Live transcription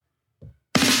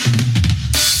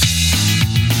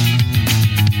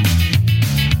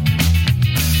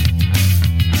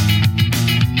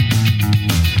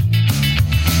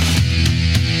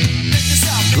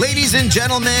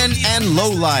gentlemen, and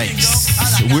lowlifes.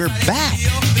 We're back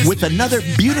with another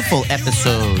beautiful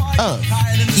episode of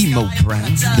Emo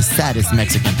Brown, the saddest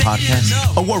Mexican podcast,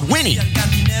 award-winning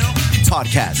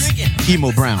podcast.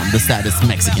 Emo Brown, the saddest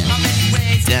Mexican.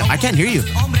 Damn, I can't hear you.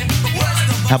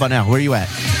 How about now? Where are you at?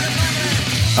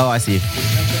 Oh, I see you.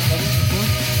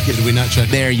 Did we not check?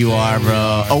 There you are,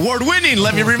 bro. Award-winning,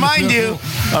 let me remind you.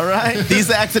 All right?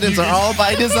 These accidents are all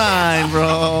by design,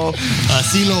 bro.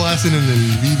 Así lo hacen en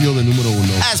el video de número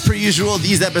uno. As per usual,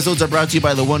 these episodes are brought to you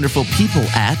by the wonderful people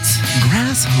at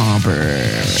Grasshopper.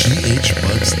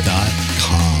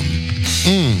 GHbucks.com.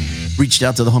 Reached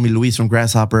out to the homie Luis from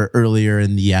Grasshopper earlier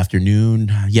in the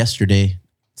afternoon, yesterday.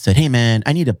 Said, hey, man,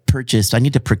 I need to procure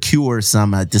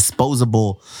some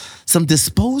disposable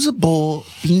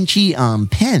pinchy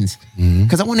pens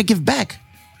because I want to give back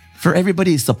for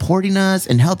everybody supporting us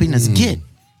and helping us get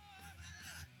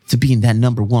to being that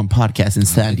number one podcast in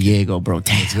San Diego, bro.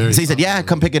 Damn. So he said, yeah,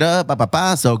 come pick it up.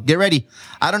 So get ready.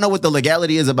 I don't know what the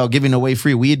legality is about giving away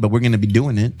free weed, but we're going to be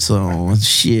doing it. So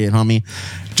shit, homie.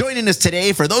 Joining us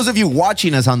today, for those of you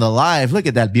watching us on the live, look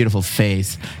at that beautiful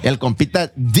face. El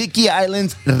compita Dicky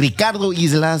Islands, Ricardo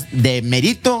Islas de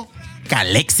Merito,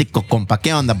 Calexico, compa.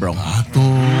 ¿Qué onda, bro?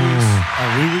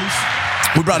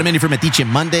 We brought him in for Metiche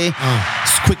Monday.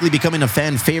 It's quickly becoming a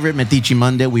fan favorite, Metiche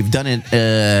Monday. We've done it,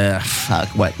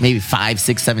 maybe 5,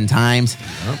 6, 7 times.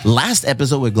 Yep. Last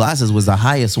episode with glasses was the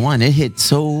highest one. It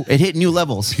hit new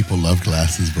levels. People love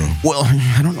glasses, bro. Well,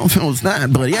 I don't know if it was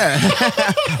that, but yeah.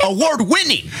 Award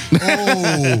winning.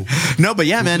 Oh. No, but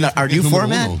yeah, man, our new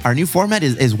format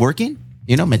is working.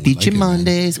 You know, Metiche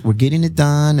Mondays, we're getting it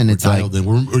done, and it's like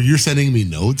you're sending me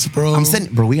notes, bro.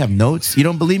 Bro, we have notes. You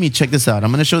don't believe me? Check this out.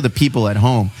 I'm gonna show the people at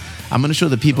home. I'm gonna show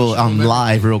the people on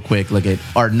live real quick. Look at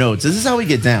our notes. This is how we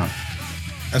get down.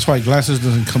 That's why glasses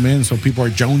doesn't come in, so people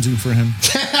are jonesing for him.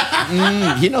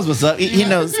 He knows what's up. He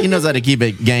knows how to keep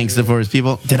it gangster for his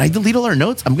people. Did I delete all our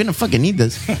notes? I'm gonna fucking need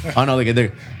this. Oh no, look at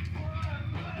there.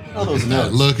 All those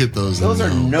notes. Look at those. Those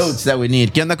are notes that we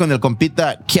need. ¿Qué onda con el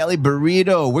compita Kelly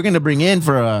Burrito? We're going to bring in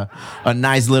for a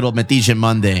nice little Metiche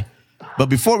Monday. But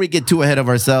before we get too ahead of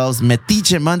ourselves,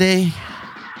 Metiche Monday.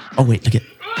 Oh, wait, look at.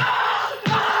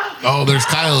 Oh, there's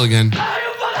Kyle again.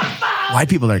 White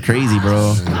people are crazy,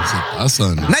 bro.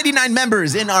 99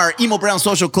 members in our Emo Brown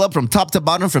Social Club from top to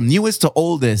bottom, from newest to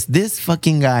oldest. This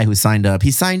fucking guy who signed up, he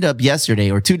signed up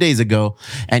yesterday or 2 days ago,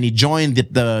 and he joined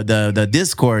the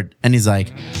Discord, and he's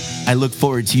like, I look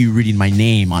forward to you reading my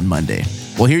name on Monday.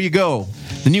 Well, here you go.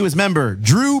 The newest member,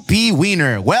 Drew P.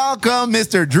 Wiener. Welcome,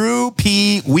 Mr. Drew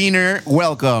P. Wiener.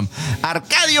 Welcome.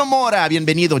 Arcadio Mora,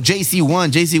 bienvenido.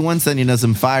 JC1 sending us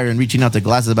some fire and reaching out to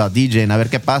Glasses about DJing. A ver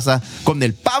qué pasa con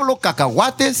el Pablo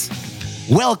Cacahuates.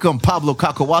 Welcome, Pablo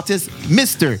Cacahuates.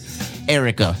 Mr.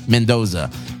 Erica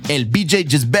Mendoza. El BJ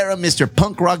Gisbera, Mr.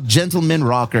 Punk Rock Gentleman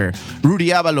Rocker. Rudy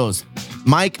Avalos.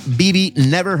 Mike Bibi,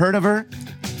 never heard of her?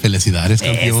 Felicidades,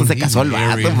 campeón. Se casó el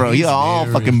vato, bro. You all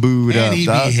fucking booed up. And he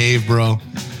behaved, bro.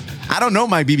 I don't know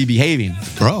Mike BB behaving.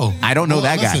 Bro. I don't know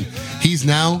that guy. He's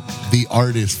now the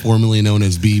artist formerly known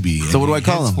as BB. So what do I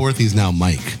call him? Henceforth, he's now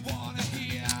Mike.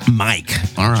 Mike.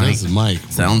 All right. Just Mike.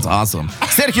 Sounds awesome.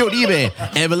 Sergio Uribe,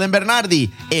 Evelyn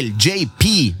Bernardi, El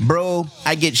JP. Bro,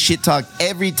 I get shit talked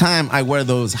every time I wear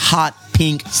those hot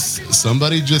pink.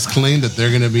 Somebody just claimed that they're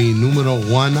going to be numero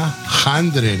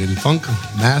 100 in Funk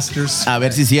Masters. A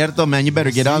ver si es cierto, man. You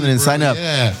better get on it and sign up.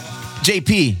 Yeah.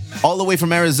 JP, all the way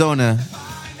from Arizona,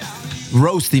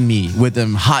 roasting me with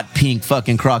them hot pink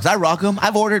fucking Crocs. I rock them.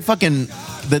 I've ordered fucking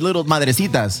the little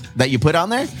madrecitas that you put on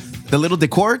there. The little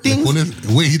decor things.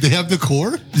 Wait, they have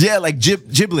decor? Yeah, like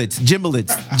giblets. What?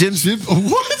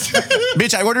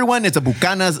 Bitch, I ordered one. It's a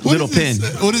Bucanas little pin.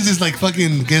 What is this, like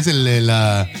fucking, que es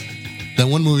that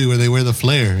one movie where they wear the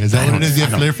flare? Is that what it is? You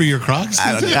have flare for your Crocs?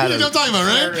 I don't you know what I'm talking about,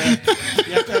 right?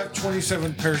 You have to have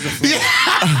 27 pairs of flare.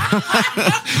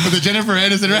 With the Jennifer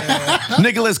Aniston, right?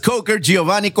 Nicholas Coker,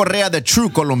 Giovanni Correa, the true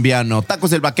Colombiano.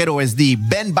 Tacos El Vaquero SD.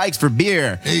 Ben Bikes for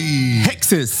Beer. Hey.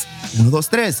 Hexes. 1, 2,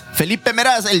 3. Felipe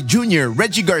Meraz, El Junior.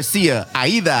 Reggie Garcia.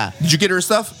 Aida. Did you get her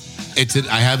stuff?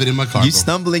 I have it in my car. You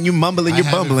stumbling, you mumbling, you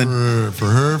bumbling. For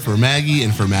her, for Maggie,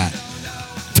 and for Matt.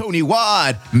 Tony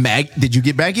Wad. Did you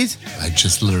get Maggie's? I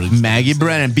just literally. Maggie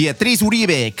Brennan. Beatriz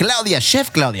Uribe. Claudia. Chef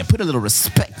Claudia. Put a little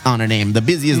respect on her name. The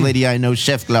busiest lady I know,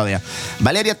 Chef Claudia.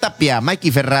 Valeria Tapia.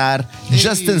 Mikey Ferrar. Hey.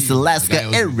 Justin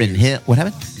Salaska. Aaron Hill. What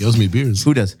happened? He owes me beers.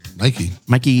 Who does?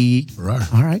 Mikey Ferrar.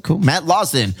 Ferrar. All right, cool. Matt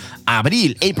Lawson.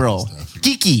 Abril. April.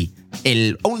 Kiki.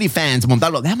 El OnlyFans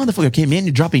Montalvo. That motherfucker came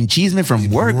in dropping cheeseman from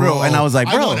work, bro. And I was like,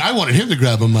 bro. I wanted him to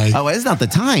grab him, like. Oh, it's not the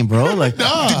time, bro. Like,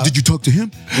 did you talk to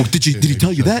him? Well, did he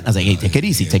tell you that? I was like, hey, take it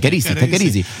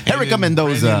easy. Erica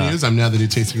Mendoza. I'm now the new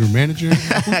tasting room manager.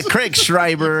 Craig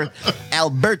Schreiber,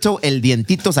 Alberto El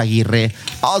Dientitos Aguirre,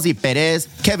 Ozzy Perez,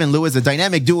 Kevin Lewis, a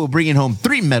dynamic duo bringing home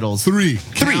 3 medals. Three.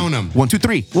 Count them. 1, 2,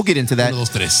 3. We'll get into that. Uno, dos,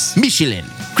 tres. Michelin,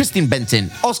 Christine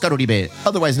Benton, Oscar Uribe,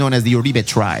 otherwise known as the Uribe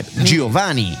Tribe,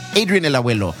 Giovanni, Adrian El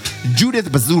Abuelo, Judith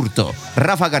Bazurto,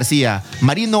 Rafa Garcia,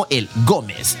 Marino El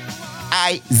Gomez,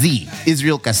 IZ,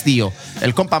 Israel Castillo,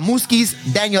 El Compa Muskis,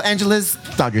 Daniel Angeles,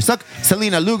 Dodger Suck,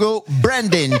 Selena Lugo,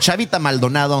 Brandon Chavita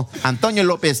Maldonado, Antonio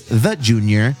Lopez, the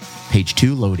Junior, page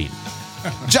 2 loading.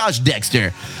 Josh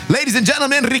Dexter. Ladies and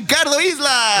gentlemen, Ricardo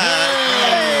Isla.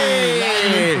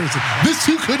 Hey. This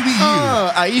too could be you.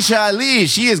 Aisha Ali.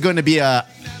 She is going to be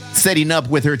setting up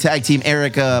with her tag team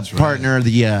Erica partner,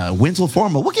 the Winslow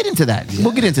Formal. We'll get into that. Yeah.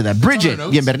 We'll get into that. Bridget,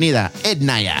 bienvenida.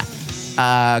 Ednaya.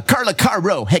 Carla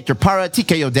Caro, Hector Parra,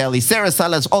 TKO Deli, Sarah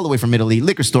Salas, all the way from Italy.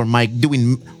 Liquor Store Mike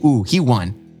doing, he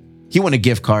won. He won a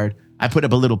gift card. I put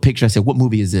up a little picture. I said, what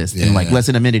movie is this? And like less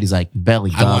than a minute, he's like, belly.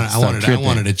 I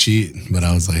wanted to cheat, but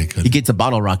I was like... He gets a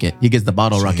bottle rocket. He gets the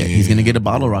bottle rocket. He's going to get a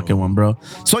bottle rocket one, bro.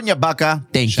 Sonia Baca,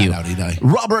 thank you. Shout out,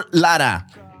 Robert Lara,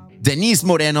 Denise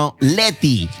Moreno,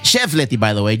 Leti, Chef Leti,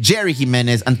 by the way, Jerry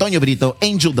Jimenez, Antonio Brito,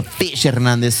 Angel the Fish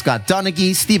Hernandez, Scott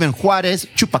Donaghy, Steven Juarez,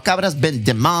 Chupacabras, Ben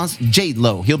Demas, Jade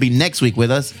Lowe. He'll be next week with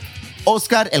us.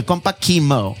 Oscar El Compa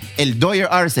Kimo, El Doyer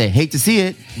Arce. Hate to see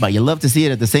it, but you love to see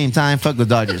it at the same time. Fuck the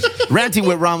Dodgers. Ranting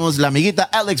with Ramos, La Amiguita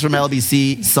Alex from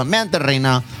LBC, Samantha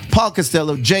Reina, Paul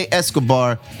Costello, Jay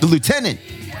Escobar, the Lieutenant,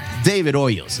 David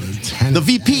Hoyos, the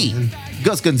VP,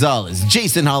 Gus Gonzalez,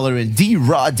 Jason Holleran,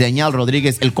 D-Rod, Daniel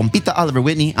Rodriguez, El Compita Oliver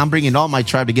Whitney. I'm bringing all my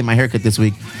tribe to get my haircut this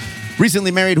week.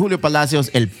 Recently married Julio Palacios,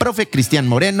 El Profe Cristian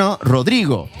Moreno,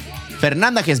 Rodrigo,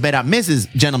 Fernanda Gesbera,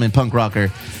 Mrs. Gentleman Punk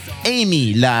Rocker,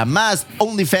 Amy, la más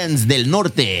OnlyFans del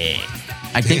Norte.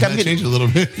 I think I'm getting change a little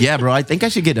bit. Yeah, bro. I think I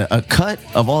should get a cut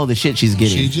of all the shit she's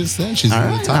getting. She just said she's all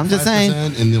in the top I'm just 5%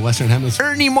 saying. in the Western Hemisphere.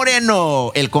 Ernie Moreno,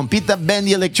 El Compita Ben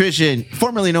the Electrician,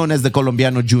 formerly known as the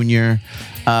Colombiano Junior.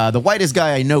 The whitest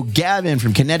guy I know, Gavin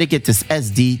from Connecticut to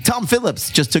SD. Tom Phillips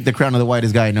just took the crown of the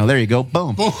whitest guy I know. There you go.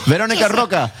 Boom. Veronica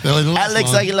Roca.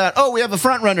 Alex Aguilar. Oh, we have a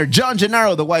front runner. John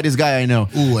Gennaro, the whitest guy I know.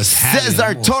 Ooh,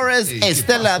 Cesar Torres,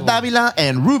 Estela Davila,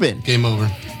 and Ruben. Game over.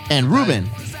 And Ruben.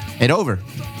 It over.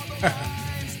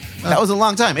 That was a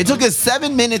long time. It took us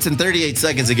 7 minutes and 38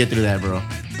 seconds to get through that, bro.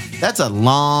 That's a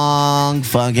long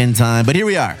fucking time. But here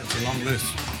we are. It's a long list.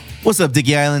 What's up,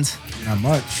 Dickie Islands? Not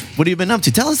much. What have you been up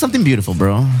to? Tell us something beautiful,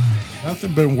 bro.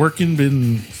 Nothing. Been working.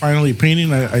 Been finally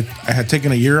painting. I had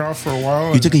taken a year off for a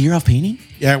while. You took a year off painting?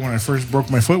 Yeah, when I first broke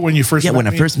my foot. When you first when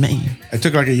I first met you. I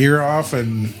took like a year off,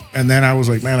 and then I was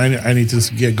like, man, I need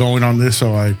to get going on this.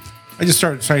 So I just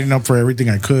started signing up for everything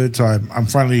I could. So I'm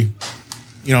finally,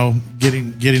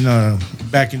 getting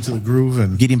back into the groove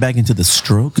and getting back into the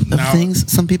stroke of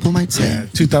things. Some people might say. Yeah,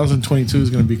 2022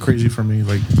 is going to be crazy for me.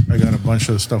 Like I got a bunch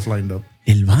of stuff lined up.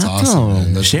 El Vato.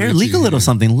 Awesome, share, leak a little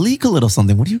something. Leak a little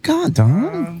something. What do you got,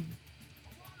 dog?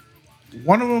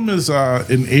 One of them is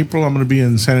in April. I'm going to be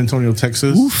in San Antonio,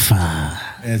 Texas. Oofa.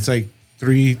 And it's like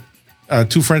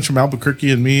two friends from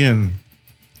Albuquerque and me, and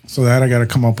so that I got to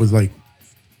come up with like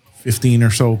 15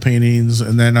 or so paintings,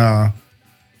 and then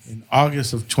in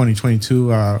August of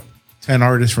 2022, 10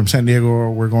 artists from San Diego.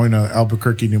 We're going to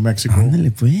Albuquerque, New Mexico.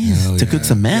 Ándale, pues. To cook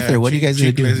some meth, or what are you guys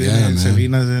going to do?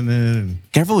 Selena's in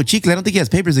it. Careful with Chicle. I don't think he has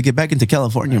papers to get back into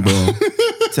California, bro.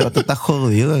 Se vato está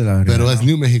jodido, la verdad. Pero that's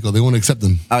New Mexico. They won't accept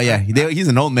him. Oh, yeah. He's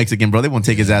an old Mexican, bro. They won't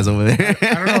take his ass over there.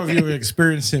 I don't know if you've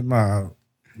experienced him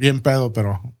bien pedo,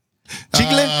 pero...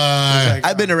 Chicle?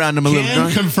 I've been around him a little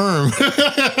drunk. Confirm.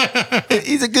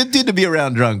 He's a good dude to be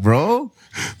around drunk, bro.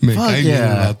 Me Fuck cae yeah.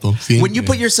 bien el vato. When you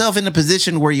put yourself in a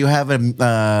position where you have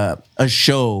a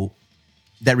show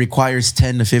that requires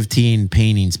 10 to 15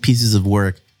 paintings, pieces of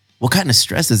work, what kind of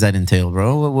stress does that entail,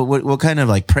 bro? What kind of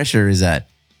like pressure is that?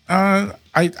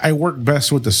 I work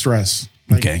best with the stress.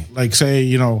 Okay. Like say,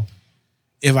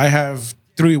 if I have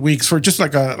 3 weeks for just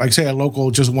say a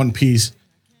local, just one piece,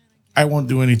 I won't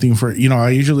do anything for,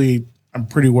 I'm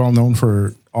pretty well known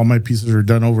for all my pieces are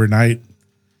done overnight.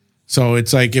 So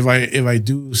it's like if I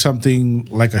do something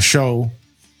like a show,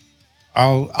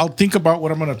 I'll think about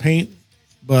what I'm gonna paint,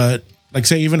 but like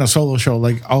say even a solo show,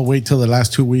 like I'll wait till the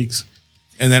last 2 weeks,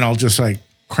 and then I'll just like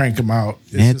crank them out.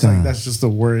 It's just like, that's just the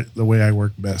way I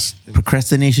work best.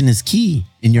 Procrastination is key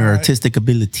in your artistic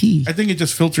ability. I think it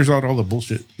just filters out all the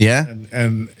bullshit. Yeah,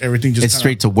 and everything just it's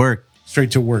straight to work.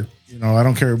 straight to work. I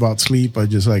don't care about sleep. I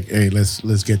just like, hey, let's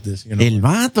get this. El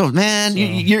vato, man.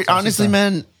 You're honestly,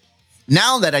 man.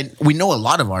 Now that we know a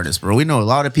lot of artists, bro. We know a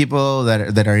lot of people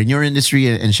that are in your industry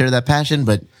and share that passion.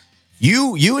 But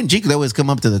you and Jake, they always come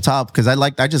up to the top because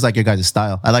I just like your guys'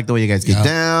 style. I like the way you guys get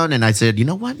down. And I said, you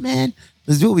know what, man?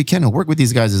 Let's do what we can to work with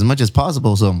these guys as much as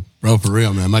possible. So, bro, for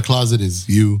real, man. My closet is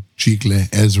you, Chicle,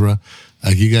 Ezra.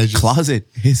 Like you guys just... Closet.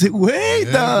 Is it? Wait,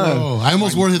 though. I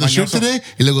almost wore the shirt today.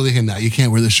 Y luego dije, nah, you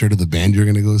can't wear the shirt of the band you're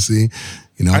going to go see.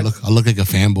 I look like a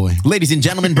fanboy. Ladies and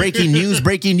gentlemen, breaking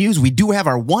news. We do have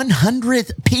our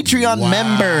 100th Patreon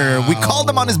member. We called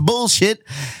him on his bullshit.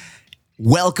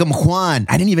 Welcome, Juan.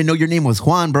 I didn't even know your name was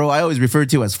Juan, bro. I always refer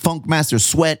to you as Funkmaster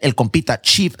Sweat, El Compita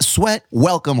Chief Sweat.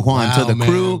 Welcome, Juan, to the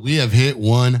crew. We have hit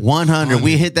 100.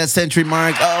 We hit that century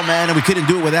mark. Oh, man, and we couldn't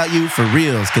do it without you for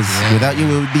reals, because without you,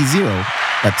 it would be 0.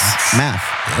 That's math,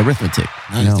 arithmetic.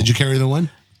 Nice. Did you carry the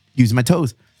one? Using my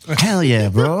toes. Hell yeah,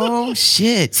 bro.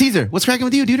 Shit. Caesar, what's cracking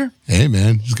with you, dude? Hey,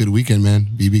 man. It's a good weekend, man.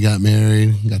 BB got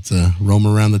married. Got to roam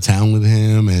around the town with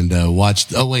him and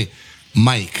watched... Oh, wait.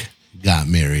 Mike got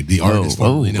married. The artist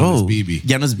formerly known as BB.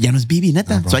 Ya no es BB,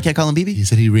 neta? So I can't call him BB? He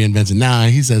said he reinvented... Nah,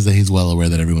 he says that he's well aware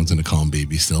that everyone's going to call him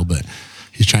BB still, but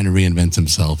he's trying to reinvent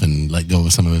himself and let go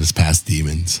of some of his past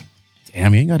demons.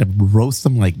 Damn, you ain't got to roast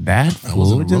them like that.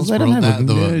 Just let him have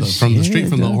from the street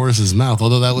from the horse's mouth.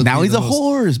 Although that would now he's a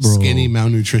horse, bro. Skinny,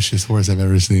 malnutritious horse I've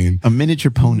ever seen. A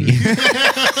miniature pony.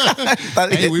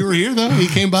 Hey, we were here though. He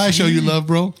came by, show you love,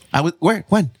 bro. I was where?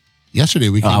 When? Yesterday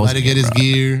we came by to get his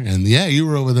gear, and you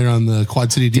were over there on the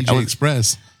Quad City DJ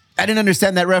Express. I didn't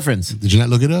understand that reference. Did you not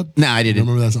look it up? No, I didn't.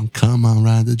 Remember that song? Come on,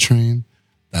 ride the train.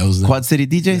 That was Quad City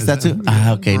DJs. That's it.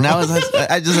 Okay, now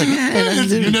I just like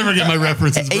you never get my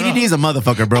references. Bro. ADD is a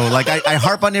motherfucker, bro. Like I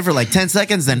harp on it for like 10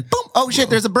 seconds, then boom, oh shit,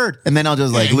 there's a bird, and then I'll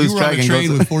just like lose track and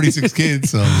train with 46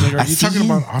 kids. So like, are you talking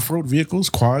about off-road vehicles,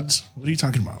 quads? What are you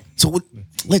talking about? So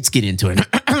let's get into it.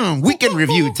 Weekend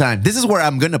review time. This is where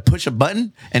I'm gonna push a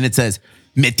button and it says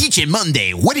Metiche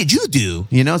Monday. What did you do?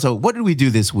 So what did we do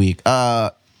this week?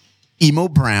 Emo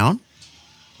Brown.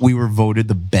 We were voted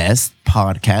the best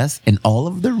podcast in all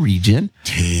of the region.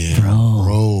 Damn,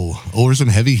 bro. Over some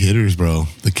heavy hitters, bro.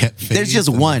 There's just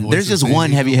one. There's just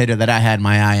one heavy hitter that I had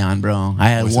my eye on, bro. I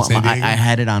had one. I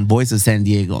had it on Voice of San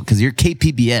Diego because you're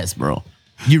KPBS, bro.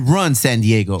 You run San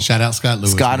Diego. Shout out Scott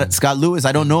Lewis. Scott Lewis.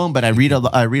 I don't know him, but I read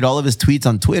all of his tweets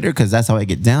on Twitter because that's how I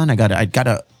get down. I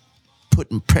gotta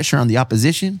put pressure on the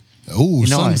opposition. Oh,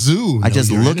 Sun Tzu. I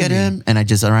just look at him and I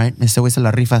just, all right, ese güey se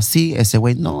la rifa así, ese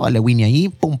güey no, le win ahí,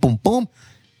 boom, boom, boom.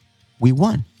 We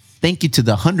won. Thank you to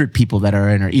the 100 people that are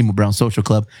in our Emo Brown Social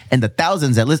Club and the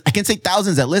thousands that listen. I can say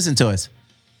thousands that listen to us.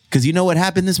 Because you know what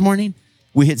happened this morning?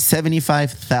 We hit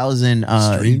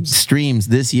 75,000 streams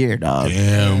this year, dog.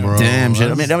 Damn, bro. Damn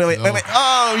shit. Wait.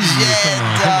 Oh, shit,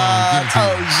 dog.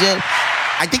 Oh, shit.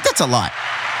 I think that's a lot.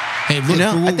 Hey, look,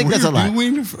 I think that's a lot.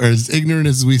 Doing, as ignorant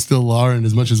as we still are, and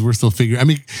as much as we're still figuring, I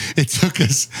mean, it took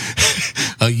us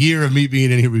a year of me being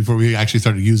in here before we actually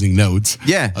started using notes.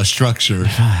 Yeah, a structure.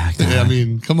 I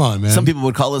mean, come on, man. Some people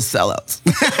would call us sellouts.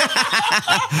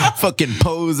 Fucking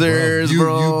posers,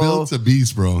 bro. You built a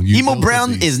beast, bro. Emo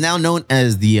Brown is now known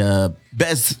as the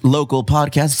best local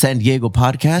podcast, San Diego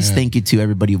podcast. Yeah. Thank you to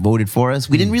everybody who voted for us.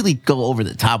 We didn't really go over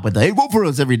the top with the, hey, vote for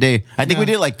us every day. I think we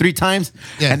did it like 3 times,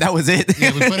 and that was it.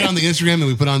 Yeah, we put it on the Instagram and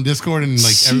we put it on Discord, and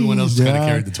like everyone else kind of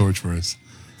carried the torch for us.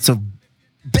 So,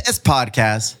 best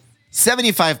podcast,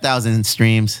 75,000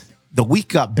 streams. The week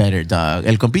got better, dog.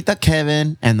 El Compita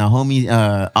Kevin and the homie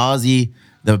Ozzy,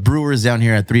 the brewers down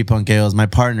here at Three Punkeos, my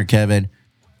partner Kevin,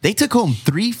 they took home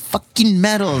 3 fucking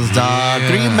medals, dog. Yeah.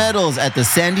 3 medals at the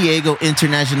San Diego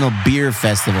International Beer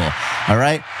Festival. All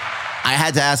right? I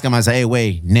had to ask him, I said, hey,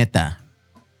 wait, neta,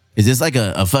 is this like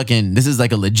a fucking, this is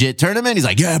like a legit tournament? He's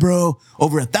like, yeah, bro.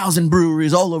 Over 1,000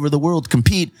 breweries all over the world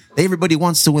compete. Everybody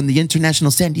wants to win the International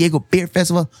San Diego Beer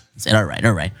Festival. I said, all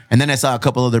right. And then I saw a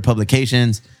couple other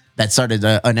publications that started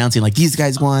announcing like, these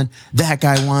guys won, that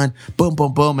guy won, boom,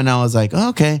 boom, boom. And I was like, oh,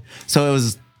 okay. So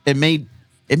it made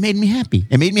me happy.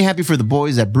 It made me happy for the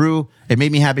boys that brew. It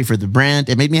made me happy for the brand.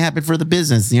 It made me happy for the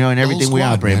business, and everything we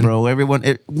operate, man. Bro.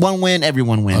 One win,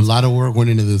 everyone wins. A lot of work went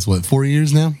into this, 4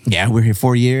 years now? Yeah, we're here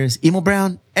 4 years. Emo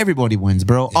Brown, everybody wins,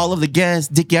 bro. Yeah. All of the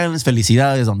guests, Dickie Islands,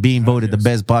 felicidades on being voted the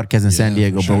best podcast in San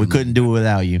Diego, bro. We couldn't do it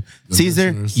without you. The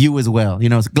Caesar, listeners. You as well.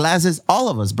 Glasses, all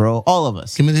of us, bro. All of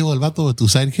us. ¿Qué me dijo el vato, tu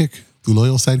sidekick? Tu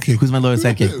loyal sidekick. Who's my loyal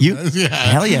sidekick? You? Yeah.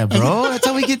 Hell yeah, bro. That's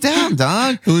how we get down,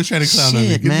 dog. Who was trying to clown on me?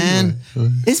 Shit, man.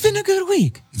 It's been a good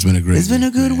week. It's been a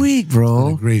good week, bro. It's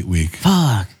been a great week.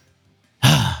 Fuck.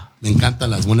 Me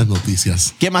encantan las buenas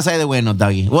noticias. ¿Qué más hay de bueno,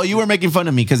 doggy? Well, you were making fun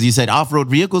of me because you said off-road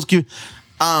vehicles.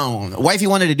 Wifey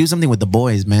wanted to do something with the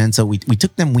boys, man. So we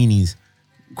took them weenies.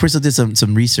 Crystal did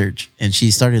some research and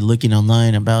she started looking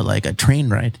online about like a train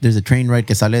ride. There's a train ride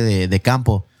que sale de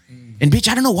Campo. And bitch,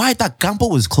 I don't know why I thought Campo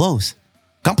was close.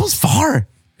 Campo's far.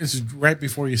 It's right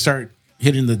before you start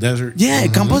hitting the desert. Yeah,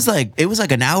 Campo's like, it was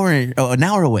like an hour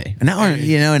away. An hour,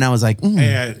 you know, and I was like,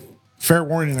 Hey, fair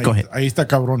warning. Go ahead. Ahí está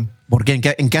cabrón. ¿Por qué?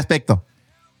 ¿En qué aspecto?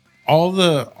 All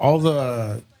the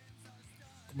 ¿cómo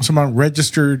se llaman?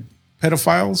 Registered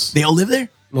pedophiles. They all live there?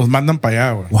 Los mandan para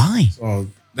allá. Güey. Why? So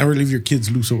never leave your kids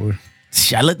loose over.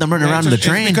 I let them run around in the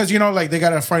train. Because, you know, like they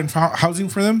got to find housing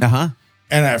for them. Uh-huh.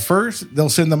 And at first, they'll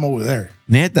send them over there.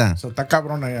 Neta. So está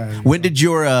cabrón allá. When did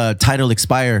your title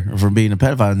expire for being a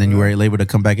pedophile and then you were able to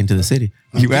come back into the city?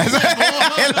 You asked?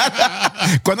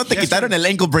 ¿Cuándo te quitaron el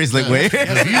ankle bracelet, güey?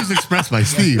 The views expressed by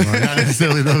Steve are not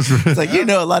necessarily those. It's like, you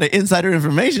know a lot of insider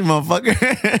information,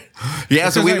 motherfucker. Yeah,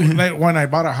 so like when I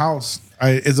bought a house,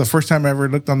 it's the first time I ever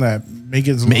looked on that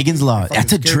Megan's Law.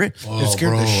 That's a trip. It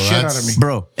scared the shit out of me.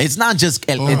 Bro, it's not just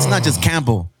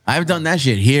Campbell. I've done that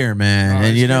shit here, man.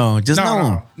 And you know, just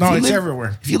know. No, it's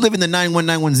everywhere. If you live in the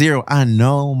 91910, I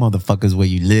know, motherfuckers, where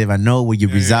you live. I know where you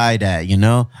reside at, you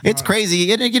know? It's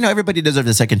crazy. And, you know, everybody deserves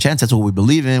a second chance. That's what we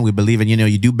believe in. We believe in, you know,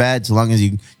 you do bad so long as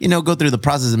you know, go through the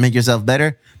process and make yourself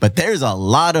better. But there's a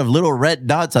lot of little red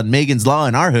dots on Megan's Law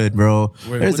in our hood, bro.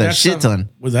 There's a shit ton.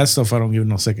 With that stuff, I don't give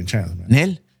no second chance, man.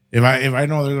 Nel? If I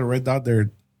know there's a red dot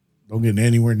there, don't get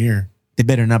anywhere near. They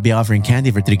better not be offering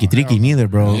candy for tricky neither,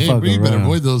 bro. Hey, bro, you better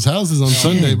avoid those houses on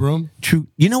Sunday, bro. True.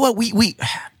 You know what? We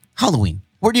Halloween.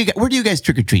 Where do you guys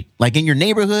trick or treat? Like in your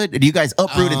neighborhood? Do you guys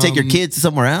uproot and take your kids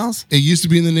somewhere else? It used to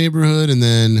be in the neighborhood, and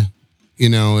then, you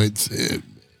know, it's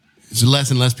less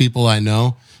and less people I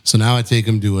know. So now I take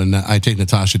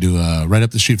Natasha to right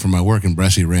up the street from my work in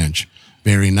Bresci Ranch.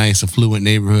 Very nice, affluent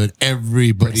neighborhood.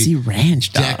 Everybody Bresci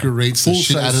Ranch, dog. decorates the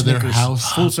shit out of their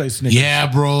house. Full-size Snickers.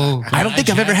 Yeah, bro. I don't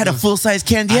think I've ever had a full-size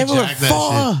candy ever.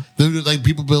 Like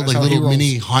people build like little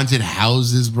mini haunted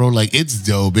houses, bro. Like it's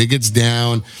dope. It gets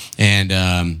down, and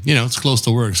you know, it's close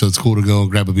to work, so it's cool to go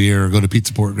grab a beer or go to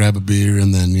Pizza Port, grab a beer,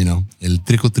 and then, you know, el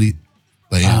trick or treat.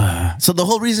 But yeah. So the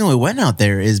whole reason we went out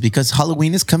there is because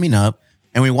Halloween is coming up.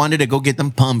 And we wanted to go get them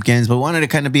pumpkins, but we wanted to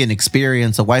kind of be an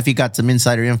experience. So wifey got some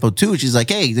insider info too. She's like,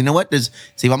 hey, you know what?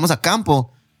 Si vamos a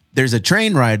Campo, there's a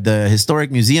train ride. The historic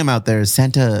museum out there,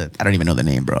 Santa, I don't even know the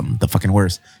name, bro. I'm the fucking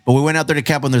worst. But we went out there to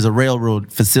Campo and there's a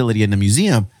railroad facility in the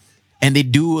museum. And they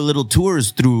do a little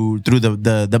tours through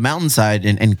the mountainside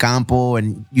in Campo,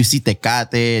 and you see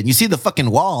Tecate, and you see the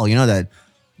fucking wall, you know, that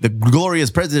the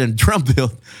glorious President Trump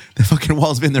built. The fucking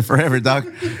wall's been there forever,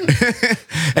 dog.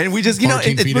 And we just, you know,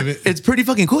 it's pretty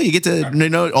fucking cool. You get to, you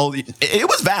know, it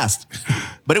was vast,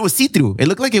 but it was see-through. It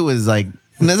looked like it was like,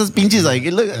 esos pinches, like,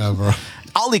 it looked, yeah, bro.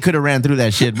 Ollie could have ran through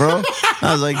that shit, bro.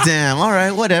 I was like, damn, all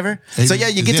right, whatever. So yeah,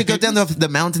 you get to go down the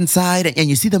mountainside, and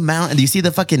you see the mountain, and you see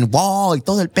the fucking wall, y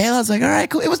todo el pedo. I was like, all right,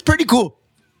 cool. It was pretty cool.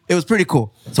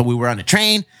 So we were on a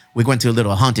train. We went to a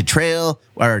little haunted trail,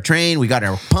 our train. We got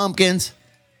our pumpkins.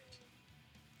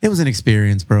 It was an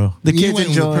experience, bro. The kids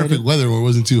enjoyed it. Perfect weather where it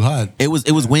wasn't too hot. It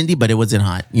was windy, but it wasn't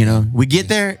hot. You know, we get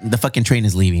there, the fucking train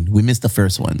is leaving. We missed the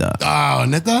first one, dog. Oh,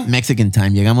 neta? Mexican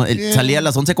time. Llegamos, salía a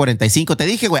las 11:45. Te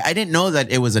dije, güey, I didn't know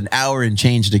that it was an hour and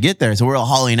change to get there. So we're all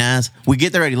hauling ass. We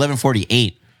get there at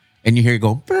 11:48, and you hear it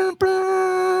go, brr,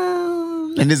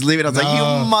 brr, and it's leaving. I was like, you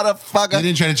motherfucker. You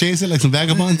didn't try to chase it like some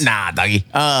vagabonds? Nah, doggy.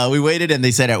 We waited, and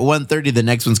they said at 1:30 the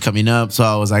next one's coming up. So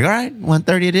I was like, all right,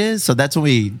 1:30 it is. So that's when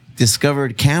we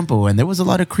discovered Campo, and there was a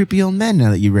lot of creepy old men. Now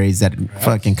that you raised that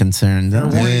fucking concern,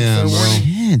 dog. Damn, bro.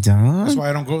 Yeah, dog. That's why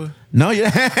I don't go there. No,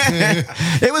 yeah.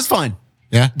 It was fun.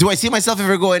 Yeah. Do I see myself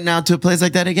ever going now to a place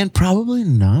like that again? Probably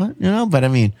not. You know, but I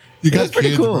mean, it was pretty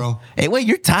kids, cool. Bro. Hey, wait,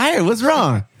 you're tired. What's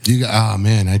wrong? Oh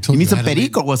man, I told you you. need some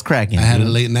perico. What's cracking? I had a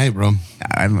late night, bro.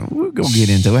 We're gonna get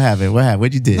into it. What happened?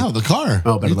 What'd you do? No, the car.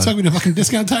 Oh, you took me to fucking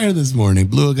discount tire this morning.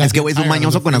 Blew a guy. Es que güey es un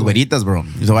mañoso con las güeritas, bro.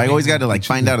 So I always got to like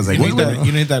find out. It's like,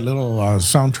 you need that little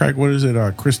soundtrack. What is it?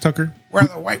 Chris Tucker. Where are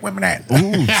the white women at?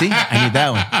 Ooh, see, I need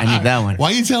that one.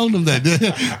 Why are you telling them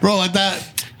that, bro? I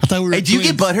thought we were. Hey, do you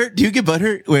get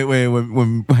butthurt? Wait,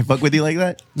 when I fuck with you like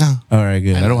that? No. All right,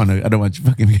 good. I don't want you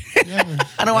fucking.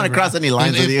 I don't want to cross any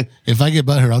lines with you. If I get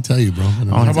butthurt, I'll tell you, bro.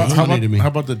 How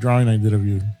about the drawing I did of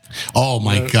you? Oh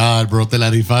my God, bro. Te la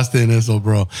rifaste en eso,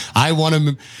 bro. I want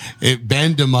to.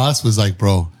 Ben DeMoss was like,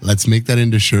 bro, let's make that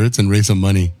into shirts and raise some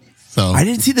money. So I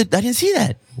didn't see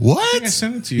that. What? I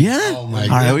sent it to you. Yeah. Oh my God.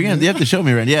 God. All right, you have to show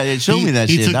me, right? Yeah, show me that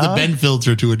he shit. He took the Ben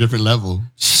filter to a different level.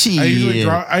 Shit.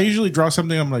 I usually draw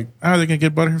something. I'm like, they're gonna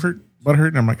get butthurt. butthurt,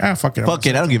 and I'm like, fuck it. Fuck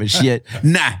it, I don't give a shit.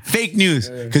 Nah, fake news.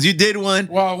 Because you did one.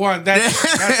 Well,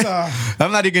 that's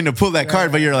I'm not even gonna pull that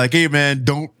card, but you're like, hey man,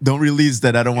 don't release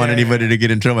that. I don't want anybody to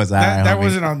get in trouble. That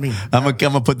wasn't on me. I'm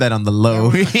gonna put that on the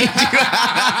low.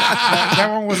 That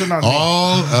one wasn't on me.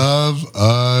 All of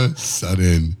a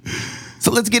sudden.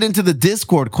 So let's get into the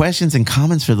Discord questions and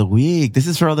comments for the week. This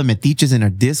is for all the metiches in our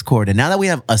Discord. And now that we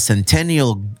have a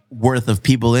centennial worth of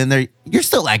people in there, you're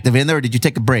still active in there, or did you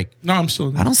take a break? No, I'm still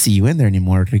there. I don't see you in there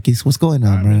anymore, Ricky. What's going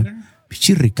on, bro?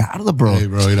 Pichi Ricardo, bro. Hey,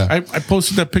 bro. I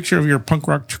posted that picture of your punk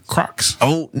rock Crocs.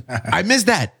 Oh, I missed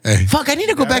that. Hey. Fuck, I need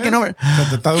to go back and over.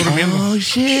 Oh,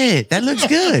 shit. That looks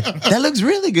good. That looks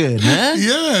really good, man.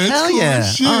 Yeah, it's hell cool yeah.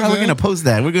 shit, all right, man. we're gonna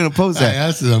post that. I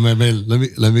asked him, man,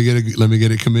 let me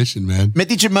get a commission, man.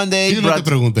 Metiche Monday. Sí, no te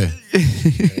pregunté.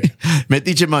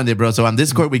 Metiche Monday, bro. So on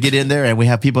Discord, we get in there and we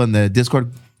have people in the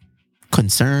Discord.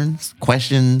 Concerns,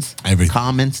 questions, everything.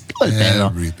 Comments,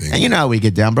 everything. And you know how we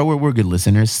get down, bro. We're good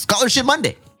listeners. Scholarship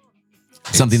Monday.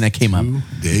 Something that came up.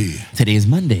 Today is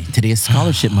Monday. Today is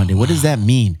Scholarship Monday. What does that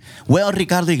mean? Well,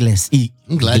 Ricardo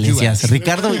I'm glad you asked.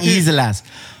 Ricardo Islas.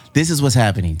 This is what's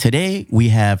happening. Today, we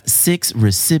have 6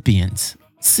 recipients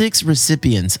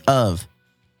of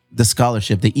the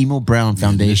scholarship, the Emo Brown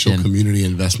Foundation. Initial community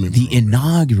investment. The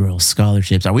inaugural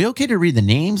scholarships. Are we okay to read the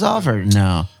names off or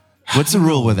no? What's the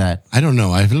rule with that? I don't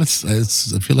know. I feel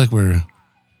like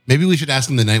maybe we should ask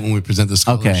them the night when we present the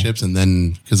scholarships, and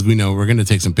then because we know we're going to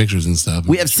take some pictures and stuff.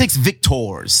 We have 6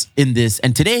 victors in this,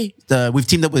 and today we've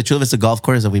teamed up with Chula Vista Golf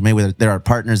Course that we made with. They're our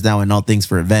partners now in all things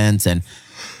for events, and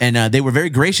they were very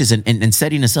gracious in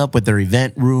setting us up with their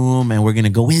event room, and we're going to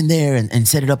go in there and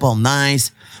set it up all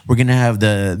nice. We're going to have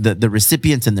the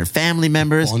recipients and their family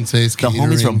members. Ponce's the catering.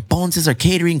 Homies from Ponce's are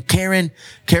catering. Karen,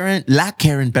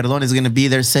 is going to be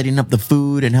there setting up the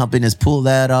food and helping us pull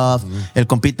that off. El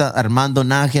compita Armando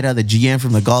Nájera, the GM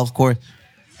from the golf course.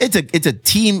 It's a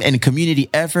team and community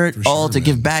effort, to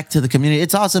give back to the community.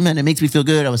 It's awesome, man. It makes me feel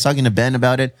good. I was talking to Ben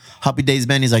about it. Happy Days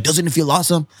Ben. He's like, doesn't it feel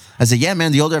awesome? I said, yeah,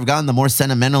 man. The older I've gotten, the more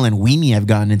sentimental and weenie I've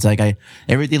gotten. It's like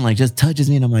everything like just touches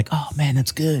me, and I'm like, oh man,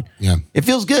 that's good. Yeah, it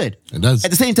feels good. It does. At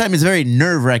the same time, it's very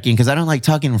nerve wracking because I don't like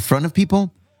talking in front of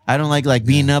people. I don't like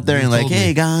being up there and like,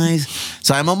 hey guys.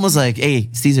 So I'm almost like, hey,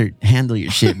 Caesar, handle your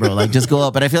shit, bro. Like just go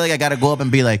up. But I feel like I gotta go up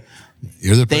and be like,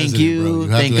 you're the thank you,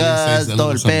 thank us, todo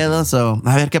el pedo. So,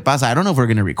 a ver qué pasa. I don't know if we're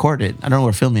gonna record it. I don't know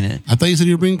if we're filming it. I thought you said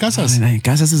you were bringing Casas.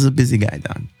 Casas is a busy guy,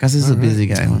 Don. Casas is a busy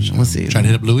guy. We'll see. Trying to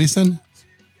hit up Luis then?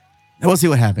 We'll see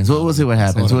what happens. We'll see what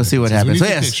happens. We'll see what happens. So,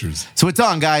 yes. So it's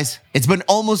on, guys. It's been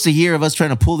almost a year of us trying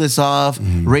to pull this off,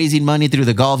 raising money through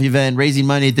the golf event, raising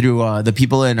money through the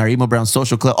people in our Emo Brown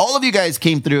Social Club. All of you guys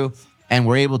came through and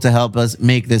were able to help us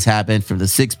make this happen. For the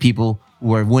 6 people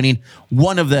who are winning,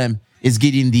 one of them is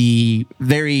getting the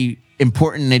very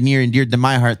important and near and dear to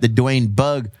my heart, the Dwayne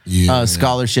Bug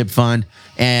Scholarship Fund.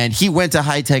 And he went to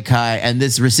High Tech High, and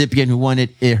this recipient who won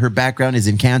it, her background is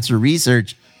in cancer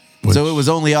research. So it was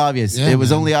only obvious.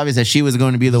 Only obvious that she was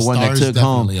going to be the one that took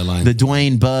home the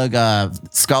Dwayne Bug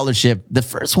Scholarship, the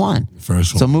first one.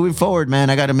 So moving forward,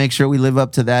 man, I got to make sure we live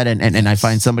up to that, and I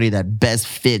find somebody that best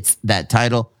fits that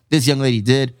title. This young lady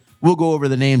did. We'll go over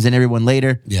the names and everyone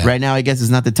later. Yeah. Right now, I guess is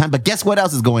not the time. But guess what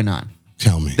else is going on?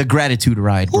 Tell me. The gratitude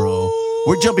ride, bro. Ooh.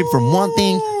 We're jumping from one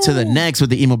thing to the next with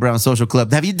the Emo Brown Social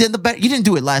Club. Have you done you didn't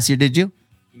do it last year, did you?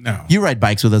 No. You ride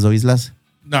bikes with us, Islas?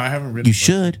 No, I haven't ridden. You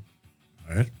should.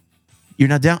 All right. You're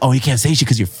not down? Oh, you can't say shit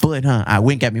because your foot, huh?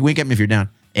 Wink at me. Wink at me if you're down.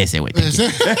 Ese way.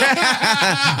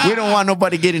 We don't want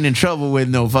nobody getting in trouble with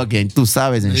no fucking, tú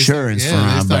sabes, insurance.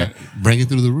 Bring it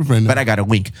through the roof right now. But I got a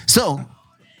wink. So,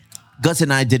 Gus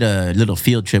and I did a little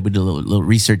field trip. We did a little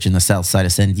research in the south side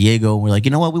of San Diego. We're like,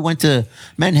 you know what? We went to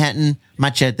Manhattan,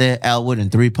 Machete, Alwood,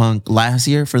 and 3 Punk last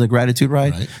year for the gratitude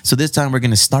ride. Right. So this time we're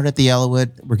going to start at the Alwood.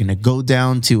 We're going to go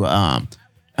down to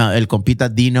El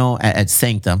Compita Dino at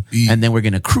Sanctum. And then we're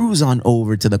going to cruise on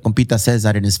over to the Compita Cesar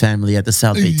and his family at the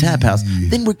South Bay Tap House.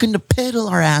 Then we're going to pedal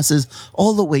our asses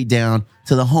all the way down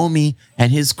to the homie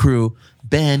and his crew,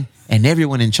 Ben, and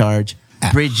everyone in charge.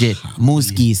 Bridget,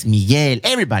 Muskis, Miguel,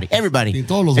 everybody.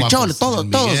 Todos.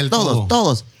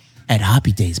 At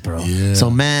Happy Days, bro. Yeah.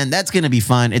 So, man, that's going to be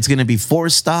fun. It's going to be 4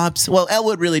 stops. Well,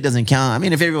 Elwood really doesn't count. I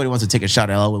mean, if everybody wants to take a shot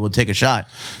at Elwood, we'll take a shot.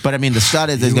 But, I mean, the shot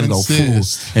is going to go full.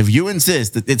 If you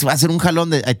insist, it's va a ser un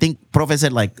jalón that I think Profe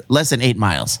said like less than 8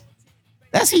 miles.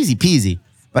 That's easy peasy.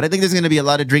 But I think there's going to be a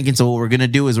lot of drinking. So what we're going to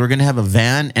do is we're going to have a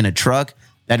van and a truck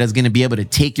that is going to be able to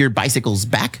take your bicycles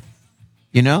back.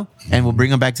 you know, and we'll bring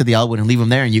them back to the Elwood and leave them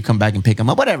there, and you come back and pick them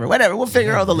up. Whatever. We'll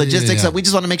figure out the logistics. We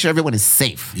just want to make sure everyone is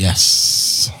safe.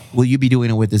 Yes. Will you be doing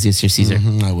it with us this year, Caesar?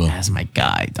 I will. That's my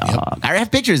guy, dog. I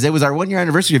have pictures. It was our 1 year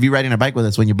anniversary of you riding a bike with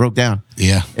us when you broke down.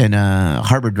 Yeah. In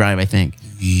Harbor Drive, I think.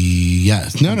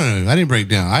 Yes. No. I didn't break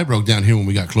down. I broke down here when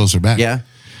we got closer back. Yeah.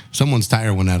 Someone's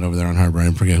tire went out over there on Harbor.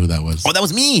 I forget who that was. Oh, that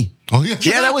was me. Oh, yeah.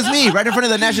 Yeah, that was me. Right in front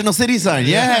of the National City sign.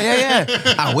 Yeah.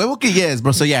 Ah, huevo que yes,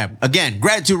 bro. So, yeah, again,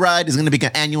 Gratitude Ride is going to be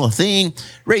an annual thing,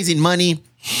 raising money.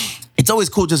 It's always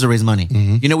cool just to raise money.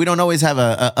 Mm-hmm. You know, we don't always have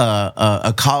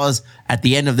a cause at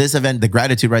the end of this event, the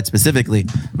Gratitude Ride specifically.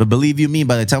 But believe you me,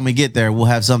 by the time we get there, we'll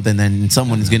have something. And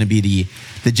someone is going to be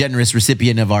the generous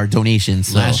recipient of our donations.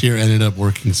 So. Last year ended up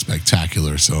working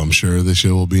spectacular. So I'm sure this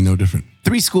year will be no different.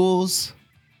 3 schools.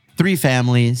 3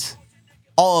 families,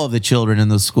 all of the children in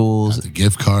those schools. The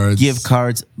gift cards,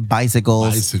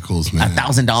 bicycles, man.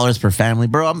 $1,000 per family,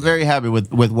 bro. I'm very happy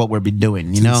with what we're been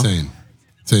doing. You know, insane.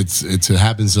 It's to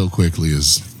happen so quickly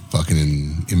is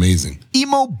fucking amazing.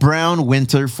 Emo Brown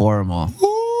Winter Formal.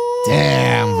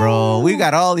 Damn, bro. We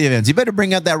got all the events. You better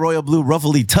bring out that royal blue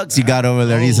ruffly tux you got over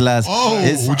there.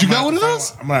 Would you got one of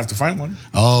those? I'm going to have to find one.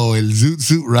 Oh, El Zoot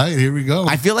Suit, right? Here we go.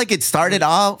 I feel like it started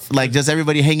off like just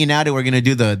everybody hanging out and we're going to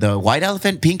do the white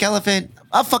elephant, pink elephant,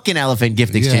 a fucking elephant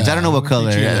gift exchange. I don't know what color.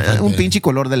 Un pinche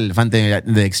color del elefante,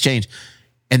 the exchange.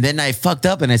 And then I fucked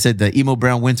up and I said the Emo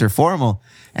Brown Winter Formal.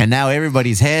 And now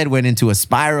everybody's head went into a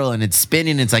spiral and it's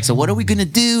spinning. It's like, so what are we going to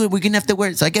do? We're going to have to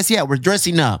wear it. So I guess, we're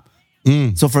dressing up.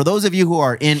 So for those of you who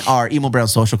are in our Emo Brown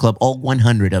Social Club, all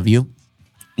 100 of you,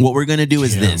 what we're going to do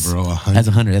is this. Bro, 100. That's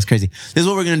 100. That's crazy. This is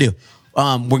what we're going to do.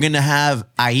 We're going to have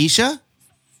Aisha,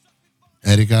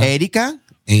 Erika,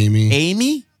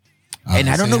 Amy, and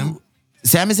I don't know.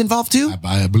 Sam is involved too?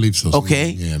 I believe so. Okay.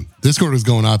 Yeah. Discord was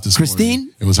going off this Christine?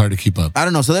 morning. It was hard to keep up. I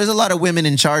don't know. So there's a lot of women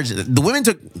in charge. The women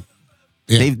took...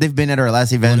 Yeah. They've been at our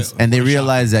last events and they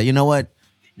realized that, you know what?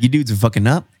 You dudes are fucking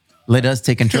up. Let us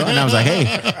take control. And I was like,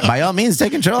 hey, by all means,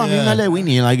 take control. I mean, we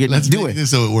need let's do it.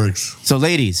 This so it works. So,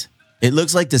 ladies, it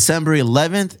looks like December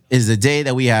 11th is the day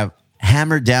that we have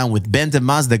hammered down with Ben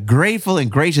DeMaz, the grateful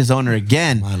and gracious owner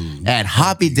again at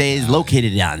Hoppy Days,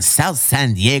 located on South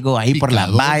San Diego, ahí por La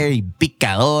Valle, y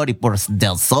Picador, y por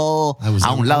Del Sol,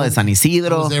 a un lado de San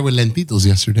Isidro. I was there with Lentitos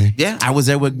yesterday. Yeah, I was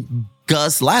there with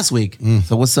Gus last week.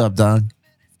 So, what's up, dog?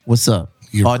 What's up?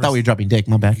 I thought we were dropping dick.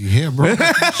 My bad. Yeah, bro. I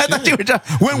thought you were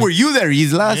when were you there,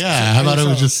 Islas? Yeah, how about it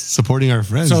was just supporting our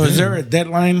friends? So is there a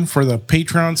deadline for the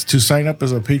patrons to sign up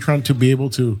as a patron to be able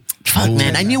to? Fuck,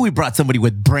 man. I knew we brought somebody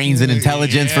with brains and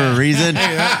intelligence for a reason.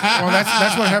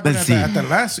 That's what happened at the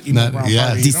last email round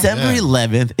party. December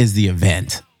 11th is the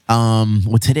event.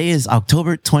 Well, today is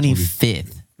October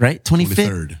 25th, right?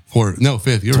 25th?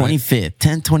 5th. You're 25th,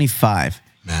 10/25.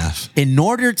 Math. In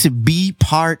order to be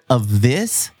part of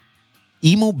this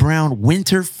Emo Brown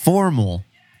Winter Formal,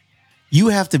 you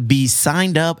have to be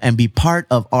signed up and be part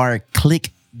of our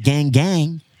Click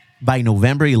Gang by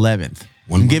November 11th.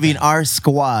 I'm giving our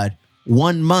squad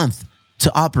 1 month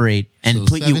to operate and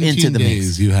put you into the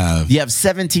mix. You have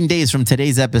 17 days from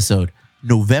today's episode,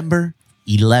 November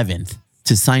 11th,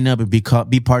 to sign up and be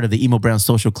part of the Emo Brown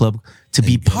Social Club, to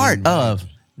be part of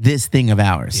this thing of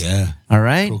ours. Yeah. All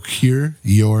right. Procure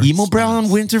your Emo Brown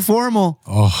Winter Formal.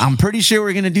 Oh. I'm pretty sure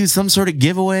we're gonna do some sort of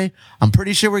giveaway. I'm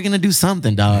pretty sure we're gonna do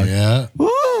something, dog. Yeah.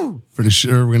 Woo. Pretty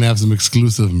sure we're gonna have some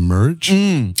exclusive merch.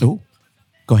 Oh,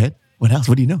 go ahead. What else?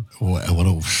 What do you know?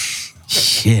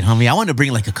 Shit, homie. I want to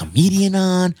bring like a comedian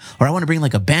on, or I want to bring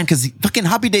like a band, because fucking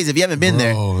Hoppy Days, if you haven't been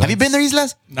there. Have you been there,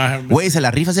 Islas? No, I haven't been. Güey, se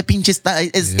la rifa ese pinche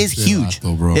it's huge.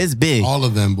 Bro. It's big. All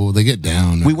of them, bro. They get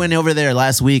down. We went over there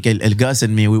last week, El Gus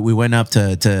and me. We went up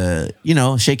to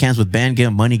shake hands with band, give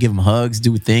them money, give them hugs,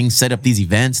 do things, set up these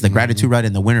events, the Gratitude Ride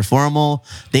and the Winter Formal.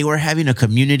 They were having a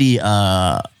community,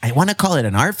 I want to call it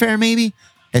an art fair, maybe.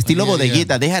 Estilo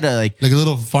bodeguita. They had a like a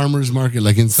little farmer's market,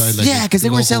 like inside. Like because they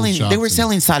were selling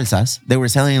salsas. They were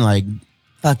selling like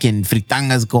fucking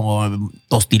fritangas con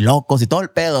tostilocos y todo el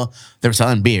pedo. They were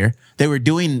selling beer. They were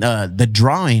doing the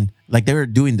drawing, like they were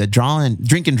doing the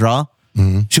drink and draw.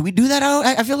 Mm-hmm. Should we do that out?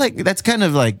 I feel like that's kind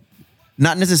of like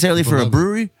not necessarily for a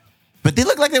brewery, but they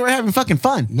look like they were having fucking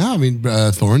fun. No, I mean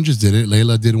Thorn just did it.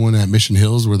 Layla did one at Mission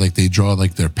Hills where like they draw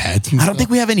like their pets. And I don't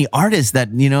think we have any artists that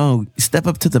step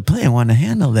up to the plate and want to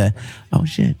handle that. Oh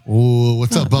shit! Oh,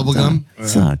 what's up, Bubblegum?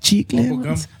 What's up, Chicle?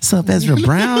 What's up, Ezra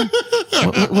Brown?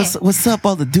 What's up,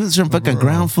 all the dudes from fucking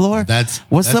ground floor?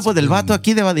 What's up with el vato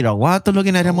aquí de Badiraguato?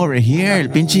 Looking at him over here, el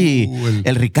pinche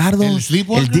el Ricardo,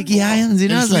 el Dicky Irons.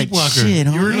 It's like shit.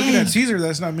 You were looking at Caesar.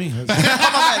 That's not me.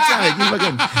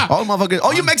 All motherfuckers.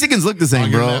 All you Mexicans look the same,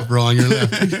 on bro. Your left, bro. On your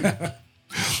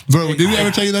left. Bro, did we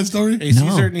ever tell you that story? Hey,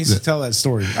 Caesar needs to tell that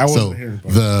story. I wasn't here.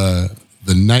 But.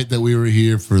 The night that we were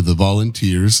here for the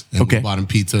volunteers and we bought him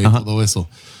pizza and todo eso,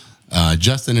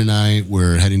 Justin and I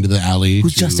were heading to the alley.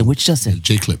 Who's Justin? Which Justin?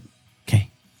 J Clip.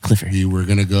 Okay, Clifford. We were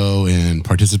going to go and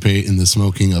participate in the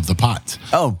smoking of the pot.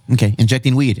 Oh, okay.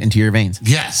 Injecting weed into your veins.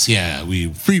 Yes, yeah. We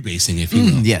freebasing, if you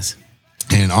will. Yes.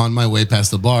 And on my way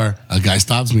past the bar, a guy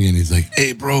stops me and he's like,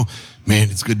 "Hey, bro, man,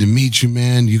 it's good to meet you,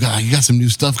 man. You got some new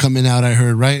stuff coming out, I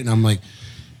heard, right?" And I'm like,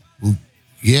 well,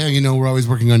 yeah, we're always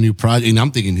working on new projects. And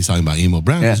I'm thinking he's talking about Emo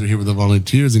Brown because we're here with the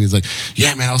volunteers. And he's like,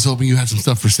 yeah, man, I was hoping you had some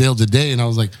stuff for sale today. And I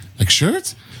was like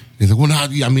shirts? And he's like, well,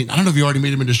 no, I mean, I don't know if you already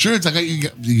made them into shirts. I got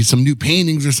you some new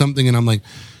paintings or something. And I'm like,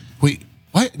 wait,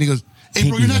 what? And he goes, hey,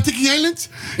 bro, you're not Tiki Islands?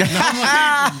 And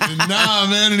I'm like, nah,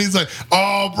 man. And he's like,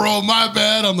 oh, bro, my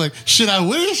bad. I'm like, shit, I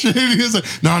wish. And he's like,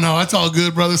 no, that's all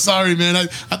good, brother. Sorry, man. I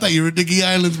thought you were Tiki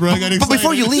Islands, bro. I got excited. But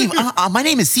before you leave, my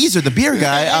name is Caesar, the beer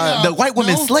guy, the white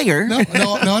woman slayer. No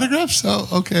autographs? Oh,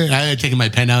 okay. I had taken my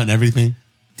pen out and everything.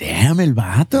 Damn, el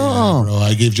vato. Yeah, bro,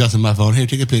 I gave Justin my phone. Hey,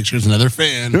 take a picture. It's another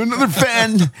fan.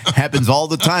 Happens all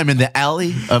the time in the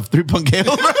alley of 3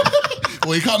 Punqueo.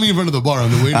 Well, he caught me in front of the bar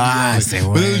on the way to the alley.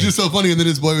 But it was just so funny. And then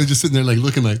his boy was just sitting there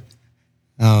looking like,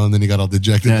 oh, and then he got all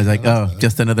dejected. Yeah, I was like,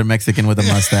 just another Mexican with a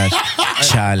mustache.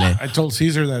 Chale. I told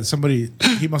Caesar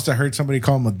that he must have heard somebody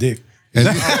call him a dick. He's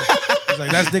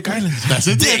like, that's Dick Island. That's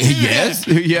a dick. Yes,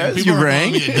 you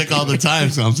rang. Me a dick all the time,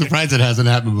 so I'm surprised it hasn't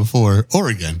happened before or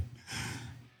again.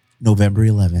 November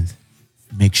 11th.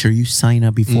 Make sure you sign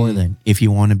up before then if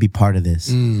you want to be part of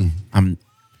this.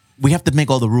 We have to make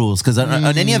all the rules because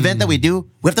on any event that we do,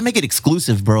 we have to make it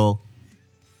exclusive, bro.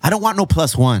 I don't want no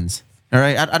plus ones. All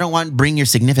right. I don't want bring your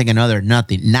significant other,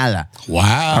 nothing, nada.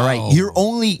 Wow. All right. You're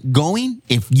only going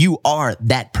if you are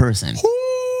that person.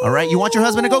 Ooh. All right. You want your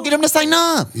husband to go get him to sign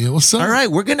up. Yeah, what's up? All right.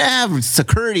 We're going to have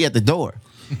security at the door.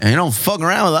 And you don't fuck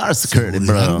around with our security,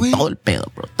 bro. Todo el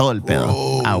pedo, bro. Todo el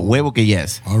pedo. A huevo que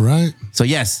yes. All right. So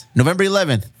yes, November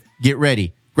 11th, get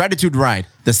ready. Gratitude Ride,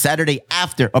 the Saturday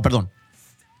after,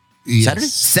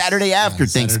 Yes. Saturday after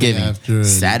Thanksgiving.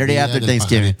 Saturday after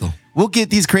Thanksgiving. We'll get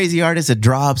these crazy artists to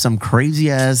drop some crazy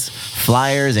ass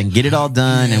flyers and get it all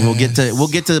done. And we'll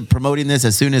get to promoting this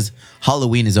as soon as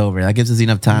Halloween is over. That gives us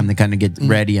enough time to kind of get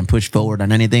ready and push forward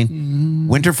on anything.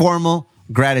 Winter Formal,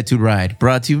 Gratitude Ride,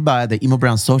 brought to you by the Emo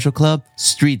Brown Social Club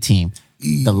Street Team.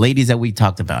 The ladies that we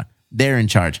talked about, they're in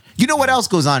charge. You know what else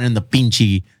goes on in the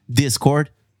Pinchy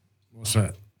Discord? What's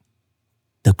that?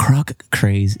 The croc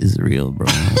craze is real, bro.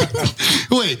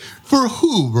 Wait, for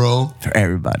who, bro? For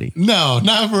everybody. No,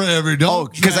 not for everybody. Oh,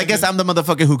 because I guess I'm the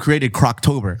motherfucker who created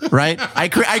Croctober, right? I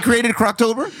created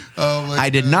Croctober. Oh my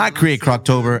I did not create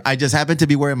Croctober. I just happened to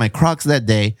be wearing my Crocs that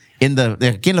day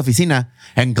aquí en la oficina,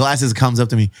 and Glasses comes up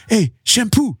to me. Hey,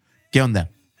 shampoo. ¿Qué onda?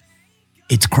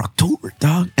 It's Croctober,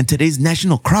 dog. And today's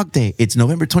National Croc Day. It's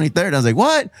November 23rd. I was like,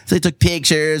 what? So he took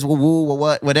pictures,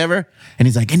 whatever. And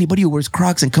he's like, anybody who wears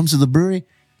Crocs and comes to the brewery,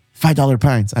 $5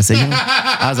 pints. I said,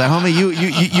 I was like,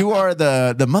 homie, you are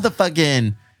the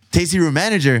motherfucking tasty room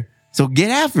manager. So get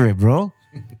after it, bro.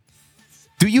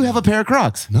 Do you have a pair of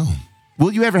Crocs? No.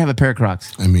 Will you ever have a pair of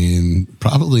Crocs? I mean,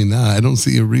 probably not. I don't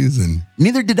see a reason.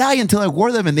 Neither did I until I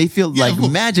wore them and they feel like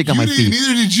magic on my feet.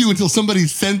 Neither did you until somebody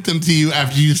sent them to you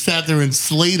after you sat there and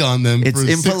slayed on them for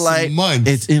 6 months.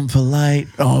 It's impolite.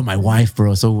 Oh, my wife,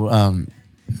 bro. So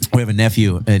we have a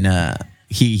nephew and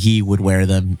he would wear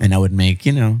them and I would make,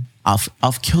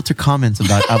 off kilter comments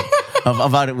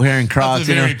about it wearing Crocs. That's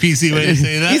a very PC way to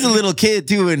say that. He's a little kid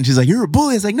too, and she's like, "You're a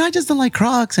bully." It's like, "No, I just don't like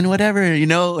Crocs and whatever,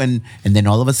 And then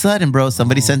all of a sudden, bro,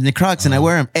 somebody sends me Crocs and I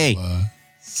wear them. Hey,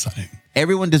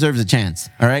 everyone deserves a chance.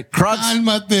 All right, Crocs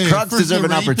deserve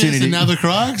an opportunity. And now the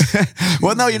Crocs.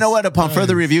 Well, no, you know what? Upon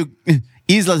further review,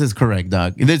 Islas is correct,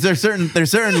 dog. There's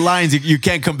certain lines you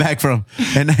can't come back from,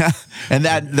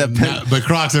 but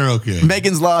Crocs are okay.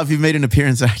 Megan's Law. If you've made an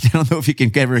appearance, I don't know if you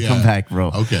can ever come back, bro.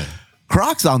 Okay.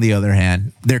 Crocs, on the other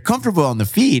hand, they're comfortable on the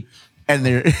feet, and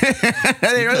they're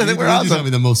awesome. Probably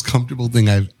the most comfortable thing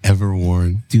I've ever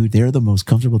worn. Dude, they're the most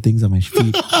comfortable things on my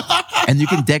feet. And you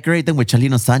can decorate them with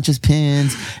Chalino Sanchez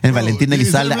pins and Valentina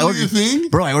Elizalde.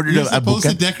 I ordered You're supposed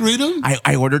to decorate them?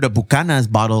 I ordered a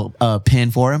Bucanas bottle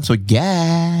pin for him. So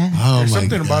yeah. There's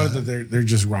something about it that they're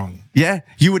just wrong. Yeah,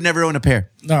 you would never own a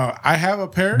pair. No, I have a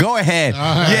pair. Go ahead.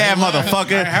 Yeah,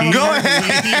 motherfucker. Go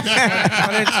ahead.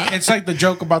 But it's like the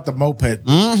joke about the moped.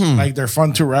 Mm-hmm. Like they're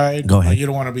fun to ride. Go ahead. You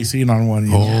don't want to be seen on one.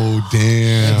 Oh,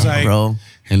 damn. It's like, bro.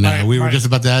 And we were just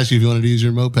about to ask you if you wanted to use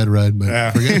your moped ride,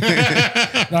 but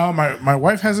forget. No, my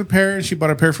wife has a pair, and she bought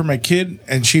a pair for my kid,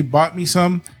 and she bought me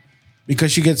some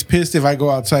because she gets pissed if I go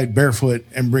outside barefoot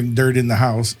and bring dirt in the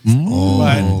house.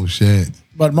 Shit.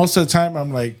 But most of the time,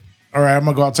 I'm like, all right, I'm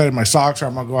gonna go outside in my socks, or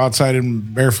I'm gonna go outside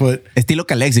in barefoot. Estilo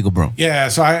Calexico, bro. Yeah,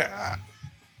 so I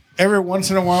every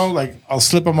once in a while, like I'll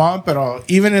slip them on, but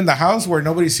even in the house where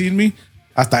nobody's seen me,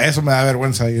 hasta eso me da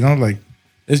vergüenza, you know, like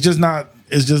it's just not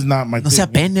my No thing. se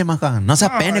apene, maca. No se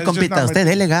apene, it's just compita. not my Usted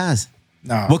dele gas.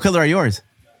 No, What color are yours?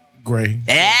 gray.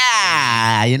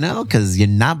 Yeah, you know, because you're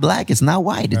not black, it's not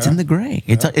white, it's in the gray.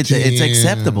 It's Damn.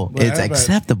 acceptable. Yeah, It's but-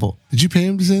 acceptable. Did you pay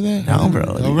him to say that? No, bro.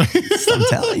 All right. I'm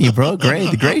telling you, bro.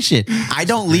 The gray shit. I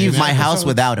don't leave my house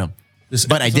without him.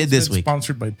 But I did this episode's week.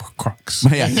 Sponsored by Crocs.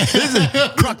 Yeah. This is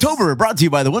Croctober, broght to you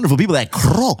by the wonderful people at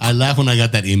Croc. I laughed when I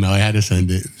got that email. I had to send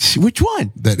it. Which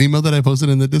one? That email that I posted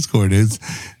in the Discord is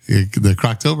the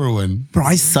Croctober one. Bro,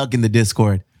 I suck in the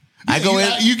Discord. I go in.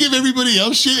 You give everybody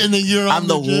else shit, and then you're on I'm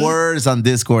the legit. worst on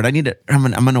Discord.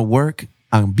 I'm gonna work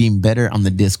on being better on the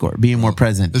Discord, being more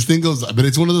present. This thing goes, but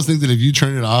it's one of those things that if you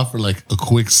turn it off for like a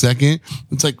quick second,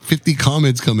 it's like 50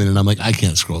 comments come in, and I'm like, I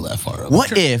can't scroll that far up.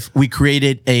 What if we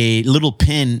created a little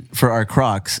pin for our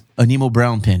Crocs, a Nemo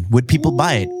Brown pin? Would people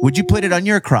buy it? Would you put it on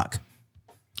your Croc?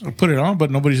 I'll put it on,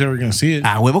 but nobody's ever gonna see it.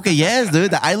 Ah, huevo que yes,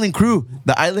 dude. The Island Crew.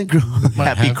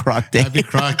 Happy Croc Day. Happy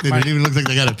Croc Day. It even looks like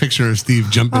they got a picture of Steve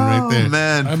jumping right there.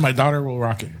 man. And my daughter will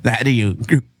rock it. That you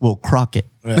will crock it.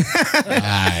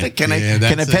 Ah, Can I yeah,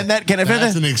 pen that's that? Can I pen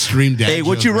That's that? an extreme dad Hey,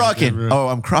 what joke you right rocking? there, bro. Oh,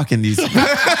 I'm crocking these.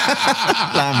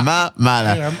 La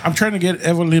mala. Yeah, I'm trying to get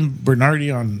Evelyn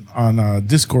Bernardi on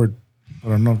Discord. I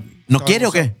don't know. No quiere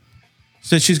o qué?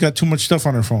 Said she's got too much stuff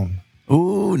on her phone.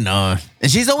 Ooh, no.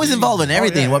 And she's always involved in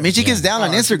everything. yeah. Well, I mean, she gets down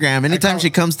on Instagram. Anytime she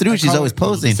comes through, she's always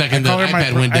posting. Second I call the her my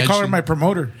iPad went I dead, call her she- my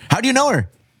promoter. How do you know her?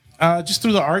 Just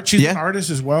through the art. She's Yeah. an artist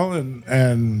as well,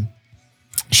 and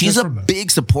She's a from the-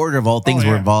 big supporter of all things Oh,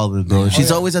 we're yeah. involved with, bro. She's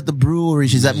yeah. always at the brewery.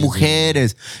 She's at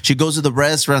Mujeres. She goes to the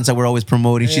restaurants that we're always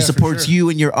promoting. She Yeah, for supports sure. you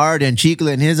and your art and Chicle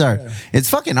and his art. It's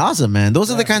fucking awesome, man.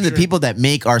 Those are the kinds of sure. people that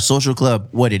make our social club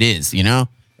what it is, you know?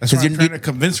 that's why I'm you're- trying to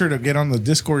convince her to get on the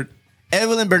Discord.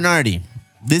 Evelyn Bernardi,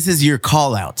 this is your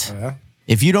call out. Yeah.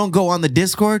 If you don't go on the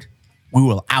Discord, we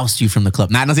will oust you from the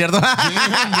club. Nah, no es cierto.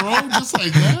 Damn, bro, just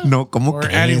like that. No, como We're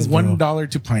crees, adding bro? $1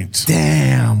 to pints.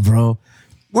 Damn, bro.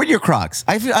 Where are your Crocs?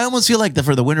 I almost feel like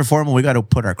for the winter formal, we got to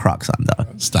put our Crocs on,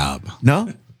 dog. Stop.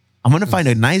 No? I'm going to find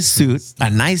a nice suit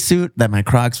that my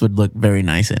Crocs would look very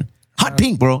nice in. Hot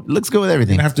pink, bro. It looks good with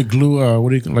everything. I have to glue.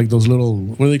 What do you like those little?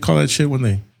 What do they call that shit when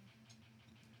they?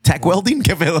 Tack welding?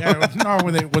 ¿Qué pedo? Yeah, no,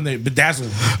 when they bedazzle.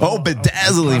 Oh,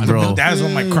 bedazzling, bro.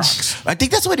 Bedazzle my Crocs. I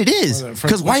think that's what it is. For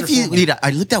Because winter wifey, formal. mira, I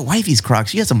looked at wifey's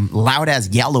Crocs. She has some loud ass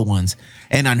yellow ones,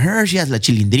 and on her she has la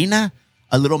Chilindrina,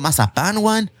 a little Mazapan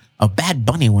one, a Bad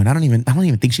Bunny one. I don't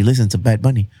even think she listens to Bad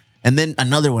Bunny, and then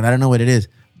another one. I don't know what it is,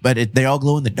 but they all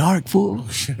glow in the dark, fool.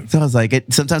 So I was like,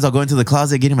 sometimes I'll go into the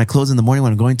closet, getting my clothes in the morning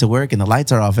when I'm going to work, and the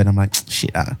lights are off, and I'm like,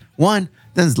 shit.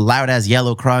 Then it's loud ass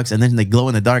yellow Crocs, and then they glow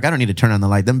in the dark. I don't need to turn on the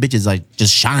light. Them bitches like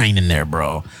just shine in there,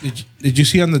 bro. Did you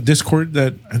see on the Discord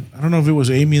that I don't know if it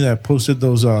was Amy that posted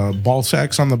those ball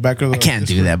sacks on the back of the? I can't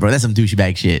do Discord? that, bro. That's some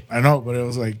douchebag shit. I know, but it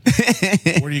was like,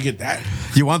 where do you get that?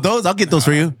 You want those? I'll get those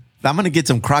for you. I'm gonna get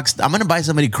some Crocs. I'm gonna buy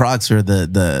somebody Crocs for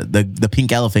the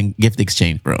pink elephant gift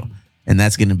exchange, bro. And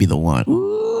that's gonna be the one.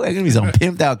 Ooh, that's gonna be some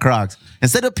pimped out Crocs.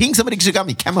 Instead of pink, somebody should got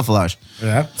me camouflage.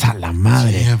 Yeah. Ta la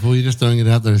madre. Yeah, boy, you're just throwing it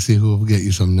out there to see who will get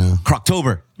you some now.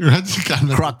 Croctober.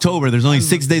 Croctober. There's only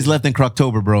 6 days left in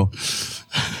Croctober, bro.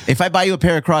 If I buy you a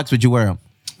pair of Crocs, would you wear them?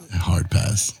 Hard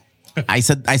pass. I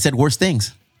said worse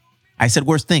things. I said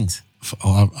worse things.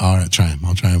 Oh, all right, try them.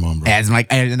 I'll try them on, bro. As my,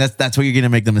 and that's where you're gonna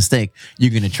make the mistake.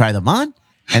 You're gonna try them on,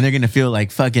 and they're gonna feel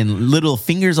like fucking little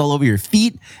fingers all over your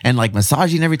feet and like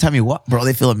massaging every time you walk. Bro,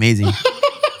 they feel amazing.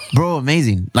 Bro,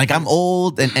 amazing. Like I'm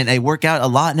old and I work out a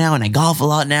lot now and I golf a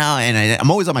lot now and I'm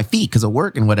always on my feet because of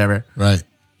work and whatever. Right.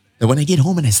 And when I get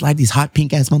home and I slide these hot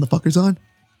pink ass motherfuckers on,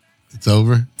 It's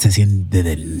over. se siente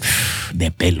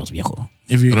de pelos, viejo.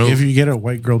 If you get a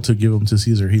white girl to give them to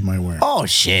Caesar, he might wear 'em. Oh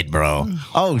shit, bro.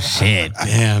 Oh shit.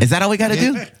 Damn. Is that all we gotta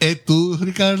do? Tú,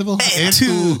 Ricardo.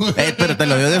 Tú. Hey, pero te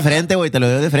lo dio de frente, güey. Te lo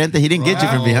dio de frente. He didn't get you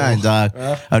from behind, dog.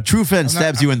 A true friend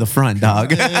stabs you in the front,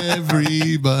 dog.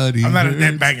 Everybody. I'm not a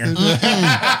net banger.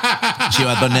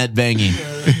 Chivato net banging.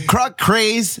 Croc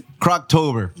craze,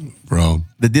 Croctober. Bro,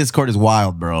 The Discord is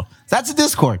wild, bro. That's a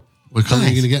Discord. what color are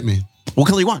you going to get me? What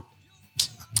color you want?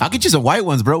 I'll get you some white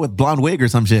ones, bro, with blonde wig or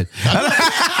some shit.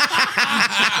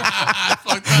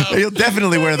 You'll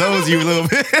definitely wear those, you little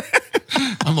bit.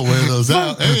 I'm going to wear those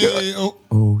out. Hey, oh.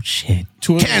 Oh, shit.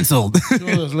 Canceled. Two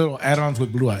of those little add-ons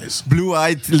with blue eyes.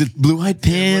 Blue-eyed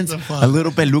pants, the fuck? a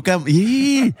little peluca.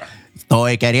 Yeah.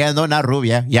 Estoy queriendo una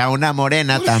rubia y a una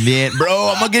morena también. Bro,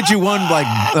 I'm going to get you one like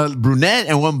brunette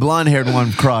and one blonde-haired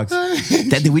one Crocs.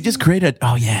 Did we just create a...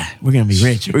 Oh, yeah. We're going to be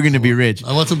rich. We're going to be rich.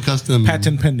 I want some custom...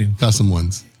 Patent pending. Custom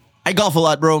ones. I golf a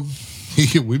lot, bro.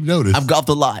 We've noticed. I've golfed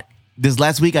a lot. This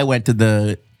last week, I went to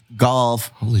the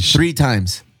golf 3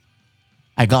 times.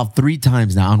 I golfed 3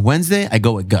 times now. On Wednesday, I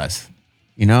go with Gus.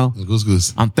 You know?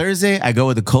 Goose. On Thursday, I go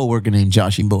with a coworker named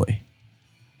Joshy Boy.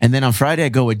 And then on Friday, I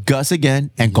go with Gus again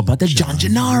and comparte John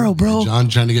Gennaro, bro. John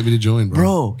trying to get me to join, bro.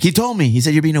 Bro, he told me. He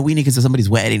said, you're being a weenie because of somebody's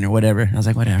wedding or whatever. I was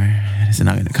like, whatever. This is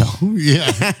not going to go. Yeah.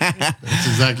 That's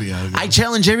exactly how it goes. I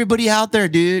challenge everybody out there,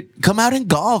 dude. Come out and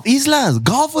golf. Islas,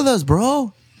 golf with us,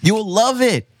 bro. You will love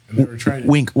it. I've never tried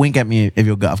it. Wink at me if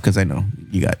you'll golf because I know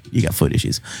you got foot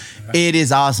issues. It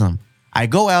is awesome. I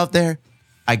go out there.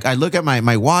 I look at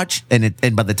my watch,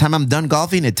 and by the time I'm done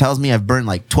golfing, it tells me I've burned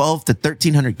like 12 to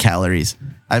 1,300 calories.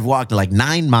 I've walked like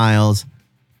 9 miles,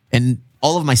 and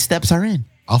all of my steps are in.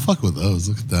 I'll fuck with those.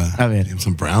 Look at that. I mean, damn,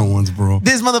 some brown ones, bro.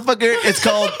 This motherfucker, it's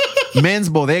called Men's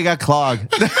Bodega Clog.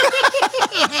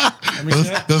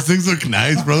 Those things look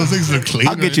nice, bro. Those things are clean.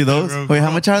 I'll get you those. There, Wait,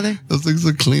 how much are they? Those things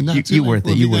are clean. You worth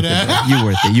it. You worth it, bro. You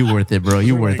worth it. You worth it, bro.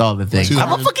 You worth all the things. I'm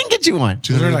gonna fucking get you one.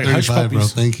 They're like hush 235, bro.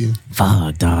 puppies. Thank you.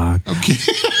 Fuck, dog. Okay.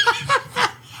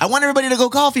 I want everybody to go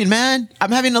golfing, man.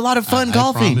 I'm having a lot of fun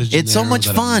golfing. It's so much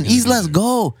fun. Let's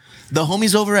go. The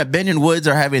homies over at Benyon Woods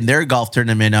are having their golf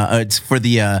tournament. It's for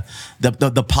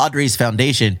the Padres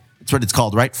Foundation. That's what it's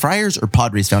called, right? Friars or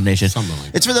Padres Foundation? Something like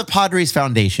that. It's for the Padres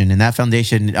Foundation, and that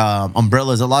foundation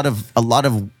umbrella is a lot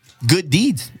of good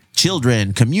deeds,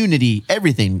 children, community,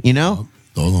 everything. You know.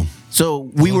 Todo.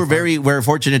 So we were very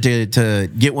fortunate to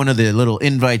get one of the little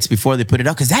invites before they put it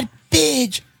out because that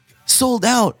bitch sold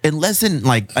out in less than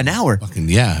like an hour. Fucking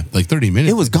yeah, like 30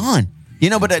 minutes. It was gone. You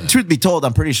know, but truth be told,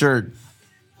 I'm pretty sure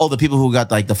all the people who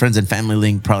got like the friends and family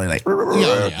link probably like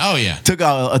took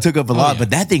up a lot.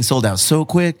 But that thing sold out so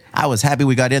quick. I was happy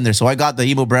we got in there. So I got the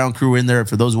Emo Brown crew in there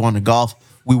for those who want to golf.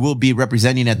 We will be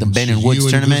representing at the Benyon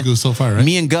Woods tournament. Goose so far, right?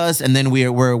 Me and Gus, and then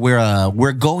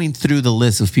we're going through the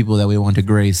list of people that we want to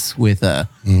grace with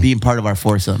being part of our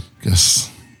foursome.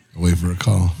 Guess I'll wait for a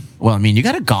call. Well, I mean, you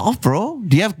got to golf, bro.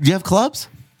 Do you have clubs?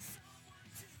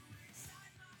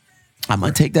 I'm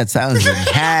gonna take that silence and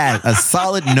had a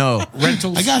solid no.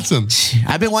 Rentals. I got some.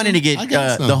 I've been wanting to get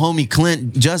the homie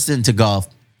Clint Justin to golf.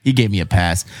 He gave me a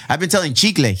pass. I've been telling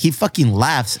Chicle, he fucking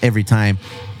laughs every time,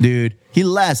 dude. He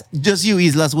laughs. Just you,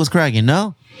 Islas. What's cracking?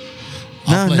 No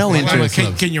interest.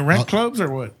 Can you rent clubs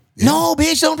or what? Yeah. No,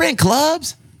 bitch, don't rent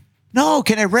clubs. No,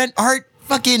 can I rent art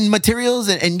fucking materials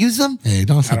and use them? Hey,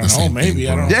 don't say the same thing. Maybe,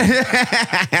 I don't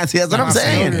know. See, that's what I'm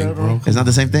saying. It's not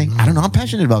the same thing. I don't know. I'm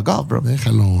passionate about golf, bro.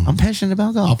 I'm passionate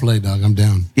about golf. I'll play, dog. I'm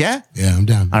down. Yeah? Yeah, I'm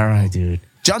down. All right, dude.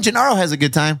 John Gennaro has a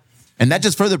good time. And that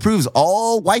just further proves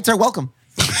all whites are welcome.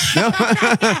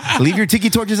 Leave your tiki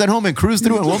torches at home and cruise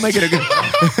through and we'll make it a good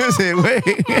Say, wait.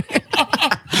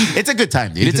 It's a good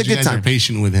time, dude. It's a good time. You're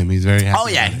patient with him. He's very happy. Oh,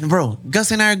 yeah. Bro,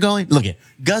 Gus and I are going. Look it.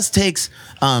 Gus takes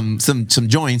some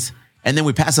joints and then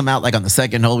we pass them out like on the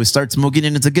second hole. We start smoking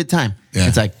and it's a good time. Yeah.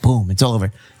 It's like, boom, it's all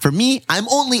over. For me, I'm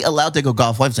only allowed to go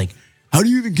golf. Wife's like, how do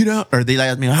you even get out? Or they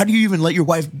ask me, how do you even let your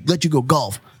wife let you go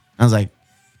golf? I was like,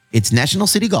 it's National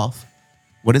City Golf.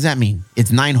 What does that mean?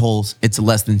 It's 9 holes. It's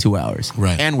less than 2 hours.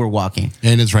 Right. And we're walking.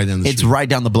 And it's right down the street. It's right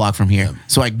down the block from here. Yeah.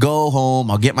 So I go home.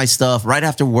 I'll get my stuff right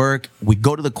after work. We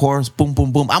go to the course. Boom,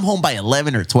 boom, boom. I'm home by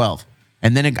 11 or 12.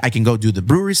 And then I can go do the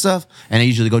brewery stuff. And I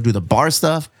usually go do the bar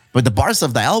stuff. But the bar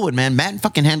stuff, the Elwood, man, Matt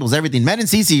fucking handles everything. Matt and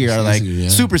Cece are like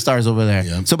superstars over there.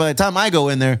 Yeah. So by the time I go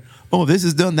in there, oh, this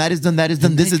is done, that is done, that is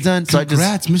done, this is done. So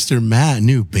congrats, Mr. Matt.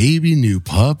 New baby, new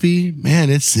puppy. Man,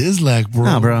 it's Sizzlack, bro.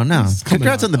 No, bro, no.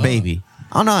 Congrats on the baby.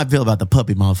 I don't know how I feel about the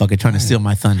puppy motherfucker trying to steal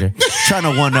my thunder. Trying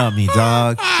to one-up me,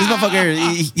 dog. This motherfucker,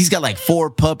 he's got like 4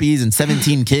 puppies and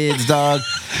 17 kids, dog.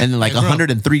 And like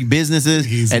 103 businesses.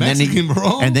 He's and Mexican,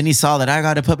 bro. And then he saw that I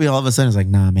got a puppy. All of a sudden, it's like,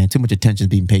 nah, man, too much attention is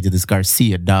being paid to this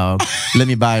Garcia, dog. Let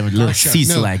me buy him a little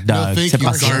C-Slack, dog. No, thank you,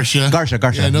 Garcia.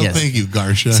 Garcia, yeah, no, yes. Thank you,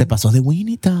 Garcia. Se pasó de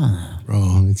Winita.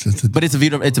 Bro, but it's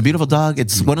a beautiful dog.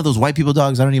 It's one of those white people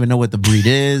dogs. I don't even know what the breed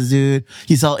is, dude.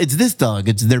 It's this dog.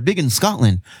 They're big in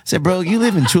Scotland. I said, bro, you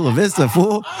live in Chula Vista,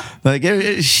 fool. Like,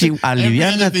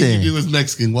 aliviánate. You do with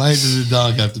Mexican. Why does the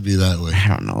dog have to be that way? I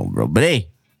don't know, bro. But hey,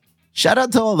 shout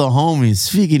out to all the homies.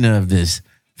 Speaking of this,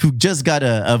 who just got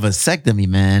a vasectomy,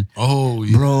 man. Oh,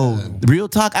 yeah. Bro, real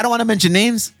talk. I don't want to mention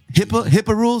names.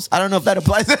 HIPAA rules. I don't know if that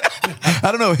applies.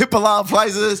 I don't know if HIPAA law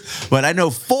applies to this, but I know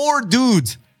 4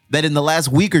 dudes that in the last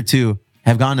week or 2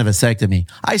 have gone to vasectomy.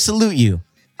 I salute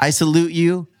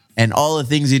you. And all the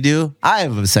things you do. I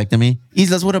have a vasectomy.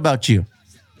 Islas, what about you?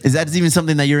 Is that even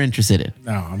something that you're interested in?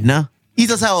 No. No?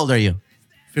 Isos, how old are you?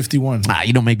 51.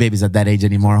 You don't make babies at that age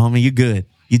anymore, homie. You good.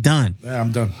 You done. Yeah,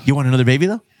 I'm done. You want another baby,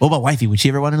 though? What about wifey? Would she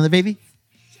ever want another baby?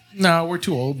 No, we're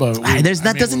too old, but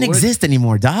That doesn't exist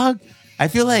anymore, dog. I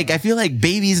feel like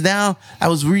babies now. I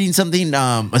was reading something.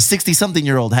 A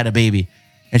 60-something-year-old had a baby,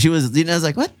 and she was, I was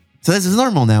like, what? So this is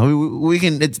normal now. We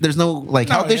can. There's no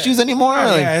health issues anymore.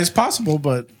 Yeah, it's possible,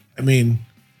 but I mean,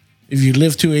 if you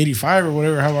live to 85 or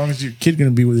whatever, how long is your kid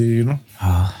gonna be with you? You know,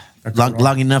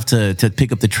 long enough to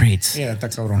pick up the traits. Yeah, está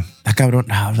cabrón. Está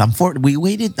cabrón. I'm 40. We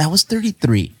waited. I was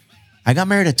 33. I got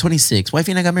married at 26.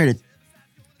 Wifey and I got married at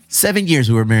 7 years.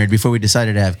 We were married before we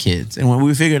decided to have kids. And when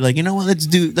we figured, like, you know what,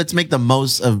 let's make the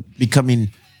most of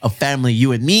becoming a family.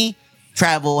 You and me,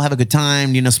 travel, have a good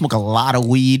time, smoke a lot of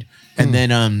weed, and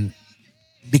then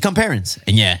become parents.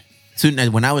 And yeah, soon as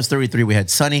when I was 33, we had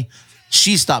Sunny.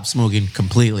 She stopped smoking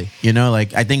completely.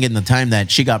 Like I think in the time that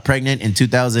she got pregnant in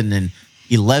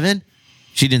 2011,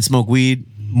 she didn't smoke weed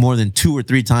more than 2 or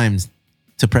 3 times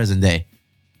to present day.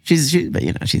 She's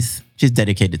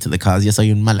dedicated to the cause. Yes,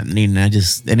 soy un malandrina.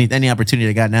 Just any opportunity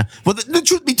I got now. Well, the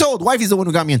truth be told, wifey's the one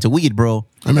who got me into weed, bro.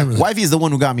 I remember that. Wifey's the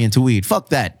one who got me into weed. Fuck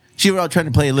that. She was out trying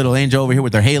to play a little angel over here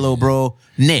with her halo, bro.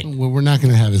 Nick. Well, we're not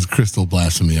going to have his crystal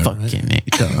blasphemy. Fucking right? Nick,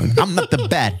 dog. I'm not the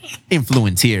bad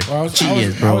influence here. Well,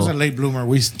 I was a late bloomer.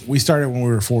 We started when we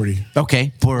were 40.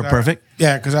 Okay, perfect.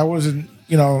 Yeah, because I wasn't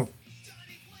done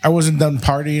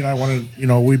partying. I wanted,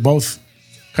 we both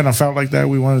kind of felt like that.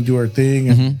 We wanted to do our thing.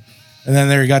 And then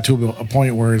there got to a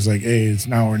point where it's like, hey, it's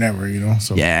now or never,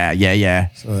 So Yeah.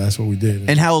 So that's what we did.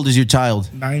 And how old is your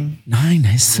child? 9. 9,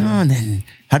 nice son. And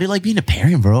how do you like being a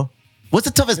parent, bro? What's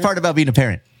the toughest part about being a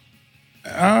parent?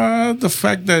 The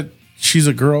fact that she's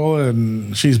a girl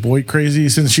and she's boy crazy.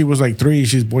 Since she was like 3,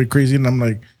 she's boy crazy. And I'm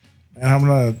like, and I'm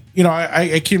gonna,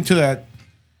 I came to that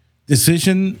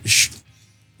decision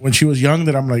when she was young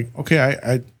that I'm like,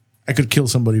 okay, I could kill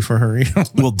somebody for her.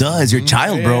 Well, it's your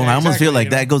child, bro. I almost feel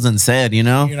like that goes unsaid,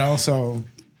 So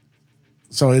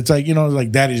it's like,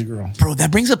 like daddy's girl. Bro, that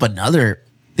brings up another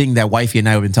thing that wifey and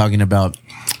I have been talking about.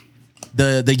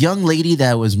 The young lady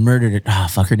that was murdered,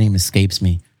 her name escapes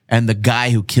me. And the guy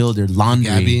who killed her, Laundry.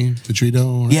 Gabby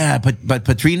Petrino. Yeah, but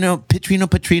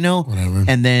Petrino. Whatever.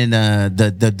 And then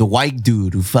the white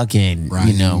dude who fucking,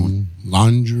 Brian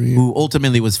Laundry. Who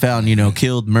ultimately was found,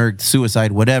 killed, murdered,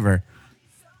 suicide, whatever.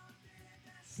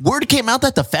 Word came out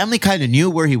that the family kind of knew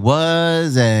where he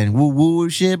was and woo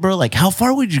shit, bro. Like, how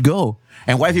far would you go?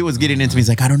 And wifey was getting into me. He's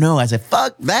like, I don't know. I said,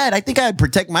 fuck that. I think I'd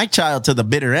protect my child to the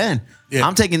bitter end. Yeah.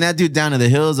 I'm taking that dude down to the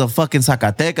hills of fucking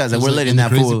Zacatecas, and we're letting that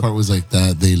fool. The crazy part was like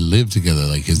that they lived together.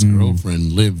 Like his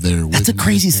girlfriend lived there. That's a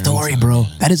crazy story, bro.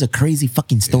 That is a crazy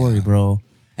fucking story, bro.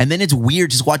 And then it's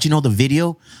weird just watching all the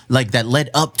video like that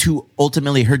led up to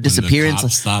ultimately her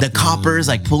disappearance. The coppers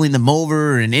like pulling them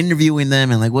over and interviewing them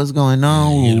and like, what's going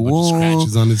on? He had a bunch of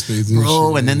scratches on his face,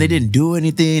 bro. And then they didn't do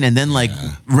anything. And then like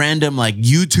random like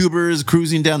YouTubers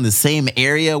cruising down the same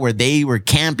area where they were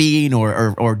camping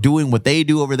or doing what they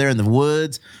do over there in the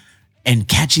woods and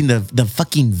catching the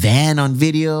fucking van on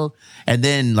video. And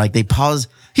then like they pause.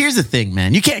 Here's the thing,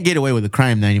 man. You can't get away with a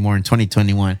crime anymore in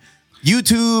 2021.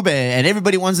 YouTube and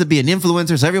everybody wants to be an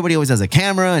influencer, so everybody always has a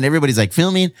camera and everybody's like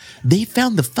filming. They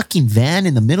found the fucking van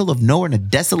in the middle of nowhere in a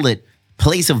desolate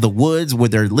place of the woods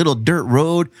with their little dirt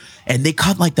road, and they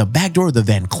caught like the back door of the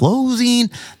van closing.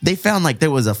 They found like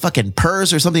there was a fucking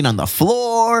purse or something on the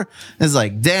floor. It's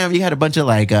like, damn, you had a bunch of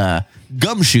like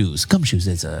gumshoes. Gumshoes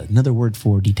is another word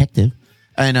for detective.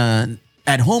 And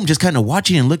at home just kind of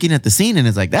watching and looking at the scene, and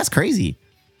it's like, that's crazy.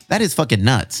 That is fucking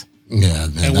nuts. Yeah,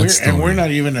 man, and we're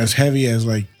not even as heavy as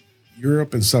like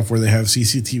Europe and stuff where they have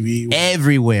CCTV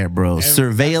everywhere, bro.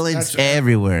 Surveillance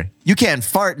everywhere. You can't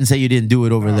fart and say you didn't do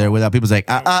it over there without people saying,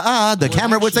 the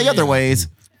camera would say other ways.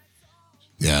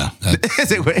 Yeah,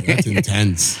 that's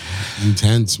intense.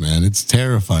 Intense, man. It's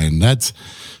terrifying. That's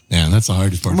the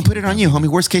hardest part. I'm gonna put it on you, homie.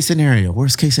 Worst case scenario.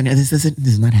 This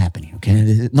is not happening.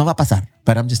 Okay, no va a pasar.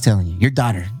 But I'm just telling you, your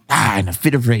daughter, in a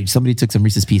fit of rage, somebody took some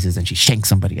Reese's Pieces and she shanked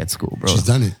somebody at school, bro. She's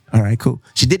done it. All right, cool.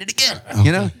 She did it again.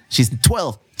 Okay. She's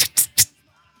 12.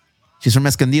 She's from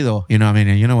Escondido. You know what I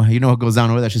mean? You know what goes down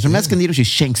over there. She's from Escondido. She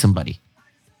shanked somebody.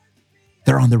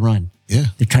 They're on the run. Yeah,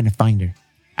 they're trying to find her.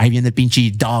 Ahí viene el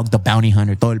pinche dog, the bounty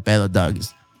hunter, todo el pedo,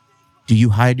 dogs. Do you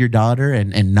hide your daughter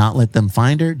and not let them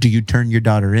find her? Do you turn your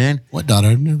daughter in? What daughter?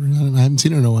 I haven't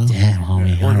seen her in a while. Damn,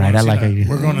 homie. All right, I like it.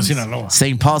 We're going to Sinaloa.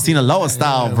 St. Paul, Sinaloa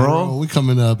style, bro. We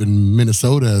coming up in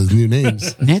Minnesota as new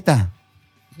names. Neta.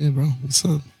 Yeah, bro. What's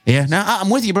up? Yeah, no, I'm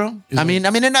with you, bro. I mean,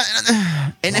 I'm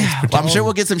sure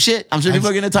we'll get some shit. I'm sure people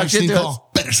are gonna talk shit to us.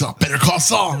 Better call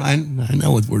Saul. I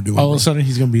know what we're doing. All of a sudden,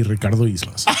 he's gonna be Ricardo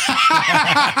Islas.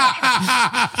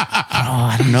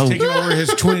 I don't know. Taking over his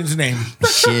twin's name.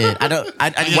 Shit. I don't.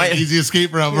 Easy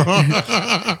escape route, bro.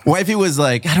 Wifey was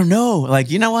like, I don't know.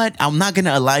 Like, you know what? I'm not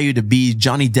gonna allow you to be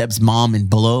Johnny Depp's mom in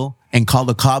Blow and call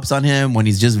the cops on him when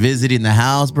he's just visiting the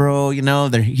house, bro. You know,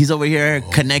 he's over here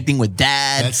connecting with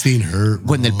dad. That scene hurt.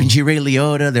 When the pinche Ray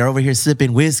Liotta, they're over here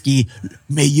sipping whiskey.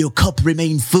 May your cup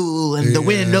remain full and the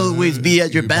wind always be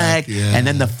at your back. And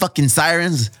then the fucking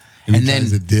sirens. And then,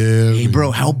 hey,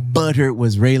 bro, how butthurt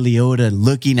was Ray Liotta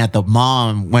looking at the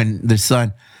mom when the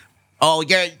son, oh,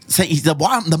 yeah,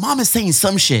 the mom is saying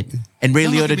some shit. And Ray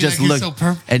Liotta just looked.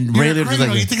 And Ray Liotta was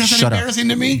like, you think that's shut embarrassing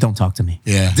to me? Don't talk to me.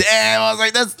 Yeah. Damn, I was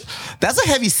like, that's a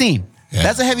heavy scene. Yeah.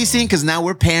 That's a heavy scene because now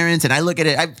we're parents and I look at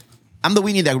it. I'm the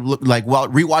weenie that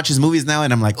rewatches movies now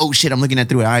and I'm like, oh shit, I'm looking at it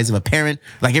through the eyes of a parent.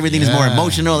 Like everything is more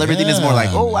emotional. Everything is more like,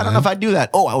 oh, I don't know if I'd do that.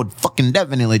 Oh, I would fucking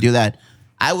definitely do that.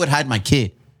 I would hide my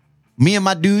kid. Me and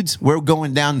my dudes, we're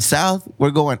going down south.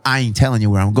 I ain't telling you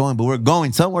where I'm going, but we're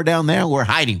going somewhere down there. We're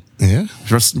hiding. Yeah.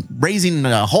 We're raising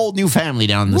a whole new family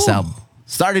down in the south.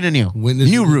 Starting anew.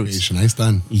 New roots. Nice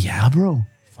done. Yeah, bro.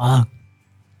 Fuck. All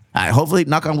right, hopefully,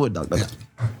 knock on wood, dog.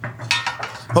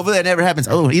 Hopefully that never happens.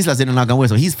 Oh, Islas didn't knock on wood,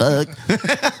 so he's fucked.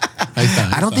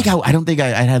 I don't think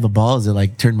I'd have the balls to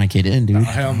like turn my kid in, dude.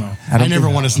 Hell no. I never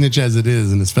want to snitch as it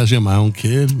is, and especially on my own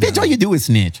kid. Bitch, all you do is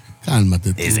snitch.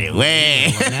 Is it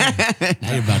way?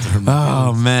 Now you're about to hurt my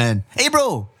Oh man. Hey,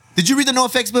 bro, did you read the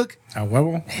NoFX book?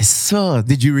 Huevo.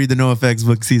 Did you read the NoFX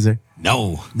book, Caesar?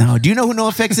 No. Do you know who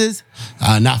NoFX is?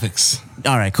 Nofix.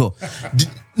 All right, cool.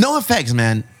 NoFX,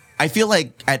 man. I feel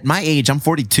like at my age, I'm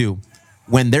 42.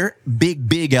 When their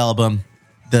big album,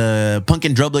 the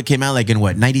Punkin' Drublic, came out like in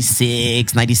what,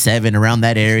 96, 97, around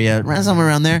that area, somewhere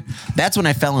around there. That's when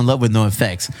I fell in love with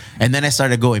NoFX. And then I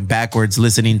started going backwards,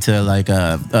 listening to like,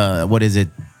 what is it?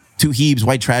 Two Hebes,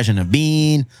 White Trash and a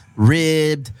Bean,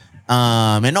 Ribbed,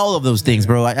 and all of those things,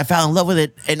 bro. I fell in love with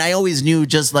it. And I always knew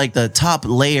just like the top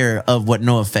layer of what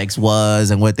NoFX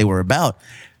was and what they were about.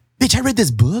 Bitch, I read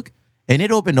this book. And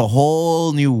it opened a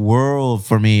whole new world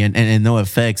for me and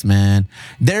NoFX, man.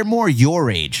 They're more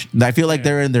your age. I feel like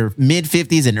they're in their mid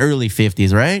 50s and early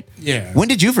 50s, right? Yeah. When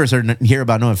did you first hear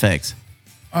about NoFX?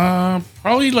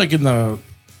 Probably like in the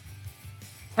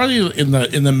mid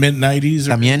 90s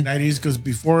or mid 90s, because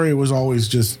before it was always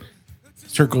just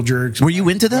circle jerks. Were you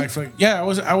into them? Yeah,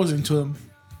 I was into them.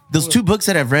 Those two books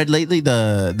that I've read lately,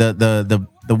 the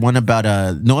one about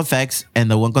NoFX and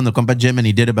the one con the compa Jim and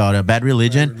he did about Bad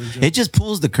Religion, it just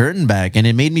pulls the curtain back and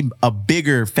it made me a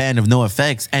bigger fan of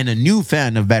NoFX and a new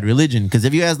fan of Bad Religion. Because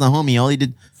if you ask the homie,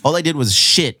 all I did was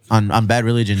shit on Bad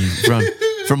Religion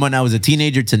from when I was a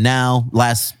teenager to now,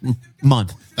 last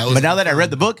month. But now that I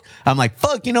read the book, I'm like,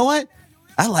 fuck, you know what?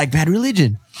 I like Bad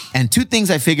Religion. And two things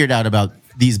I figured out about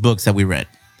these books that we read.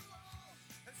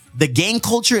 The gang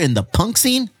culture in the punk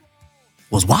scene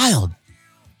was wild.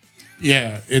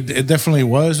 Yeah, it definitely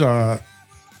was.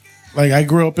 Like I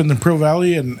grew up in the Prill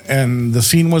Valley and the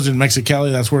scene was in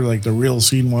Mexicali. That's where like the real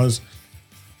scene was.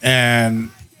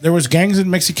 And there was gangs in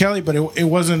Mexicali, but it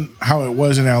wasn't how it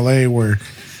was in LA where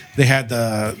they had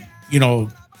the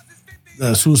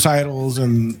suicidals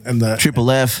and the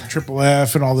Triple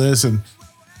F and all this. And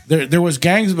there was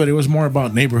gangs, but it was more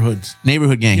about neighborhoods.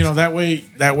 Neighborhood gangs. That way,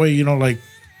 like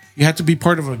you have to be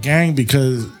part of a gang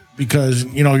because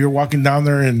you're walking down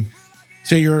there and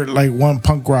say you're like one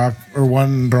punk rock or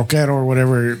one rockero or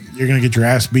whatever, you're gonna get your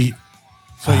ass beat.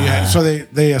 So so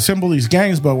they assemble these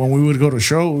gangs, but when we would go to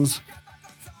shows,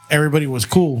 everybody was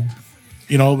cool.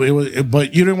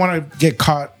 But you didn't want to get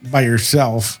caught by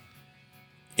yourself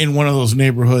in one of those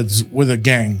neighborhoods with a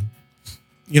gang.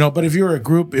 But if you were a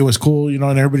group, it was cool, and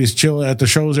everybody's chill. At the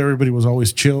shows, everybody was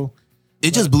always chill.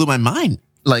 It just blew my mind.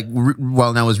 Like,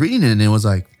 while I was reading it, and it was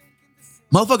like,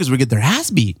 motherfuckers would get their ass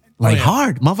beat.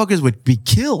 Hard. Motherfuckers would be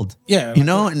killed. Yeah.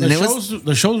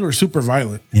 The shows were super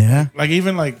violent. Yeah. Like,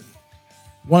 even like,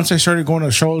 once I started going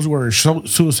to shows where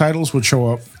suicidals would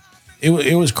show up,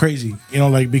 it was crazy.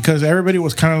 Because everybody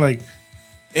was kind of like,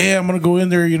 hey, I'm going to go in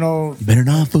there, You better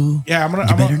not, fool. Yeah, I'm going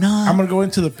to go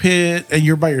into the pit, and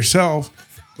you're by yourself.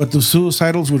 But the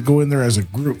suicidals would go in there as a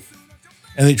group,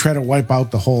 and they try to wipe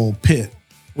out the whole pit,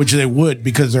 which they would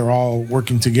because they're all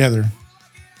working together.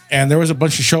 And there was a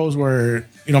bunch of shows where,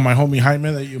 my homie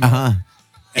Jaime that you met.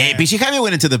 Hey, Pichi Jaime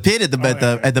went into the pit at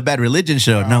the Bad Religion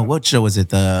show. No, what show was it?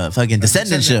 The fucking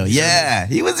Descendant show. Yeah,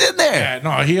 he was in there. Yeah,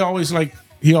 no, he always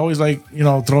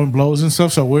throwing blows and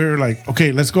stuff. So we're like,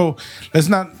 okay, let's go. Let's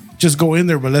not just go in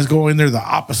there, but let's go in there the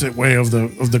opposite way of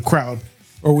the crowd.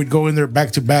 or we'd go in there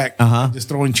back to back, just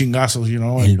throwing chingazos, you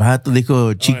know. El vato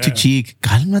dijo cheek to cheek.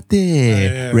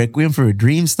 Cálmate. Requiem for a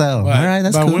Dream style. But, all right,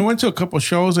 that's cool. we went to a couple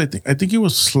shows. I think it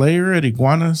was Slayer at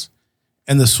Iguanas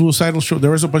and the Suicidal show.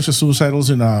 There was a bunch of Suicidals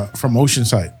from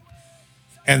Oceanside,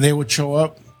 and they would show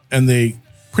up and they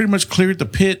pretty much cleared the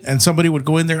pit, and somebody would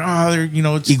go in there.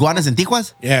 It's Iguanas and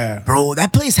Tijuas? Yeah. Bro,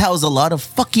 that place housed a lot of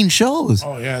fucking shows.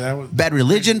 Oh, yeah. That was Bad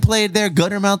Religion played there.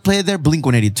 Guttermouth played there.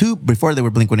 Blink-182, before they were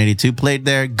Blink-182, played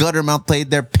there. Guttermouth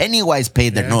played there. Pennywise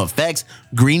played there. No Effects,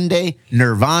 Green Day,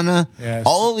 Nirvana. Yeah.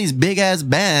 All these big-ass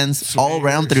bands all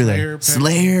around through there.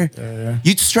 Slayer. Yeah.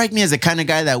 You'd strike me as the kind of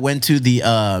guy that went to the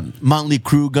Motley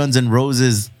Crue, Guns N'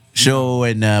 Roses show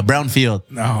in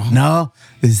Brownfield. No?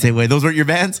 Say, wait, those weren't your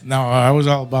bands? No, I was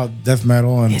all about death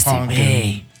metal and punk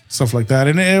and stuff like that.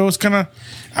 And it was kind of,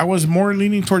 I was more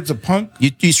leaning towards the punk.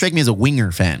 You strike me as a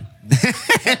Winger fan.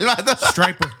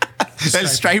 Striper.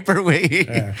 Striper way.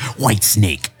 Yeah. White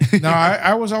Snake. No,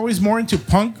 I was always more into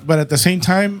punk, but at the same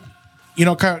time,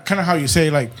 kind of how you say,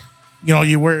 like,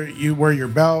 you wear your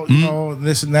belt, and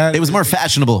this and that. It was more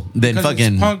fashionable than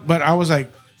fucking punk. But I was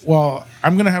like, well,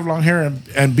 I'm gonna have long hair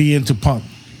and be into punk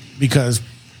because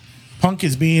punk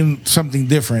is being something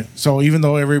different. So even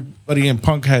though everybody in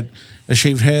punk had a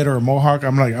shaved head or a mohawk,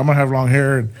 I'm like, I'm gonna have long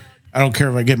hair and I don't care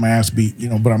if I get my ass beat,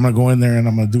 but I'm gonna go in there and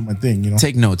I'm gonna do my thing,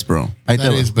 Take notes, bro. But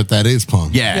that is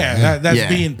punk. Yeah,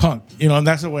 that's being punk, and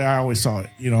that's the way I always saw it,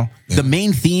 The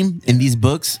main theme in these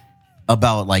books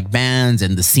about like bands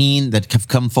and the scene that have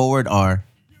come forward are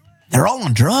they're all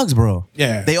on drugs, bro.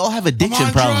 Yeah. They all have addiction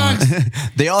problems.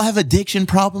 They all have addiction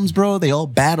problems, bro. They all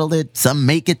battled it. Some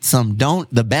make it, some don't.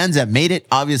 The bands that made it,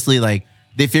 obviously, like,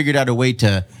 they figured out a way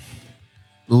to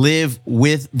live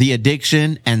with the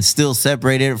addiction and still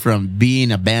separate it from being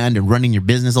a band and running your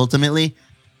business ultimately.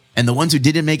 And the ones who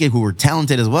didn't make it, who were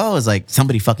talented as well, is like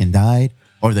somebody fucking died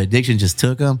or the addiction just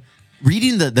took them.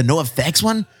 Reading the No Effects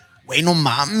one, wait, no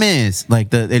mames. Like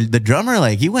the drummer,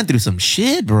 like he went through some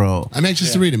shit, bro. I'm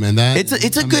anxious to read it, man.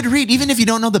 It's a good read, even if you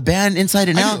don't know the band inside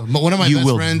and out. But one of my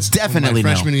best friends, definitely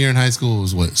my freshman year in high school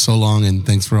was what So Long and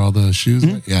Thanks for All the Shoes.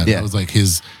 Mm-hmm. Yeah, that was like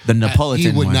the Napolitan.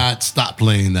 He would not stop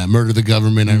playing that. Murder the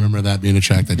Government. I remember that being a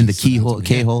track that in the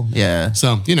K-hole. Yeah.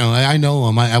 So I know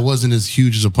him. I wasn't as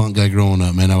huge as a punk guy growing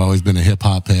up, man. I've always been a hip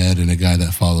hop head and a guy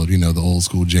that followed the old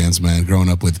school jams, man. Growing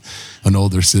up with an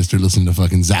older sister, listening to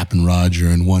fucking Zapp and Roger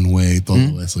and One Way,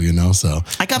 todo eso, So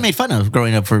I got made fun of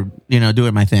growing up for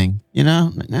doing my thing. And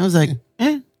I was like,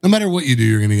 no matter what you do,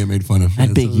 you're gonna get made fun of. I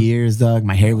had big ears, dog.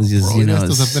 My hair was just, we gotta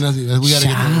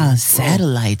get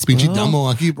satellites, bro. Pinche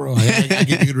damo aquí, bro. I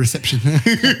get a good reception.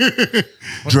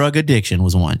 Drug addiction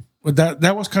was one. But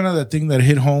that was kind of the thing that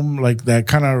hit home, like that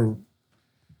kind of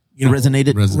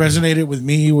resonated with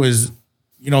me was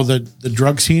the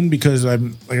drug scene, because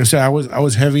I'm like I said, I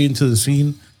was heavy into the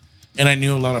scene, and I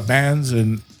knew a lot of bands,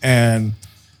 and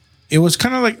it was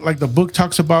kind of like the book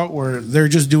talks about, where they're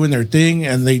just doing their thing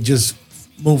and they just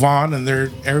move on, and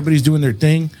everybody's doing their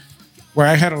thing. Where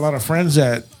I had a lot of friends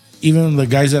that, even the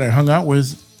guys that I hung out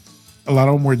with, a lot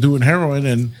of them were doing heroin,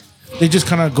 and they just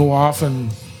kind of go off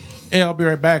and, hey, I'll be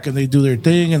right back, and they do their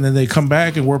thing, and then they come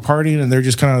back and we're partying, and they're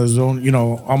just kind of zone,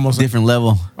 almost different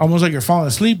level, almost like you're falling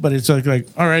asleep, but it's like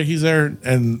all right, he's there,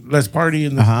 and let's party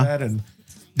and this and that. And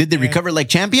did they recover like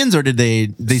champions, or did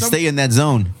they stay in that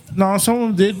zone? No, some of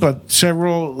them did, but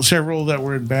several that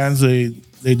were in bands, they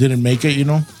didn't make it.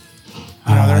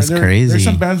 That's crazy. There's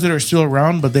some bands that are still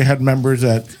around, but they had members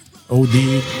that OD'd.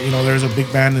 There's a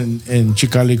big band in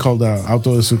Chicali called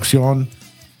Autodestrucción,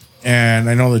 and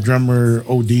I know the drummer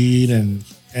OD'd,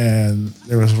 and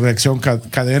there was Reacción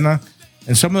Cadena,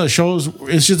 and some of the shows,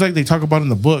 it's just like they talk about in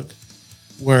the book,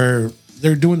 where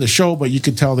they're doing the show, but you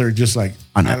could tell they're just like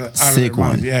on a sick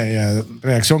one. Yeah.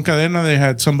 Reacción Cadena, they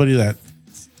had somebody that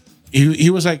he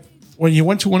was like, when you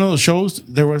went to one of those shows,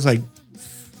 there was like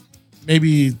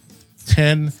maybe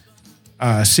 10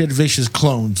 Sid Vicious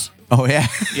clones. Oh yeah,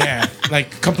 yeah,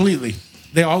 like completely.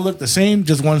 They all look the same,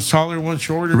 just one's taller, one's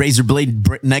shorter. Razor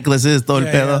blade necklaces,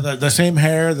 the same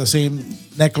hair, the same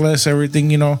necklace,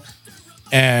 everything,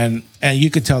 and you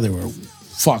could tell they were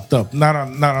fucked up,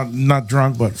 not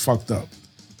drunk, but fucked up.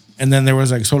 And then there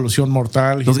was like Solución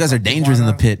Mortal. Those guys are dangerous in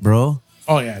the pit, bro.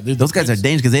 Oh yeah, dude, those guys are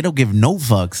dangerous because they don't give no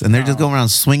fucks, and they're just going around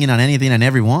swinging on anything and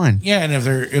everyone. Yeah, and if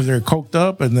they're coked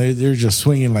up and they're just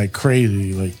swinging like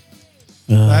crazy, like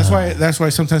that's why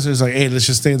sometimes it's like, hey, let's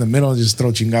just stay in the middle and just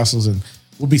throw chingazos, and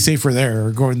we'll be safer there,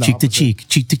 or going cheek to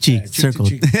cheek, circle.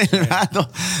 Yeah.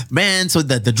 Man, so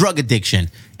the drug addiction,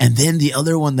 and then the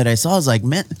other one that I saw is like,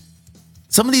 man,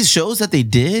 some of these shows that they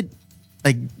did,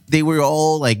 like they were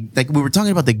all like we were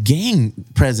talking about the gang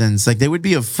presence. Like they would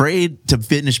be afraid to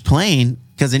finish playing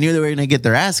because they knew they were going to get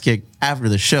their ass kicked after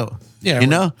the show. Yeah, you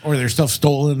know, or their stuff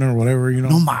stolen or whatever. You know,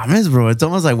 no mames, bro. It's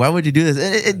almost like, why would you do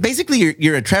this? Basically,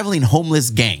 you're a traveling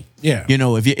homeless gang. Yeah, you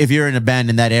know, if you're in a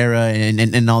band in that era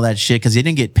and all that shit, because you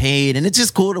didn't get paid, and it's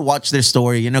just cool to watch their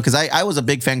story. You know, because I was a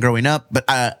big fan growing up, but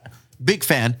big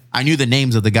fan. I knew the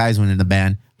names of the guys when in the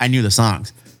band. I knew the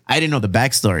songs. I didn't know the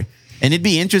backstory. And it'd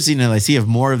be interesting to like see if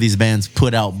more of these bands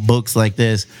put out books like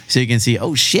this, so you can see,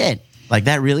 oh shit, like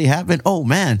that really happened. Oh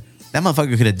man. That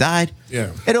motherfucker could have died.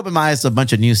 Yeah. It opened my eyes to a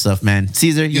bunch of new stuff, man.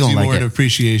 Caesar, you don't like more it.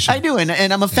 Appreciation. I do, and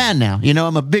I'm a fan now. You know,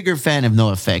 I'm a bigger fan of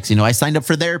NoFX. You know, I signed up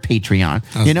for their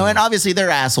Patreon. You know, and obviously they're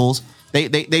assholes.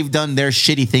 They've done their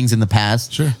shitty things in the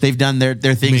past. Sure. They've done their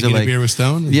things. Making a beer with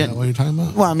Stone? Is that what you're talking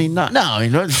about? Well, I mean, no. You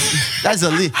know, that's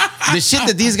the shit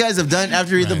that these guys have done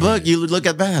after you read the book. You look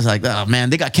at that, it's like, oh man,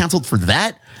 they got canceled for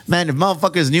that. Man, if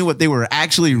motherfuckers knew what they were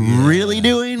actually really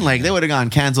doing, like they would have gone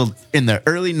canceled in the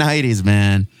early 90s,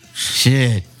 man.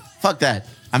 Shit. Fuck that.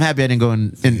 I'm happy I didn't go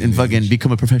and fucking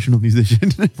become a professional musician.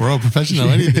 Bro, professional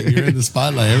anything. You're in the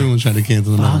spotlight. Everyone's trying to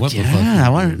cancel them. What the fuck? I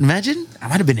want to imagine. I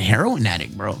might have been a heroin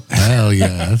addict, bro. Hell yeah.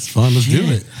 That's fun. Let's do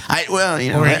it.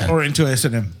 You know, or into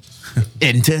S&M.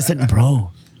 Into S&M,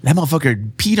 bro. That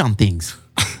motherfucker peed on things.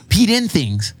 Peed in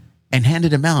things and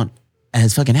handed them out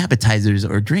as fucking appetizers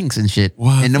or drinks and shit.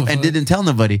 What and didn't tell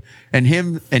nobody. And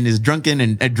him and his drunken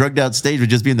and drugged out stage would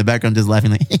just be in the background just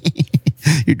laughing like,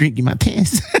 you're drinking my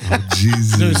piss. Oh,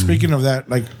 Jesus. So speaking of that,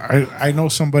 like I know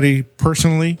somebody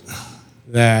personally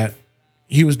that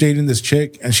he was dating this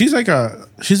chick and she's like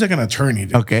an attorney.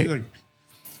 Dude. Okay.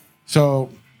 So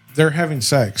they're having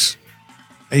sex.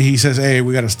 And he says, hey,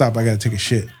 we got to stop. I got to take a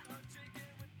shit.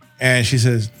 And she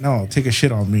says, no, take a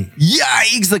shit on me.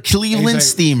 Yikes, the Cleveland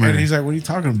steamer. And he's like, what are you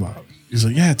talking about? He's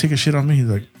like, yeah, take a shit on me. He's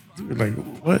like, dude, like,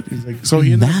 what? He's like, so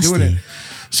he ended up doing it.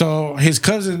 So his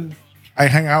cousin I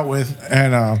hang out with,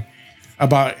 and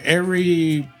about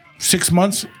every 6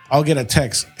 months, I'll get a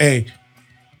text. Hey,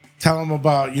 tell him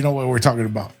about, you know what we're talking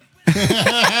about.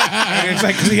 And it's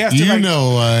like, 'cause he has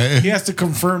to, he has to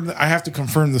confirm. I have to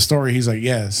confirm the story. He's like,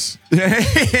 yes. And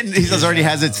he already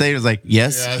has it saved. It's like,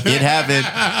 yes, it happened.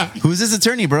 Who's this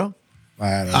attorney, bro?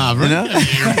 I don't know. You know?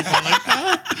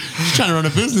 He's trying to run a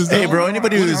business. Hey, bro,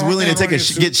 anybody who's willing to take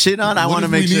get shit on, I want to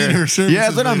make sure. Yeah,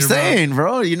 that's what I'm saying,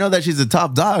 bro. You know that she's a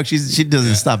top dog. She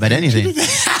doesn't stop at anything.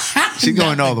 She's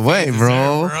going all the way,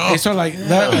 bro. Hey, so like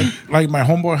that, like my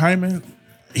homeboy Hyman,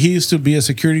 he used to be a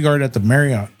security guard at the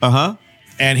Marriott.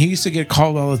 And he used to get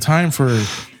called all the time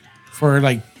for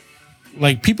like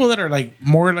people that are like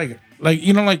more like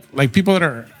you know like people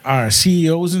that are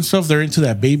CEOs and stuff. They're into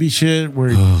that baby shit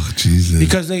where Jesus,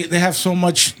 because they have so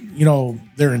much, you know,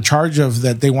 they're in charge of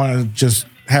that they want to just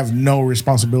have no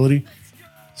responsibility.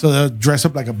 So they'll dress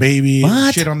up like a baby,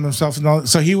 shit on themselves and all.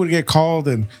 So he would get called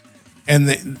and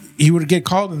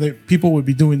people would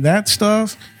be doing that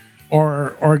stuff,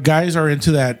 or guys are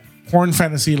into that porn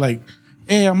fantasy like,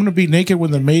 hey, I'm gonna be naked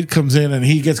when the maid comes in, and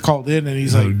he gets called in, and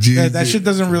he's like, that shit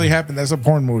doesn't really happen. That's a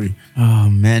porn movie. Oh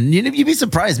man, you'd be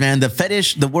surprised, man. The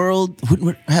fetish, the world.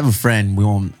 I have a friend. We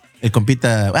won't. El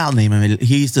compita, I'll name him. We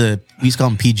used to call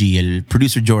him PG, el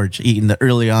producer George, in the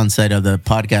early onset of the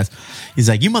podcast. He's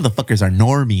like, you motherfuckers are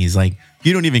normies. Like,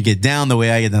 you don't even get down the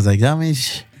way I get. And I was like, I mean,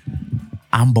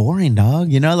 I'm boring,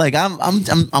 dog. You know, like I'm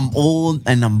old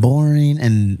and I'm boring,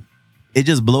 and it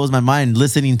just blows my mind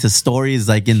listening to stories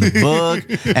like in the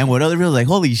book and what other people like.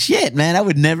 Holy shit,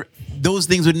 man! Those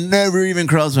things would never even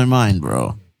cross my mind,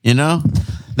 bro. You know.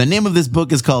 The name of this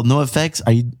book is called NoFX.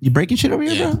 Are you breaking shit over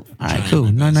here, bro? All right, cool.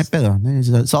 No pedo.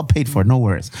 It's all paid for. No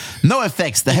worries.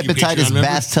 NoFX, the hepatitis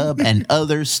bathtub and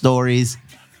other stories.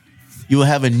 You will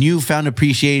have a newfound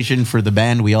appreciation for the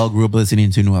band we all grew up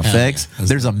listening to, NoFX.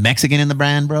 There's a Mexican in the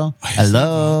band, bro.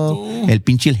 Hello. El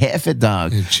pinche jefe,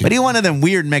 dog. But he one of them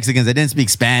weird Mexicans that didn't speak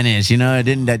Spanish, you know,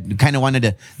 that kind of wanted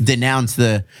to denounce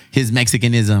his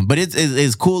Mexicanism. But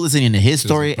it's cool listening to his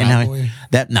story and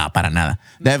how para nada.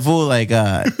 That fool, like,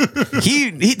 I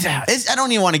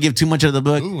don't even want to give too much of the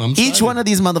book. Each one of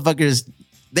these motherfuckers,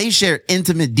 they share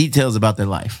intimate details about their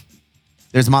life.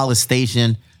 There's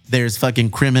molestation. There's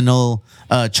fucking criminal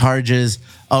charges,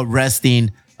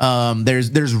 arresting.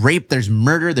 There's rape. There's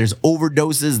murder. There's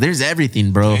overdoses. There's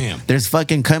everything, bro. Damn. There's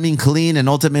fucking coming clean and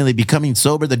ultimately becoming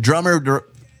sober. The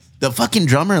fucking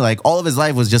drummer, like all of his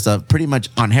life was just pretty much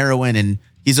on heroin, and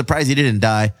he's surprised he didn't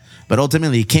die. But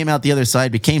ultimately, he came out the other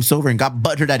side, became sober, and got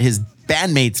butthurt at his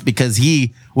bandmates because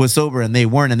he was sober and they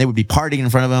weren't, and they would be partying in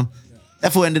front of him.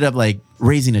 That fool ended up like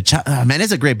raising a child. Man,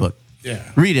 it's a great book.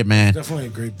 Yeah. Read it, man. Definitely a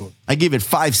great book. I give it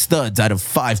 5 studs out of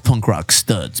 5 punk rock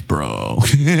studs, bro. Bro,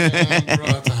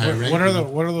 that's a high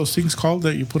What are those things called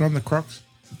that you put on the Crocs?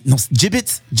 No,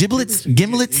 giblets, gimlets.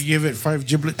 You give it 5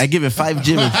 giblets. I give it 5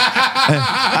 giblets.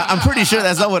 I'm pretty sure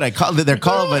that's not what I call it. They're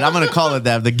called, but I'm gonna call it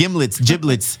that. The gimlets,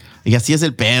 giblets. Y así es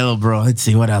el pedo, bro. Let's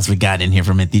see what else we got in here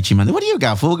from Metichi Man. What do you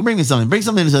got, fool? Bring me something. Bring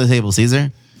something to the table,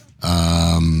 Caesar.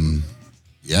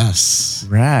 Yes.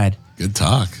 Rad. Good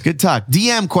talk. Good talk.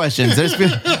 DM questions.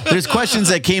 There's questions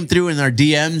that came through in our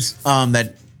DMs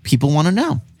that people want to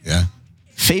know. Yeah.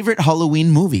 Favorite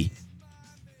Halloween movie?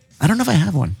 I don't know if I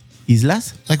have one.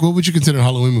 Islas? Like, what would you consider a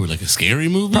Halloween movie? Like a scary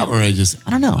movie? Or I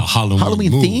don't know. A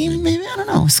Halloween movie? theme, maybe? I don't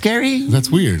know. Scary? That's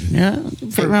weird. Yeah.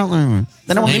 Favorite Halloween movie.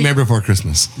 Nightmare Before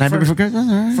Christmas. Nightmare Before Christmas?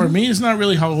 All right. For me, it's not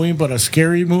really Halloween, but a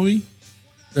scary movie.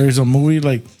 There's a movie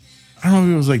like, I don't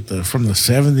know if it was like from the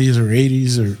 70s or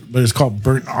 80s, but it's called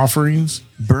Burnt Offerings.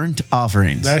 Burnt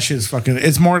Offerings. That shit's fucking,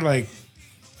 it's more like,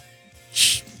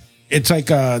 it's like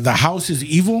the house is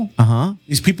evil. Uh-huh.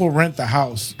 These people rent the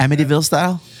house. Amityville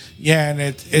style? Yeah, and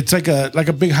it's like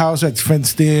a big house that's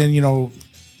fenced in,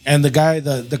 and the guy,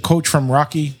 the coach from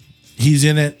Rocky, he's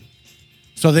in it.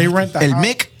 So they rent the El house.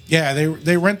 Mick? Yeah,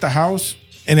 they rent the house,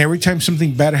 and every time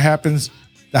something bad happens,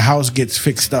 the house gets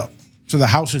fixed up. So the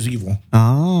house is evil.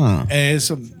 Ah. And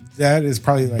that is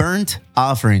probably like Burnt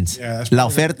Offerings. Yeah, that's la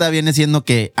oferta viene siendo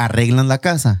que arreglan la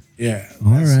casa. yeah.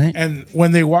 All right. And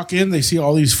when they walk in, they see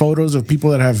all these photos of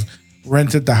people that have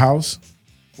rented the house.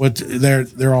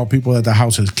 They're all people that the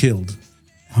house has killed.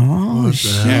 Oh,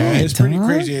 shit. Yeah, it's pretty All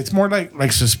crazy. It's more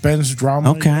like suspense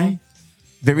drama. Okay.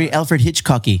 Very Alfred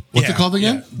Hitchcocky. What's it called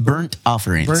again? Burnt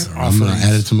Offerings. Burnt I'm going to Offerings.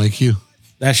 add it to my queue.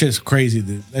 That shit's crazy,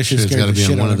 dude. That shit's It's got to be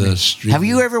on one of the street. Have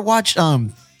you ever watched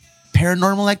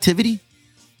Paranormal Activity?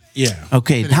 Yeah.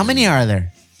 Okay, how many are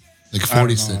there? Like I don't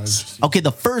know. 46. Okay,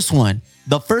 the first one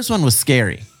was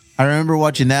scary. I remember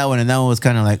watching that one, and that one was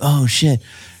kind of like, oh shit.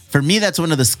 For me, that's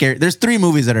one of the scary. There's 3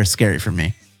 movies that are scary for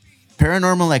me: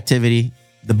 Paranormal Activity,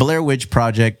 The Blair Witch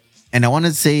Project, and I want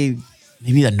to say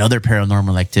maybe another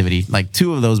Paranormal Activity. Like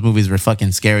 2 of those movies were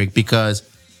fucking scary because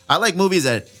I like movies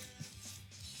that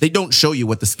they don't show you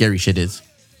what the scary shit is.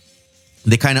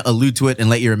 They kind of allude to it and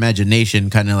let your imagination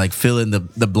kind of like fill in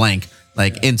the blank.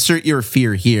 Like insert your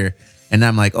fear here. And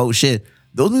I'm like, oh shit,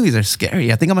 those movies are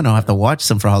scary. I think I'm going to have to watch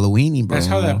some for Halloween, bro. That's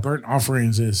how that Burnt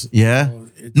Offerings is. Yeah.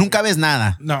 It- Nunca ves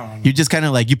nada. No. You just kind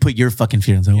of like, you put your fucking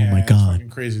fear. It's like, Yeah, oh my it's God. fucking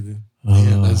crazy, dude.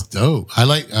 Yeah, that's dope. I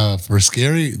like, for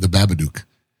scary, The Babadook.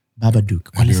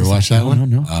 Babadook. Have you ever watched that one?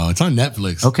 No. Oh, it's on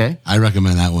Netflix. Okay. I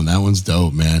recommend that one. That one's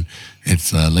dope, man.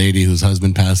 It's a lady whose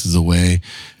husband passes away,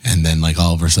 and then like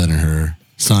all of a sudden her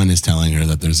son is telling her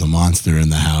that there's a monster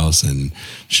in the house, and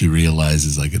she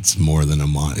realizes like it's more than a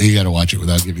monster. You got to watch it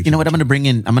without giving. You know what? I'm going to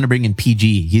bring in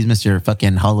PG. He's Mr.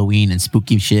 fucking Halloween and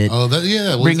spooky shit. Oh,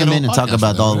 yeah. Bring him in and talk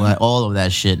about all of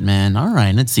that shit, man. All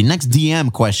right. Let's see. Next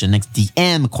DM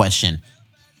question.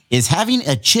 Is having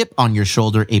a chip on your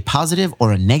shoulder a positive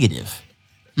or a negative?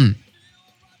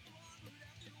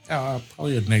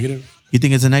 Probably a negative. You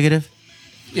think it's a negative?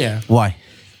 Yeah. Why?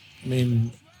 I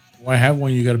mean, why have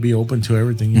one? You got to be open to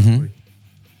everything.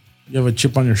 You have a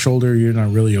chip on your shoulder. You're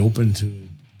not really open to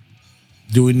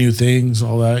doing new things,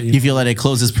 all that. You feel that it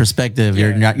closes perspective.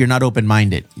 Yeah. You're not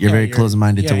open-minded. You're very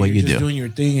closed-minded to what you you're just do. doing your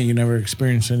thing and you never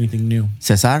experience anything new.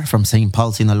 Cesar from St.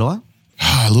 Paul, Sinaloa?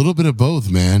 A little bit of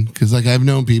both, man. Because like I've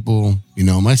known people,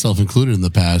 myself included in the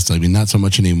past. I mean, not so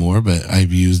much anymore, but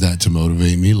I've used that to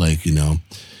motivate me. Like,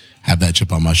 have that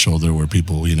chip on my shoulder where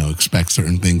people, expect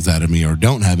certain things out of me or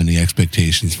don't have any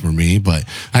expectations for me. But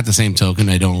at the same token,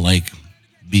 I don't like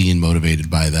being motivated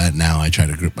by that. Now I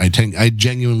I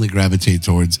genuinely gravitate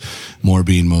towards more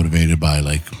being motivated by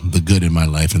like the good in my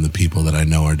life and the people that I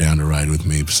know are down to ride with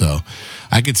me. So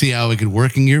I could see how it could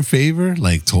work in your favor,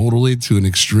 like totally to an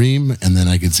extreme. And then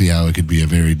I could see how it could be a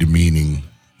very demeaning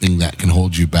thing that can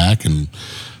hold you back. And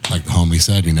like the homie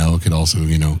said, it could also,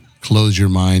 close your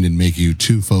mind and make you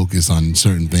too focused on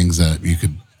certain things that you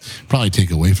could probably take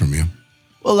away from you.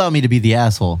 Well, allow me to be the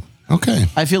asshole. Okay.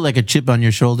 I feel like a chip on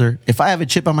your shoulder. If I have a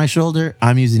chip on my shoulder,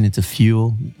 I'm using it to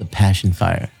fuel the passion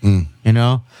fire.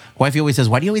 Wifey always says,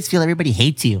 why do you always feel everybody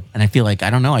hates you? And I feel like, I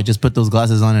don't know. I just put those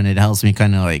glasses on and it helps me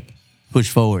kind of like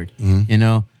push forward,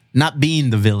 not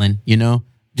being the villain,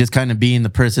 just kind of being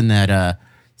the person that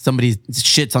somebody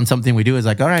shits on something we do is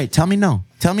like, all right, tell me no.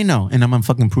 And I'm going to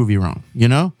fucking prove you wrong,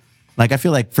 Like, I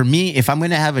feel like for me, if I'm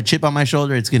going to have a chip on my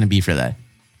shoulder, it's going to be for that.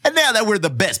 And now that we're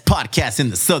the best podcast in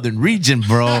the southern region,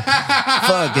 bro,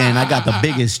 fucking, I got the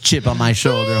biggest chip on my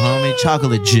shoulder, homie.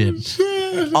 Chocolate chip,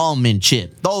 almond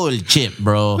chip, todo el chip,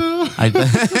 bro.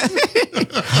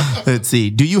 Let's see.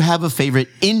 Do you have a favorite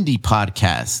indie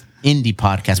podcast?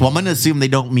 Well, I'm going to assume they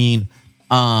don't mean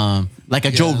like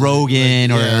a Joe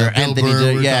Rogan or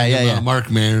Anthony. Mark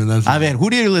Maron. A ver, who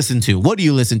do you listen to? What do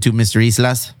you listen to, Mr.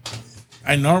 Islas?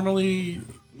 I normally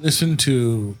listen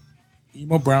to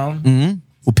Emo Brown. Mm-hmm.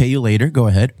 We'll pay you later. Go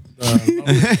ahead.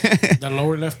 The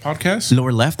Lower Left podcast.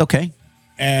 Lower Left, okay.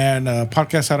 And a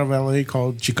podcast out of LA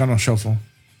called Chicano Shuffle.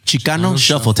 Chicano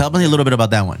Shuffle. Tell me a little bit about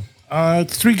that one.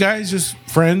 It's three guys, just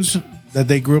friends that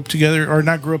they grew up together, or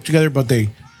not grew up together, but they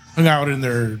hung out in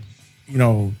their,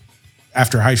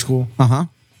 after high school. Uh-huh.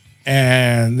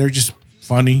 And they're just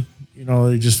funny.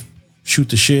 They just shoot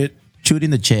the shit.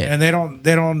 Shooting the shit. And they don't,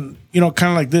 kind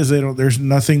of like this. There's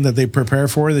nothing that they prepare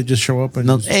for. They just show up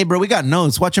and hey, bro, we got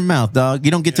notes. Watch your mouth, dog. You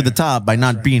don't get to the top by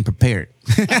not being prepared.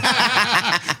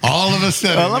 All of a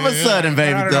sudden,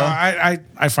 baby.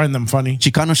 I find them funny.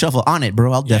 Chicano Shuffle on it,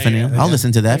 bro. I'll definitely I'll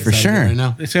listen to that for sure.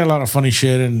 They say a lot of funny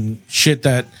shit and shit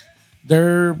that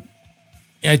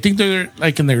I think they're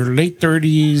like in their late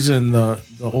 30s, and the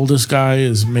oldest guy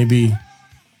is maybe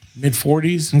mid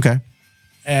 40s. Okay.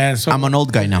 And so I'm an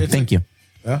old guy now. Thank you.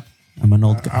 Yeah. I'm an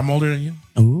old guy. I'm older than you.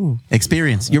 Ooh,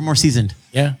 experience. You're more seasoned.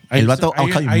 Yeah. I'll call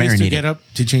you I used to marinated. get up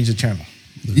to change the channel.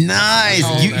 Nice.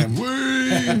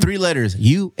 3 letters.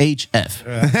 UHF.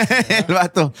 El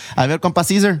vato. A ver, compa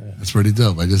Caesar. That's pretty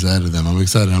dope. I just added them. I'm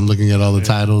excited. I'm looking at all the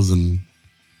titles and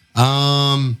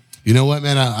you know what,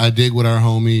 man? I dig what our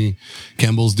homie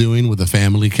Kemball's doing with the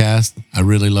Family Cast. I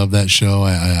really love that show.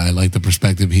 I like the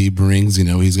perspective he brings.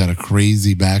 He's got a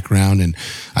crazy background, and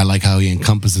I like how he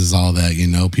encompasses all that.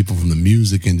 People from the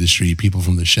music industry, people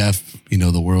from the chef,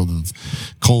 the world of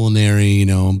culinary,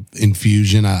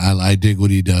 infusion. I dig what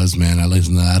he does, man. I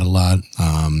listen to that a lot.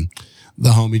 The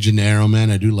homie Gennaro,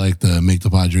 man, I do like the Make the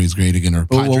Padres Great Again. Or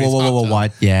Padres whoa.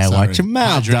 Watch your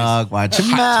mouth, Padres. Dog. Watch your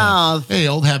mouth. Hey,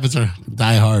 old habits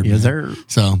die hard. Yes, sir.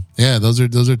 So yeah, those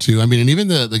are two. I mean, and even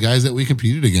the guys that we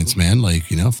competed against, man, like,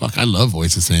 I love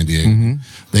Voice of San Diego. Mm-hmm.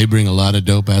 They bring a lot of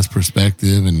dope ass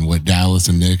perspective, and what Dallas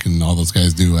and Nick and all those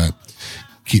guys do at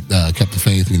Kept the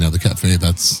Faith, the Kept Faith.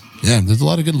 There's a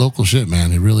lot of good local shit,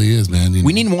 man. It really is, man.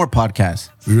 We need more podcasts.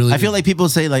 We really I feel like people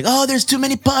say like, oh, there's too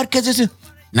many podcasts.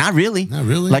 Not really.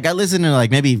 Like I listen to like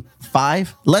maybe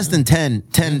 5, less than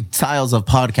 10 styles of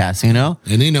podcasts, And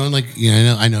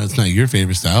I know it's not your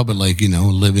favorite style, but like,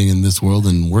 living in this world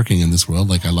and working in this world,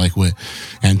 like I like what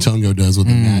Antonio does with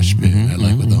the Mash Pit. I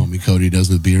like what the homie Cody does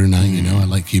with Beer Night. I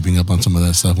like keeping up on some of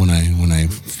that stuff when I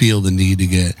feel the need to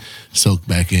get soaked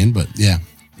back in. But yeah.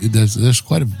 There's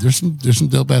some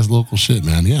dope ass local shit,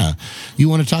 man. Yeah, you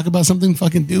want to talk about something?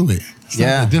 Fucking do it. It's not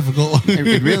that difficult.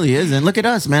 It really is. And look at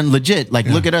us, man. Legit. Like,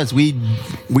 look at us. We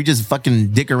just fucking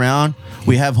dick around.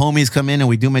 We have homies come in and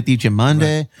we do Metiche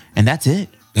Monday, and that's it.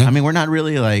 Yeah. I mean, we're not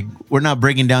really we're not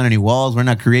breaking down any walls. We're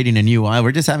not creating a new eye.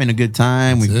 We're just having a good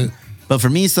time. That's it. But for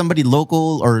me, somebody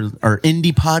local or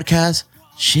indie podcast,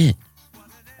 shit.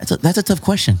 That's a tough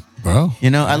question, bro.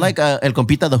 I like El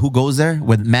Compita, the Who Goes There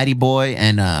with Matty Boy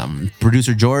and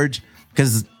producer George,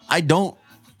 because I don't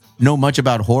know much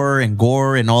about horror and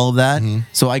gore and all of that,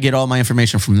 so I get all my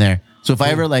information from there. So if I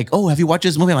ever have you watched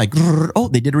this movie? I'm like, oh,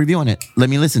 they did a review on it. Let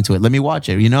me listen to it. Let me watch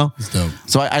it. It's dope.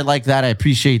 So I like that. I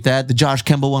appreciate that. The Josh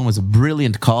Kemble one was a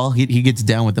brilliant call. He gets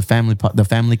down with the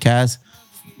family cast.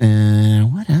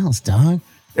 And what else, dog?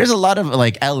 There's a lot of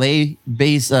like LA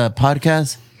based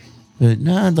podcasts. But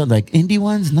no, the like indie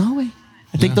ones, no way.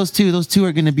 I think those two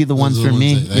are going to be the ones for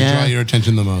me. They draw your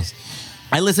attention the most.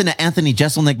 I listen to Anthony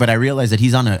Jeselnik, but I realize that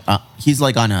he's on a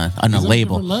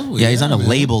label. Yeah, he's on a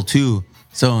label too.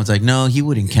 So it's like, no, he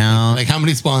wouldn't count. Like, how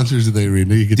many sponsors do they read?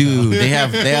 Dude, they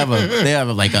have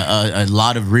like a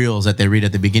lot of reels that they read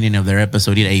at the beginning of their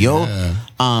episode.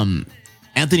 Anthony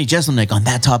Jeselnik, on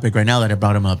that topic right now that I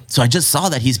brought him up. So I just saw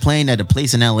that he's playing at a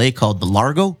place in LA called the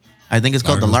Largo. I think it's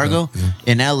called the Largo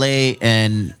in LA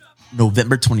and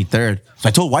November 23rd. So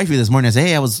I told wifey this morning, I said,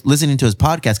 hey, I was listening to his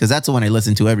podcast because that's the one I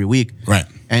listen to every week. Right.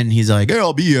 And he's like, hey,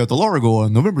 I'll be at the Largo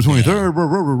on November 23rd.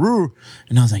 Yeah.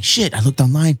 And I was like, shit, I looked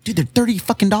online. Dude, they're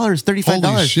 $35.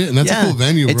 Holy shit. And that's a cool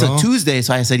venue, bro. It's a Tuesday.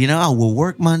 So I said, I will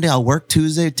work Monday. I'll work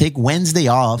Tuesday, take Wednesday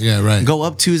off. Yeah, right. Go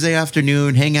up Tuesday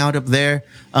afternoon, hang out up there,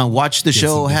 watch the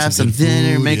show, have some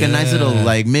dinner, food, make a nice little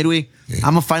like midweek. Yeah.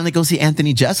 I'm gonna finally go see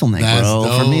Anthony Jeselnik, bro.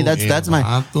 Dope. For me, that's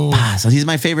my. So he's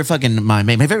my favorite my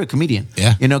favorite comedian.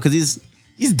 Yeah, because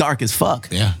he's dark as fuck.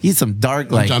 Yeah, he's some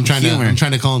dark I'm trying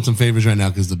to call him some favors right now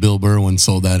because the Bill Burr one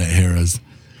sold out at Harrah's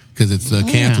because it's the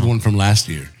canceled one from last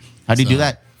year. How do you do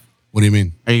that? What do you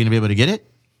mean? Are you gonna be able to get it?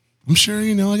 I'm sure,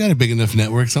 I got a big enough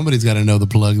network. Somebody's got to know the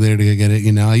plug there to get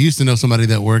it. I used to know somebody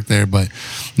that worked there, but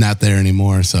not there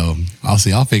anymore. So I'll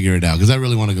see. I'll figure it out because I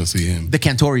really want to go see him. The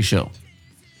Cantori Show.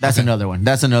 That's another one.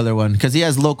 That's another one because he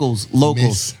has locals.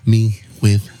 Miss me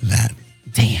with that.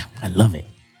 Damn, I love it.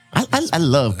 I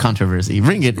love controversy.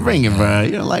 Bring it, bro.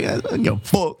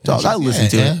 Fuck, dog. I listen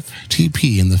to it.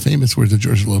 FTP in the famous words of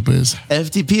George Lopez.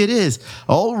 FTP it is.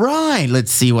 All right.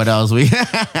 Let's see what else we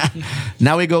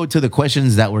Now we go to the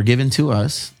questions that were given to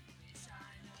us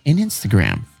in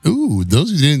Instagram. Ooh,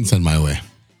 those you didn't send my way.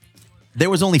 There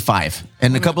was only 5,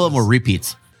 and a couple of them were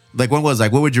repeats. Like one was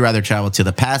like, what would you rather travel to,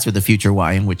 the past or the future?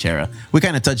 Why and which era? We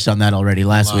kind of touched on that already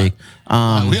last week. We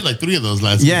had like 3 of those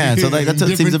last week. Yeah, so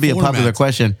that seems to be a popular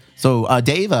question. So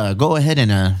Dave, go ahead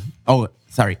and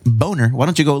Boner, why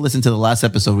don't you go listen to the last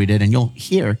episode we did and you'll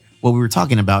hear what we were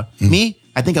talking about. Me,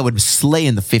 I think I would slay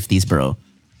in the 50s, bro.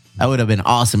 I would have been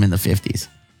awesome in the 50s.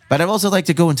 But I'd also like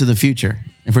to go into the future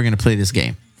if we're going to play this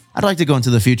game. I'd like to go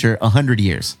into the future 100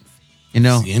 years,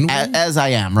 as I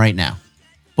am right now.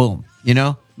 Boom.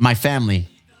 My family,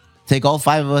 take all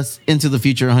 5 of us into the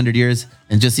future 100 years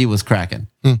and just see what's cracking.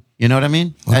 You know what I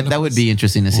mean? That would be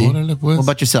interesting to see. What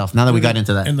about yourself? Now that we got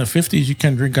into that. In the 50s, you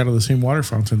can't drink out of the same water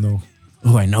fountain, though.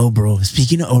 Oh, I know, bro.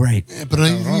 Speaking of, right. Yeah, but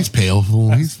he's pale.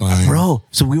 He's fine. Bro,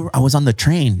 so I was on the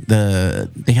train.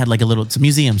 They had like it's a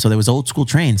museum, so there was old school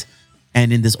trains.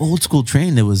 And in this old school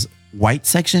train, there was white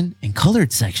section and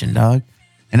colored section, dog.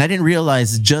 And I didn't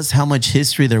realize just how much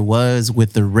history there was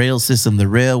with the rail system, the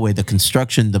railway, the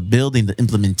construction, the building, the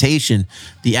implementation,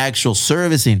 the actual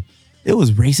servicing. It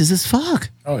was racist as fuck.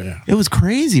 Oh, yeah. It was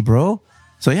crazy, bro.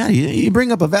 So, yeah, you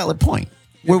bring up a valid point.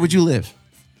 Where would you live?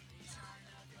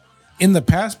 In the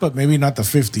past, but maybe not the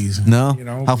 50s. No?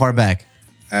 How far back?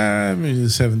 Maybe the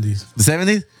 70s. The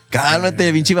 70s?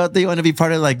 Cálmate, pinche vato. You want to be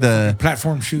part of like the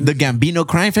platform shoes, the Gambino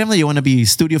crime family? You want to be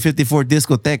Studio 54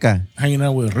 discoteca? Hanging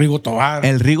out with Rigo Tobar.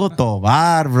 El Rigo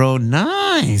Tobar, bro.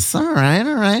 Nice. All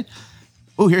right.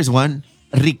 Oh, here's one.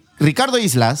 Ricardo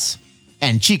Islas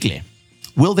and Chicle.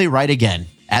 Will they ride again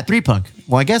at 3Punk?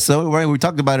 Well, I guess so. We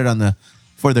talked about it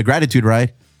for the gratitude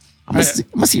ride. I'm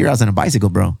gonna see your ass on a bicycle,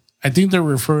 bro. I think they're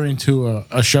referring to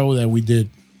a show that we did.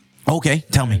 Okay,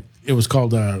 tell me. It was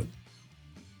called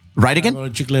Ride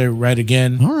Again? Chicle Ride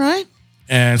Again. All right.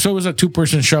 And so it was a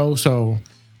 2-person show. So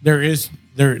that's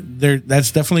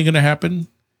definitely going to happen.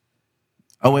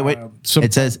 Oh, wait. So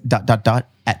it says ...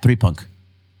 at 3Punk.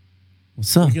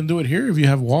 What's up? You can do it here if you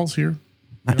have walls here.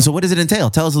 So what does it entail?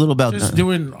 Tell us a little about just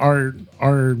doing our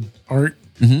art,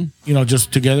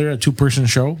 just together, a 2-person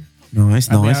show.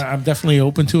 Nice. I'm definitely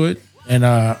open to it. And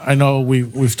I know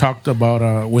we've talked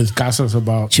about with Casas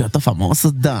about doing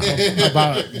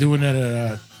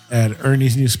it at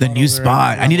Ernie's new spot. The new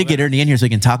spot. I need to get Ernie in here so we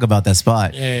can talk about that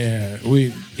spot. Yeah.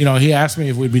 He asked me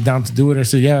if we'd be down to do it. I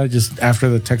said, yeah, just after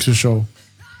the Texas show.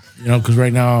 Because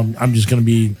right now I'm just going to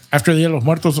be after the Dia de los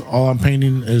Muertos. All I'm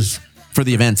painting is for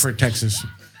the events for Texas,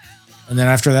 and then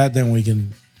after that, then we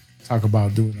can talk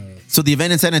about doing. So the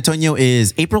event in San Antonio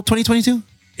is April 2022.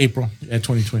 April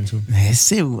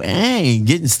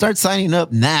 2022. Start signing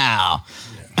up now.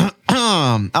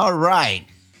 Yeah. All right.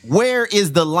 Where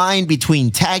is the line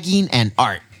between tagging and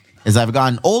art? As I've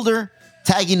gotten older,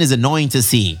 tagging is annoying to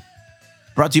see.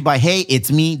 Brought to you by Hey, It's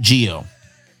Me, Gio.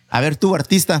 A ver, tú,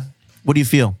 artista, what do you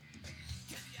feel?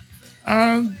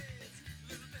 I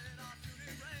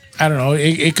don't know.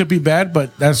 It could be bad,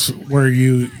 but that's where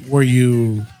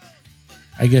you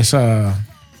I guess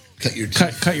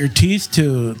cut your teeth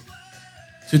to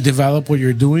develop what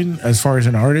you're doing as far as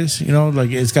an artist.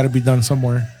 Like it's got to be done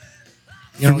somewhere.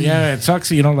 Yeah, it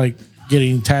sucks. Like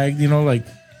getting tagged. Like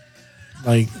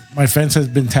my fence has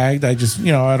been tagged. I just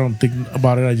I don't think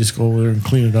about it. I just go over there and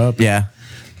clean it up. Yeah.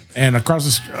 And across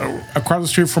the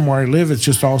street from where I live, it's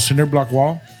just all cinder block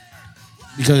wall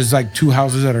because it's like 2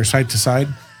 houses that are side to side.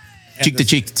 Cheek to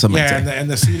cheek. And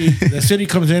the city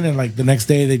comes in and like the next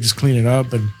day they just clean it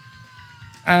up and.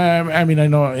 I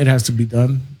know it has to be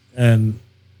done, and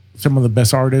some of the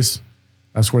best artists,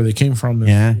 that's where they came from.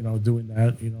 Is, doing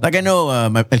that. Like I know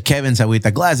Kevin's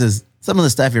Agüita Glasses. Some of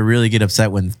the stuff you really get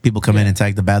upset when people come in and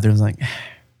tag the bathrooms. Like,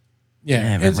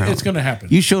 it's gonna happen.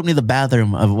 You showed me the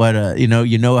bathroom of what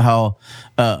how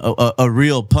a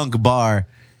real punk bar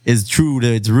is true to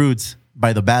its roots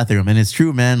by the bathroom, and it's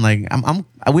true, man. Like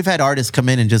we've had artists come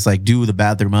in and just like do the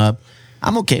bathroom up.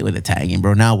 I'm okay with the tagging,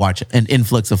 bro. Now watch an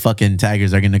influx of fucking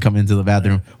taggers are going to come into the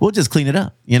bathroom. We'll just clean it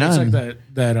up, It's like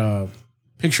that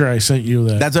picture I sent you.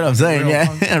 That's what I'm saying.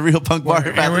 A real punk bar.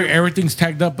 Everything's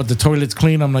tagged up, but the toilet's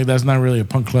clean. I'm like, that's not really a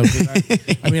punk club.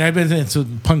 I've been into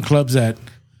punk clubs that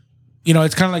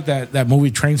it's kind of like that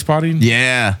movie Trainspotting.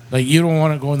 Yeah. Like you don't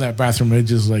want to go in that bathroom. It's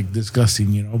just like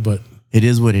disgusting, but it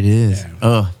is what it is.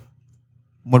 Yeah.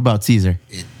 What about Caesar?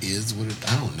 It is what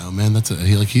I don't know, man. That's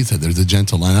like he said, there's a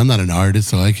gentle line. I'm not an artist,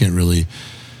 so I can't really,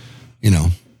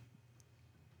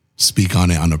 speak on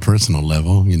it on a personal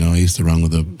level. I used to run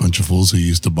with a bunch of fools who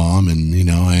used to bomb, and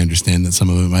I understand that some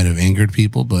of it might have angered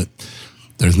people, but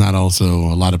there's not also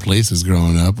a lot of places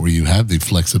growing up where you have the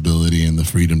flexibility and the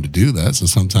freedom to do that. So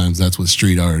sometimes that's what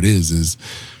street art is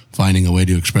finding a way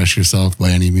to express yourself by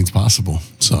any means possible.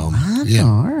 So yeah,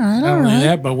 all right. Not only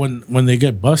that, but when they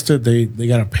get busted, they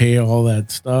got to pay all that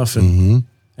stuff. And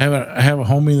I have a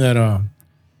homie that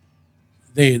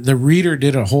the Reader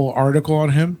did a whole article on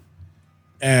him,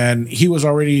 and it was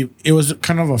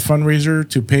kind of a fundraiser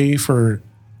to pay for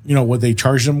what they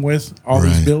charged him with all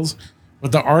these bills.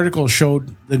 But the article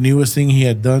showed the newest thing he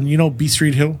had done. B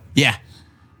Street Hill. Yeah.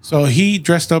 So he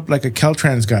dressed up like a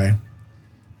Caltrans guy,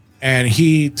 and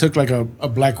he took like a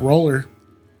black roller,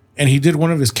 and he did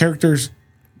one of his characters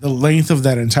the length of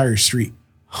that entire street.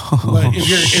 But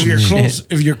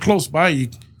if you're close by,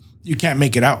 you can't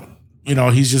make it out.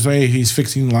 He's just he's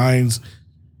fixing lines,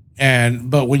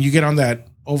 but when you get on that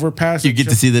overpass, you get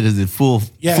to see that as a full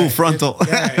frontal.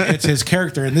 It's his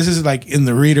character, and this is like in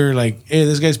the Reader. Like, hey,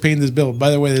 this guy's paying this bill. By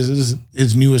the way, this is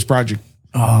his newest project.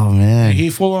 Oh man,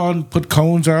 he full on put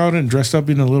cones out and dressed up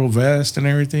in a little vest and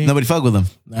everything. Nobody fuck with him.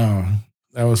 No,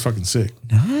 that was fucking sick.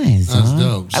 Nice. That's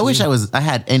dope. I wish I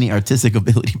had any artistic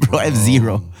ability, bro. I have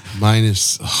zero. Mine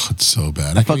is it's so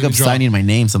bad. I fuck up signing my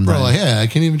name sometimes. Bro, yeah, I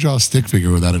can't even draw a stick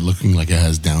figure without it looking like it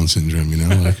has Down syndrome.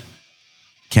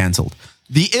 Canceled.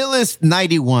 The Illest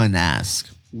 91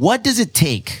 asks, what does it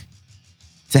take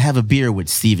to have a beer with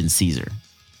Steven Caesar?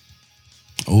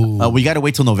 Oh, we got to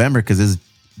wait till November because it's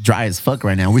dry as fuck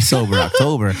right now. We're sober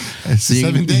October. It's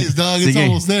 7 days, dog. It's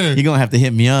almost there. You're going to have to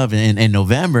hit me up in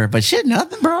November. But shit,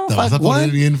 nothing, bro. Fuck, what?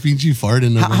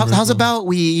 How's about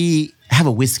we have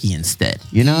a whiskey instead?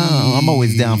 I'm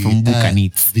always down for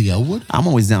Bucanitz. The Elwood? I'm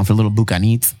always down for a little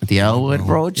Bucanitz at the Elwood,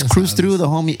 bro. Just cruise through the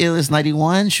homie Illest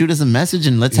 91, shoot us a message,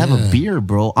 and let's have a beer,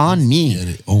 bro. On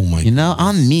me. Oh, my God.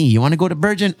 On me. You want to go to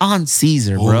Virgin? On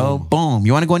Caesar, bro. Boom.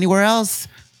 You want to go anywhere else?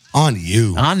 On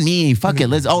you. On me. Fuck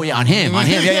it. On him. On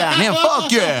him. Yeah, on him.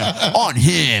 Fuck yeah. On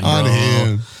him, bro. On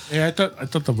him. Yeah, I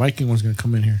thought the Viking was going to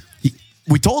come in here.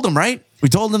 We told him, right? We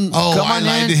told him. I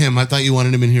lied to him. I thought you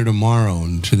wanted him in here tomorrow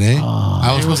and today.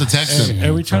 I was supposed to text him.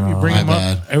 Every time you bring him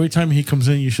up, every time he comes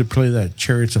in, you should play that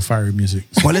Chariots of Fire music.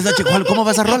 ¿Cuál es ¿Cómo va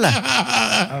esa rola?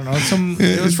 I don't know.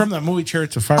 It was from that movie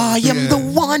Chariots of Fire. I am the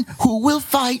one who will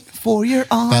fight for your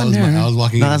honor. I was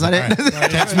walking in. That's not it.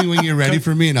 Text me when you're ready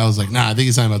for me. And I was like, nah, I think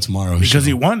he's talking about tomorrow. Because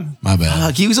he won. My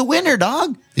bad. He was a winner,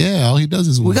 dog. Yeah, all he does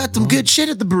is win. We got some good shit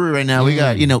at the brewery right now. We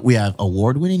got, we have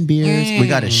award-winning beers. We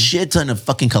got a shit ton of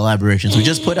fucking collaborations. We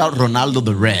just put out Ronaldo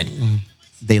the Red.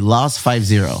 They lost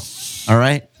 5-0. All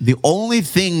right? The only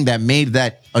thing that made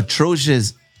that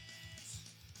atrocious,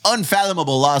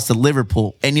 unfathomable loss to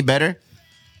Liverpool any better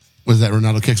was that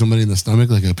Ronaldo kicked somebody in the stomach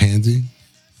like a pansy.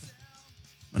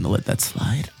 I'm going to let that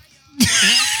slide.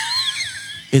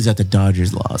 Is that the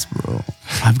Dodgers lost, bro.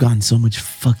 I've gotten so much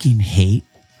fucking hate.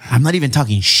 I'm not even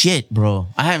talking shit, bro.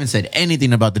 I haven't said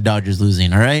anything about the Dodgers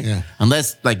losing, all right? Yeah.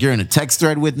 Unless, you're in a text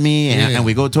thread with me and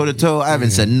we go toe-to-toe. I haven't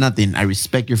said nothing. I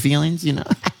respect your feelings, The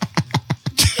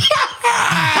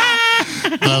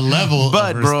level of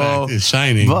respect bro, is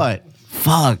shining. But,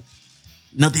 fuck.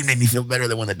 Nothing made me feel better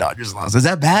than when the Dodgers lost. Is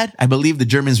that bad? I believe the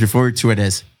Germans refer to it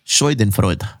as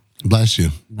Schadenfreude. Bless you.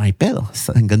 No hay pedo.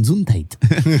 Gesundheit.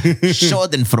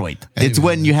 Schadenfreude. It's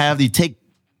when you take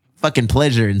fucking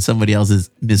pleasure in somebody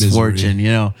else's misfortune,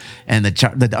 And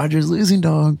the Dodgers losing,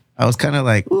 dog. I was kind of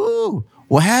like, ooh,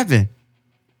 what happened?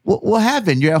 What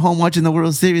happened? You're at home watching the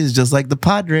World Series just like the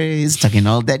Padres, talking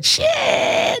all that shit.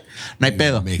 No hay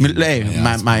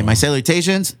pedo. My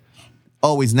salutations.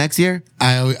 Always next year.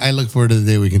 I look forward to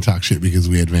the day we can talk shit because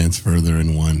we advance further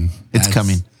in one. It's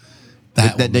coming.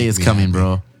 That day is coming,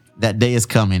 bro. That day is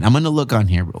coming. I'm going to look on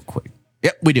here real quick.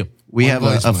 Yep, we do. We have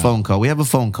a phone call. We have a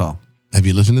phone call. Have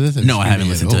you listened to this? No, I haven't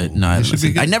listened to it. No,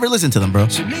 I never listened to them, bro.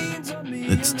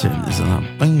 Let's turn this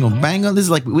on. Bango, bango. This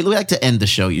is we like to end the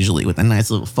show usually with a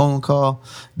nice little phone call.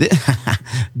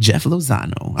 Jeff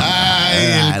Lozano.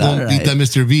 Compita,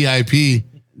 Mr. VIP.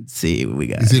 Let's see what we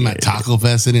got. He's in my Taco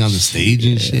Fest sitting on the stage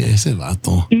and shit. Ese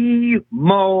vato.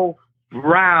 Emo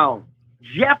Brown.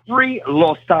 Jeffrey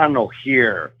Lozano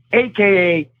here,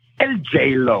 a.k.a. El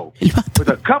J-Lo, with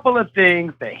a couple of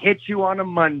things that hit you on a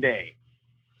Monday.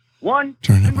 One,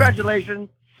 congratulations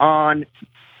on,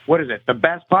 the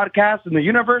best podcast in the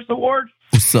universe award.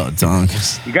 What's up, Don?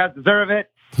 You guys deserve it.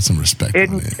 Put some respect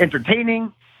on it.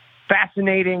 Entertaining,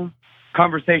 fascinating,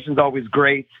 conversation's always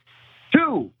great.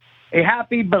 2, a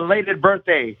happy belated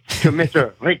birthday to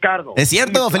Mr. Ricardo. Es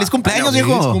cierto, feliz cumpleaños,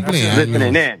 viejo. Feliz cumpleaños.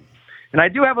 Listening in. And I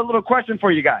do have a little question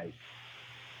for you guys.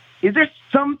 Is there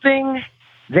something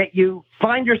that you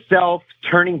find yourself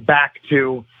turning back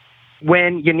to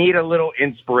when you need a little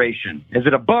inspiration? Is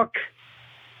it a book?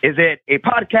 Is it a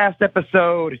podcast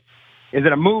episode? Is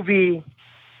it a movie?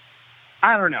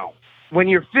 I don't know. When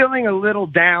you're feeling a little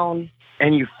down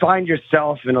and you find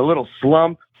yourself in a little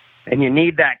slump and you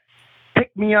need that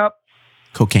pick-me-up,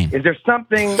 cocaine. is there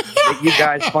something that you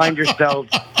guys find yourselves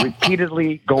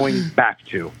repeatedly going back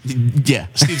to? Yeah.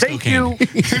 Thank you.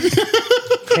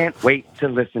 Can't wait to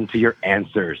listen to your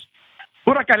answers.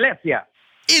 Pura Calesia.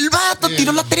 El vato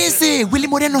tiró la 13. Willie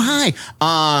Moreno, hi.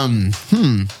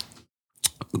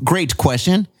 Great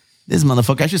question. This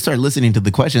motherfucker, I should start listening to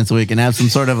the question so we can have some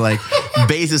sort of like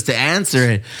basis to answer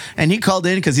it. And he called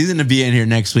in because he's going to be in here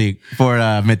next week for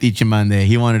Metiche Monday.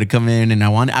 He wanted to come in, and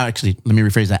let me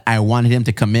rephrase that. I wanted him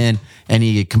to come in, and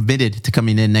he committed to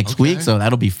coming in next week. So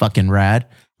that'll be fucking rad.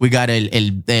 We got el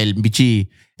compa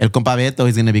Beto.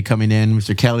 He's going to be coming in.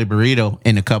 Mr. Kelly Burrito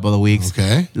in a couple of weeks.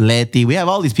 Okay. Leti. We have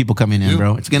all these people coming in,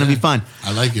 bro. It's going to be fun.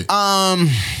 I like it.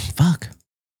 Fuck.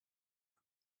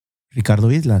 Ricardo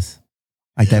Islas.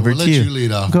 I divert we'll let you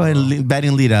lead off. Go ahead,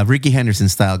 batting lead off, Ricky Henderson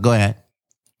style. Go ahead.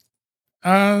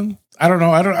 I don't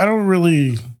know. I don't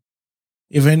really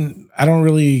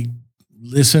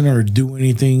listen or do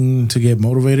anything to get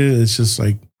motivated. It's just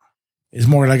like, it's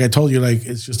more like I told you, like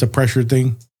it's just a pressure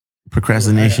thing.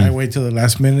 Procrastination. I wait till the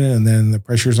last minute and then the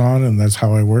pressure's on, and that's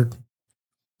how I work.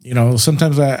 You know,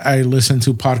 sometimes I listen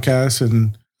to podcasts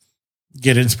and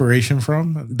get inspiration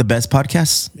from. The best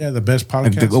podcasts? Yeah, the best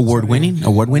podcasts. The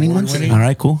award-winning ones? All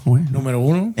right, cool. Número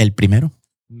uno. El primero.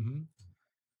 Mm-hmm.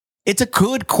 It's a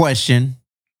good question.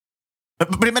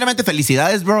 Primeramente,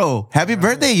 felicidades, bro. Happy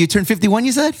birthday. You turned 51,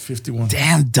 you said? 51.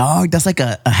 Damn, dog. That's like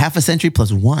a half a century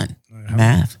plus one.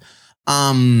 Math.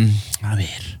 A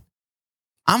ver.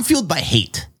 I'm fueled by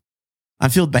hate. I'm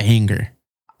fueled by anger.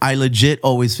 I legit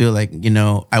always feel like, you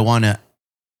know, I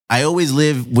always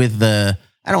live with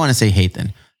I don't want to say hate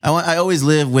then. I always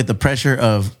live with the pressure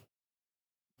of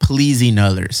pleasing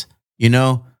others. You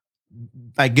know,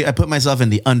 I put myself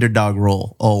in the underdog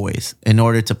role always in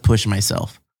order to push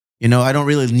myself. You know, I don't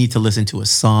really need to listen to a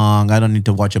song. I don't need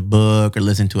to watch a book or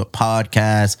listen to a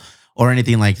podcast or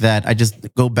anything like that. I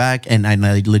just go back and I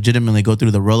legitimately go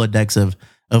through the Rolodex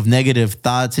of negative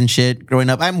thoughts and shit. Growing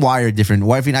up, I'm wired different.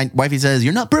 Wifey says,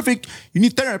 you're not perfect. You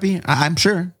need therapy. I'm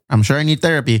sure I need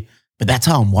therapy. But that's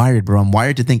how I'm wired, bro. I'm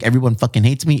wired to think everyone fucking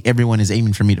hates me. Everyone is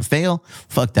aiming for me to fail.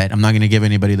 Fuck that. I'm not going to give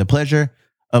anybody the pleasure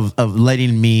of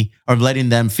letting me or letting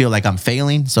them feel like I'm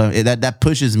failing. So that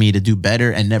pushes me to do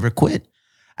better and never quit.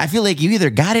 I feel like you either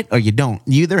got it or you don't.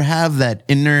 You either have that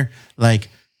inner, like,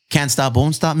 can't stop,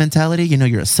 won't stop mentality. You know,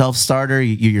 you're a self-starter.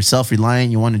 You're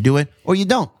self-reliant. You want to do it, or you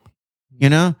don't. You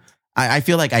know, I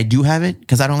feel like I do have it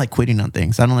because I don't like quitting on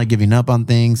things. I don't like giving up on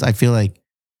things. I feel like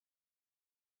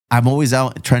I'm always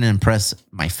out trying to impress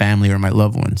my family or my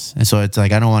loved ones. And so it's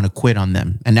like, I don't want to quit on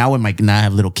them. And now when I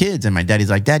have little kids and my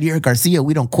daddy's like, Dad, you're Garcia.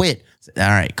 We don't quit. Said, all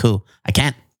right, cool. I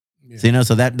can't. Yeah. So, you know,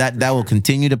 so that will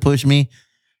continue to push me.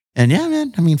 And yeah,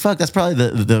 man, I mean, fuck, that's probably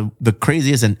the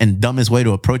craziest and dumbest way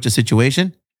to approach a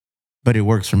situation, but it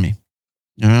works for me.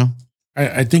 You know?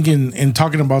 I think in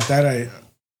talking about that,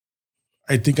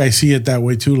 I think I see it that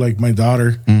way too. Like my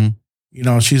daughter, you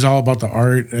know, she's all about the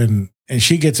art and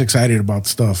she gets excited about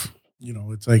stuff. You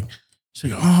know, it's like,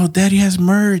 she's like, oh, Daddy has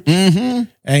merch. Mm-hmm.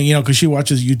 And, you know, because she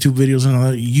watches YouTube videos and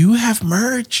all that, you have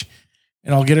merch.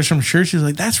 And I'll get her some shirts. She's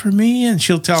like, that's for me. And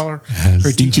she'll tell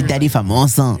her teacher, Daddy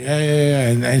famoso.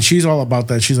 Yeah. And she's all about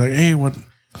that. She's like, hey, I want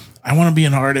to be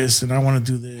an artist and I want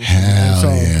to do this.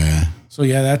 So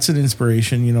yeah, that's an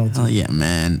inspiration, you know. Oh yeah,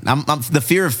 man. The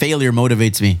fear of failure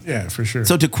motivates me. Yeah, for sure.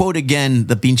 So to quote again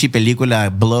the pinche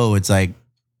película Blow, it's like,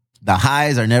 the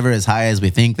highs are never as high as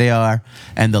we think they are,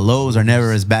 and the lows are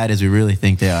never as bad as we really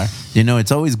think they are. You know,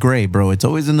 it's always gray, bro. It's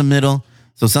always in the middle.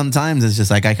 So sometimes it's just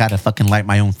like, I gotta fucking light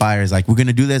my own fires. Like, we're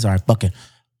gonna do this, all right, fuck it.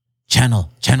 Channel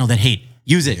that hate.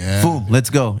 Use it. Yeah. Boom, let's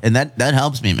go. And that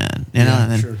helps me, man. You know,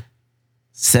 and sure.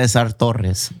 Cesar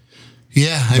Torres.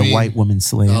 Yeah, the white woman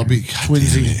slayer. I'll be God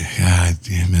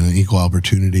damn it, equal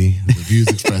opportunity. The views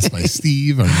expressed by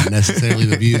Steve are not necessarily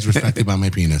the views respected by my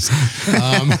penis.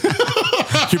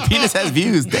 Your penis has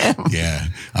views, damn. Yeah.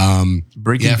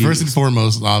 First and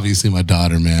foremost, obviously my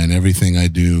daughter, man. Everything I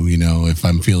do, you know, if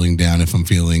I'm feeling down, if I'm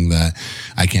feeling that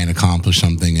I can't accomplish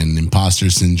something and imposter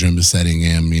syndrome is setting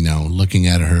in, you know, looking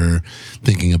at her,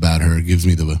 thinking about her gives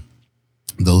me the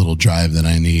the little drive that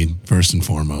I need first and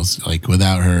foremost. Like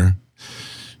without her,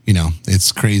 you know,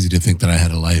 it's crazy to think that I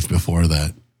had a life before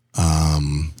that.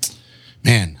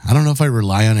 Man, I don't know if I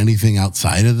rely on anything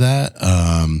outside of that.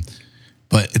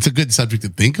 But it's a good subject to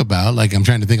think about. Like I'm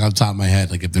trying to think off the top of my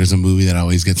head, like if there's a movie that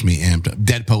always gets me amped up.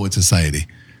 Dead Poet Society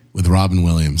with Robin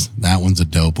Williams. That one's a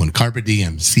dope one. Carpe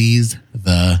Diem, seize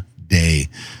the day.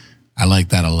 I like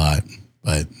that a lot.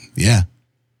 But yeah.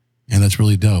 And that's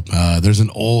really dope. There's an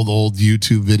old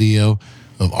YouTube video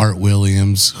of Art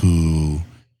Williams who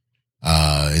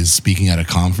is speaking at a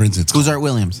conference. Who's Art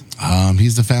Williams?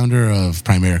 He's the founder of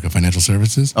Primerica Financial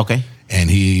Services. Okay. And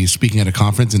he's speaking at a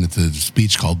conference, and it's a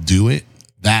speech called Do It.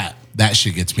 That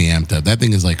shit gets me amped up. That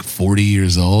thing is like 40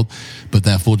 years old, but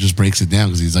that fool just breaks it down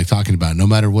because he's like talking about no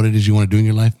matter what it is you want to do in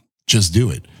your life, just do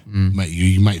it.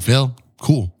 You might fail.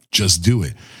 Cool. Just do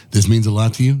it. This means a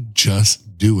lot to you.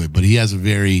 Just do it. But he has a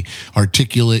very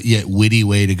articulate yet witty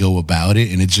way to go about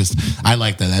it. And it's just, I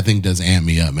like that. That thing does amp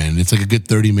me up, man. It's like a good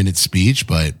 30-minute speech,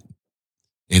 but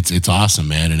it's awesome,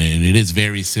 man. And it is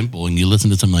very simple. And you listen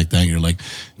to something like that, and you're like,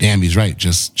 damn, he's right.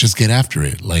 Just get after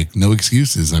it. Like, no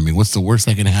excuses. I mean, what's the worst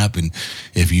that can happen?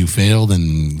 If you failed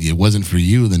and it wasn't for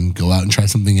you, then go out and try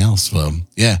something else. So,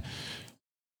 yeah.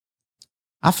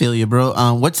 I feel you,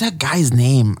 bro. What's that guy's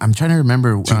name? I'm trying to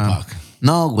remember. Tupac.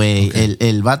 No, güey. Okay.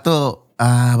 El vato,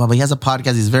 he has a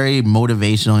podcast. He's very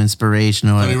motivational,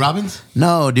 inspirational. Tony Robbins?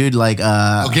 No, dude. Like,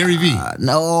 Gary Vee.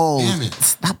 No. Damn it.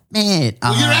 Stop it.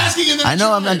 Well, you're asking and then I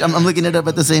know. I'm looking it up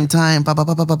at the same time.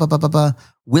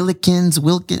 Wilkins,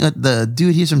 the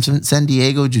dude. He's from San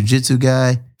Diego, jiu-jitsu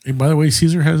guy. Hey, by the way,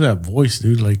 Caesar has that voice,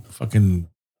 dude, like fucking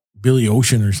Billy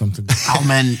Ocean or something. Oh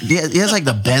man, he has like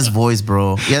the best voice,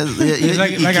 bro. He's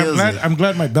like I'm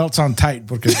glad my belt's on tight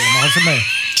porque no se me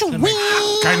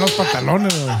caen los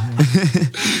pantalones.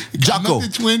 Jocko,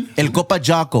 El Copa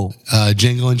Jocko.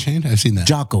 Django Unchained. I've seen that.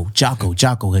 Jocko,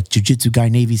 a jiu-jitsu guy,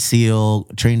 Navy SEAL,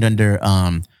 trained under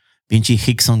Vinci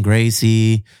Hickson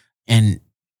Gracie, and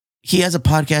he has a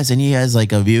podcast and he has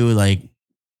like a view like,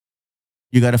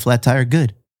 you got a flat tire,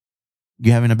 good.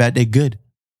 You having a bad day, good.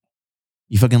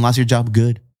 You fucking lost your job,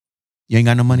 good. You ain't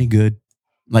got no money, good.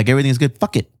 Like everything's good.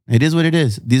 Fuck it. It is what it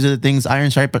is. These are the things, iron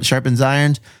sharpens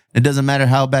iron. It doesn't matter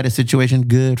how bad a situation,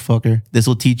 good, fucker. This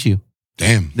will teach you.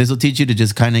 Damn. This will teach you to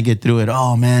just kind of get through it.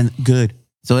 Oh man, good.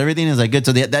 So everything is like good.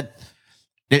 So that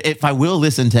if I will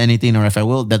listen to anything or if I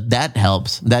will, that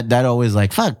helps. That always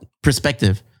like, fuck,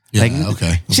 perspective. Yeah, like,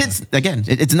 okay. Shit's, again,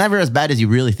 it's never as bad as you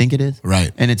really think it is.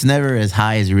 Right. And it's never as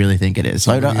high as you really think it is.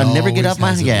 So I'll never get off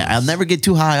I'll never get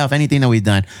too high off anything that we've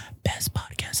done. Best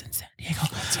podcast in San Diego.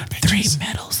 3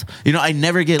 medals. You know, I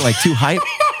never get like too hype.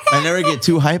 I never get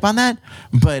too hype on that.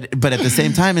 But at the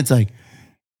same time, it's like,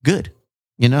 good.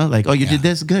 You know, like, oh, you did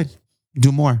this? Good.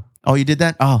 Do more. Oh, you did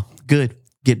that? Oh, good.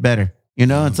 Get better. You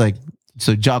know, it's like,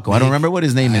 so Jocko, I don't remember what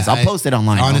his name is. I'll post it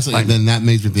online. Honestly, then that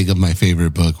makes me think of my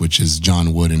favorite book, which is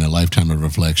John Wood in A Lifetime of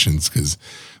Reflections, because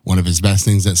one of his best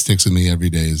things that sticks with me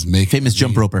every day is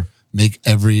jump roper. Make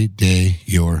every day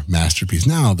your masterpiece.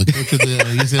 Now, the coach of the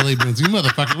UCLA Bruins, you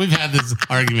motherfucker, we've had this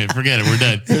argument. Forget it. We're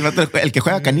done. El que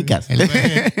juega canicas.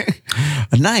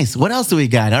 Nice. What else do we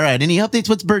got? All right. Any updates?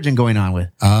 What's Virgin going on with?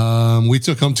 We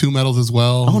took home 2 medals as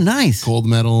well. Oh, nice. Gold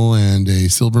medal and a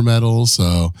silver medal.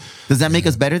 So does that make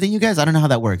us better than you guys? I don't know how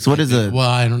that works. What is it?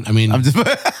 Well,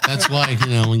 that's why, you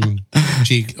know, when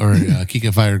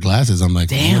Kika fired glasses, I'm like,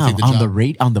 damn,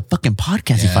 on the fucking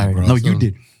podcast he fired. Bro, no, you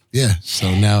did. Yeah. So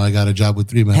now I got a job with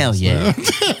 3 medals. Hell yeah.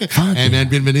 And man,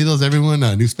 bienvenidos everyone.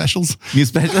 New specials.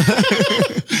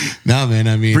 No, man.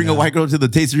 I mean, bring a white girl to the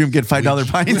tasting room, get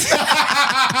 $5 pints.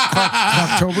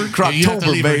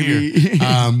 Croctober,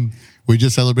 baby. We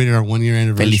just celebrated our 1-year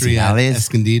anniversary at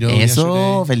Escondido yesterday.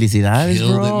 Felicidades,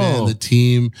 Killed bro. It, man. The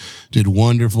team did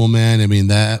wonderful, man. I mean,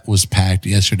 that was packed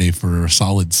yesterday for a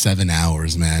solid 7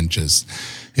 hours, man.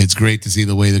 It's great to see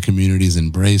the way the community's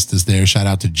embraced us there. Shout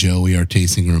out to Joey, our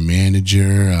tasting room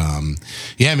manager.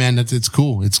 Yeah, man, it's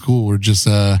cool. It's cool. We're just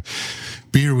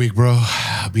beer week, bro.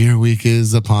 Beer week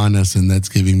is upon us, and that's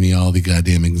giving me all the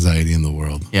goddamn anxiety in the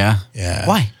world. Yeah.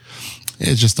 Why?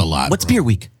 It's just a lot. What's beer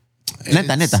week?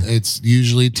 Neta. It's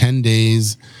usually 10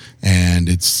 days, and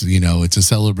it's a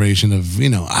celebration of,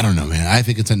 I don't know, man. I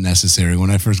think it's unnecessary. When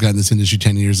I first got in this industry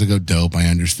 10 years ago, dope. I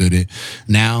understood it.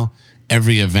 Now,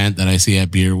 every event that I see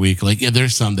at Beer Week, like,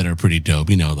 there's some that are pretty dope,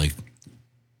 like.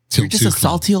 You're just a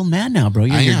salty old man now, bro.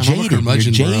 You're jaded. You're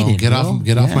jaded. Get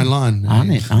off my lawn. On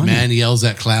it. Man yells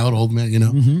at cloud, old man,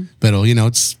 Mm-hmm. But,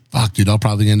 it's, fuck, dude, I'll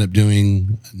probably end up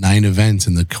doing 9 events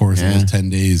in the course of those 10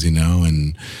 days,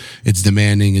 and it's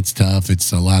demanding. It's tough.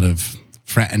 It's a lot of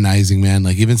fraternizing, man.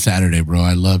 Like even Saturday, bro,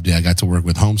 I loved it. I got to work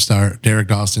with Homestar, Derek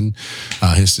Dawson.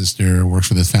 His sister works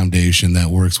for this foundation that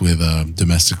works with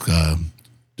domestic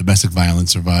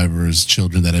violence survivors,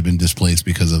 children that have been displaced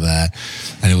because of that.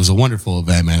 And it was a wonderful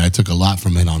event, man. I took a lot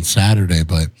from it on Saturday,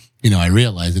 but I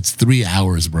realized it's 3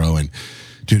 hours, bro. And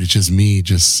dude, it's just me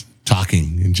just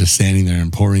talking and just standing there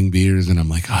and pouring beers. And I'm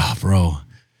like, bro,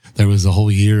 there was a whole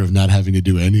year of not having to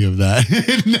do any of that.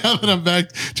 Now that I'm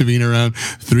back to being around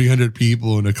 300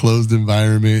 people in a closed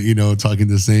environment, talking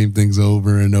the same things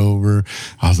over and over,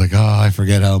 I was like, I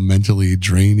forget how mentally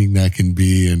draining that can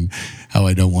be and how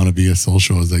I don't want to be as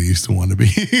social as I used to want to be.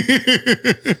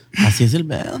 Así es el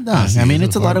pedo, dog. I mean,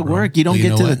 it's a lot of work. You don't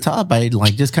get to the top by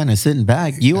like just kind of sitting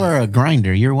back. You are a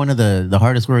grinder. You're one of the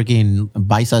hardest working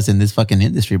paisas in this fucking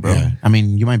industry, bro. Yeah. I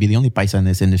mean, you might be the only paisa in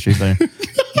this industry, but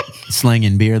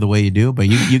slanging beer the way you do, but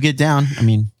you get down. I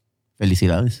mean,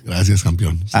 felicidades. Gracias,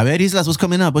 campeón. A ver, Islas, what's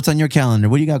coming up? What's on your calendar?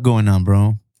 What do you got going on,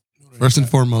 bro? First and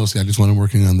foremost, I just want to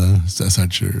working on the Cesar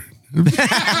shirt.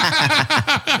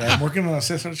 I'm working on a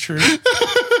Cesar shirt.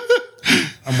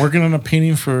 I'm working on a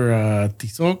painting for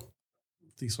Tizoc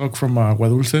from Agua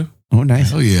Dulce. Oh,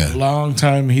 nice. Oh, yeah. Long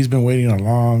time. He's been waiting a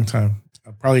long time.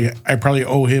 I probably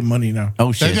owe him money now.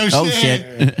 Oh shit! Oh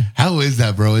shit! How is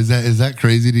that, bro? Is that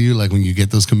crazy to you? Like when you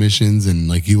get those commissions and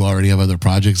like you already have other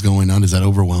projects going on, is that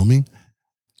overwhelming?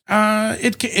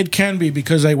 It can be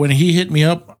because when he hit me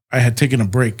up, I had taken a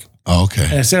break. Oh, okay.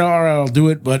 And I said, all right, I'll do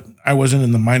it, but I wasn't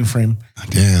in the mind frame.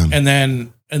 Damn. And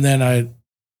then I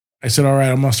said, all right,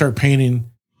 I'm gonna start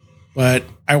painting, but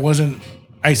I wasn't.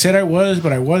 I said I was,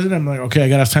 but I wasn't. I'm like, okay, I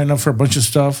got to sign up for a bunch of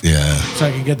stuff. Yeah. So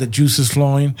I can get the juices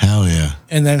flowing. Hell yeah.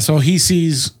 And then so he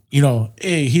sees,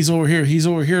 hey, he's over here.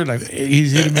 Like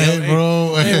he's hitting me. Hey,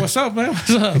 bro. Hey, what's up, man?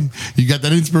 What's up? You got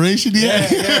that inspiration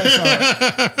yet?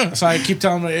 Yeah. So I keep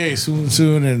telling him, hey,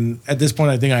 soon. And at this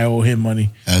point, I think I owe him money.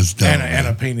 That's dope. And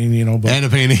a painting, But, and a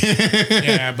painting.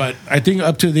 Yeah, but I think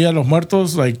up to Dia de los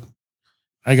Muertos, like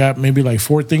I got maybe like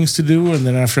 4 things to do. And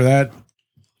then after that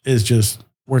is just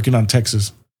working on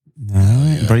Texas.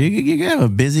 Yeah. Bro, you have a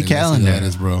busy calendar. That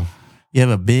is, bro. You have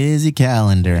a busy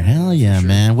calendar. Hell yeah,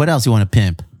 man. What else you want to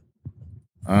pimp?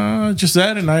 Just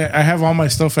that. And I have all my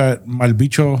stuff at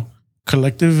Malbicho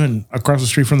Collective and across the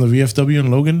street from the VFW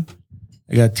in Logan.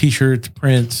 I got t-shirts,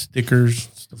 prints, stickers,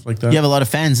 stuff like that. You have a lot of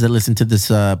fans that listen to this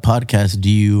podcast. Do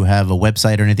you have a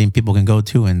website or anything people can go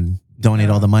to and donate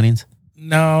all the monies?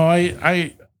 No,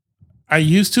 I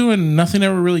used to, and nothing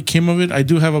ever really came of it. I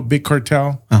do have a big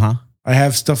cartel. Uh-huh. I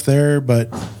have stuff there, but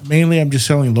mainly I'm just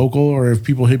selling local, or if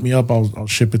people hit me up, I'll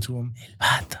ship it to them.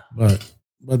 But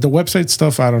the website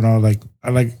stuff, I don't know.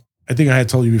 I think I had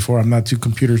told you before, I'm not too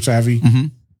computer savvy. Mm-hmm.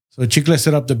 So Chicle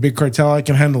set up the big cartel. I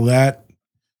can handle that.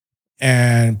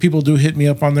 And people do hit me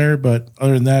up on there, but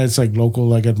other than that, it's like local,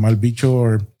 like at Malbicho,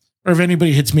 or if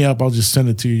anybody hits me up, I'll just send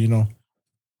it to you,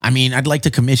 I mean, I'd like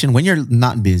to commission when you're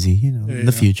not busy, in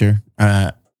the future,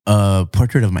 a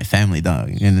portrait of my family,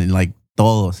 dog. And like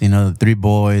todos, the 3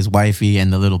 boys, wifey,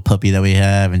 and the little puppy that we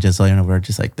have. And just so we're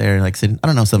just like there, like sitting, I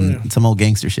don't know, some old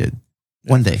gangster shit.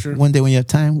 Yeah, one day, sure. One day when you have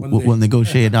time, we'll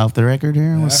negotiate off the record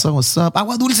here. Yeah. What's up?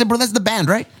 Agua Dulce, bro, that's the band,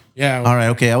 right? Yeah. All right.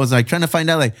 Okay. I was like trying to find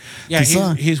out, like, yeah,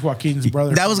 he's Joaquin's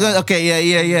brother. That was good. Okay.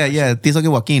 Yeah. Tizoc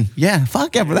and Joaquin. Yeah.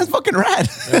 Fuck yeah, bro. That's fucking rad.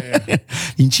 Yeah.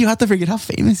 You have to forget how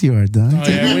famous you are, dog.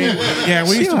 Oh,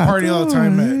 we used to party all the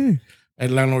time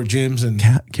at landlord gyms and.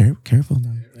 Careful,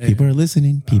 dog. Yeah. People are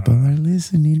listening.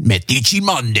 Metiche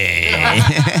Monday.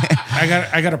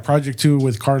 I got a project too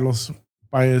with Carlos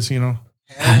Baez. Hell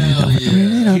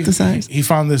yeah. He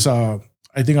found this. I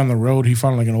think on the road he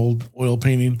found like an old oil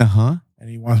painting. And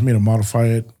he wants me to modify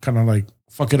it, kind of like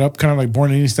fuck it up, kind of like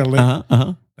Born in East LA.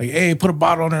 Like, hey, put a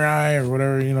bottle on her eye or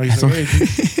whatever. He's like,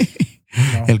 hey.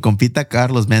 El compita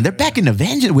Carlos, man. They're back in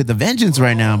with the vengeance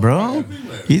right now, bro.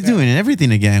 He's doing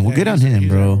everything again. We'll get on him,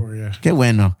 bro. Que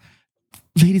bueno.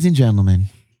 Ladies and gentlemen,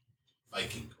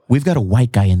 we've got a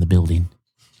white guy in the building.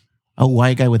 A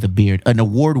white guy with a beard. An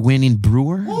award-winning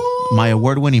brewer. My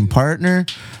award-winning partner.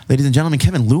 Ladies and gentlemen,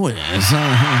 Kevin Lewis.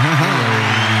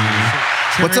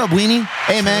 What's up, Weenie?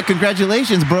 Hey, man,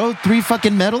 congratulations, bro. 3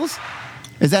 fucking medals.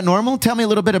 Is that normal? Tell me a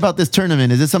little bit about this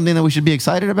tournament. Is this something that we should be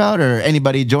excited about, or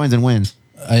anybody joins and wins?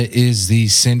 It is the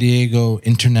San Diego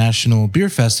International Beer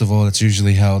Festival that's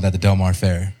usually held at the Del Mar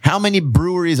Fair. How many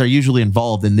breweries are usually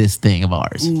involved in this thing of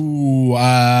ours? Ooh,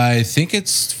 I think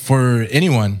it's for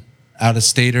anyone.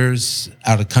 Out-of-staters,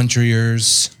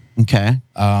 out-of-countryers. Okay.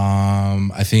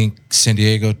 I think San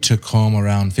Diego took home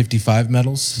around 55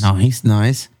 medals.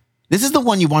 Nice. This is the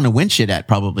one you want to win shit at,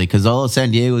 probably, because all of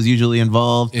San Diego is usually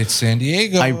involved. It's San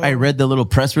Diego. I read the little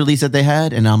press release that they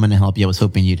had, and I'm going to help you. I was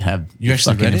hoping you'd have. You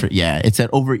actually read it? Yeah, it's at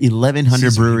over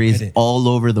 1,100 breweries all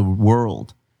over the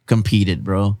world competed,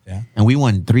 bro. Yeah. And we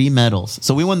won 3 medals.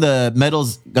 So we won the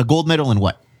medals, a gold medal in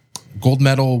what? Gold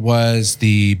medal was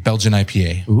the Belgian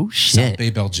IPA. Ooh, shit. South Bay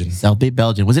Belgian. South Bay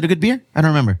Belgian. Was it a good beer? I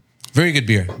don't remember. Very good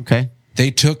beer. Okay.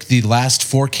 They took the last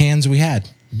 4 cans we had.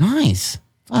 Nice.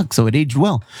 Fuck, so it aged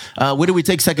well. What did we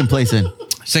take second place in?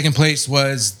 Second place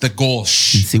was the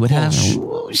Golsh. See what happened? Golsh.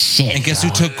 Oh, shit. And guess who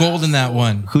took gold in that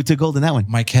one? Who took gold in that one?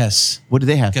 Mike Hess. What did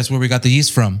they have? Guess where we got the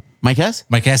yeast from? Mike Hess?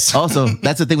 Mike Hess. Also,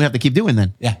 that's the thing we have to keep doing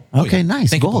then. Yeah. Okay, yeah. nice.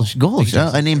 Thank you, Goals. Paul. Goals.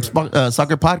 Thank you, I named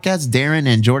Soccer Podcast, Darren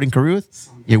and Jordan Caruth.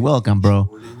 You're welcome,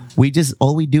 bro.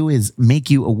 All we do is make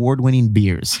you award-winning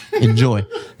beers. Enjoy.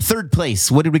 Third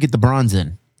place. What did we get the bronze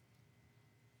in?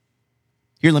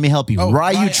 Here, let me help you.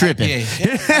 Rye, you tripping. Yeah.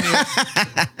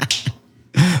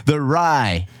 The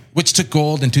Rye. Which took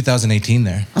gold in 2018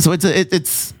 there. So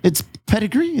it's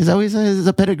pedigree? Is that what it's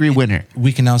a pedigree winner?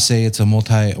 We can now say it's a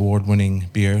multi-award winning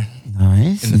beer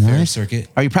Nice. in the fair Nice. circuit.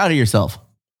 Are you proud of yourself?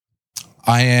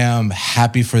 I am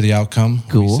happy for the outcome.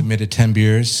 Cool. We submitted 10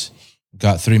 beers,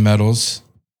 got 3 medals.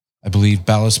 I believe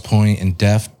Ballast Point and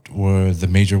Deft were the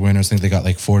major winners. I think they got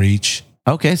like 4 each.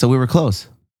 Okay, so we were close.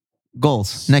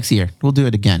 Goals next year. We'll do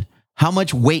it again. How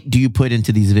much weight do you put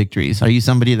into these victories? Are you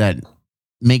somebody that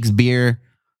makes beer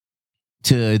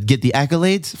to get the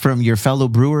accolades from your fellow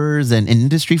brewers and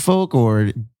industry folk,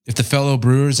 or If the fellow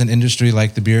brewers and industry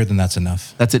like the beer, then that's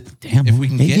enough. that's it? Damn. If we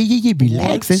can get relax.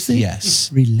 awards, That's it.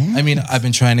 yes. Relax. I mean, I've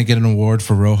been trying to get an award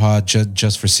for Roja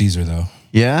just for Caesar, though.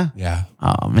 yeah. Yeah.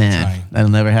 Oh man, Trying. that'll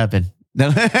never happen. Now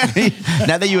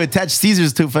that you attach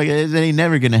Caesars to fucking, it ain't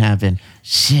never gonna happen.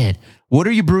 Shit. What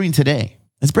are you brewing today?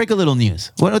 Let's break a little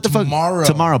news. What the Tomorrow. fuck?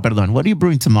 Tomorrow, perdón. What are you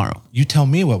brewing tomorrow? You tell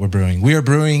me what we're brewing. We are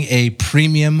brewing a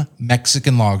premium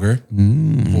Mexican lager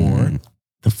for.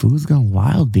 The Food's Gone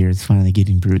Wild beer is finally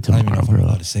getting brewed I don't even know tomorrow, if I'm bro.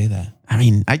 allowed to say that. I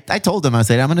mean, I told him, I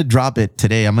said, I'm going to drop it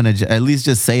today. I'm going to at least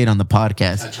just say it on the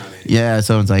podcast. Yeah.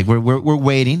 So it's like, we're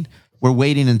waiting. We're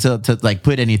waiting until to like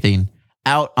put anything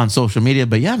out on social media.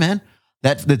 But yeah, man,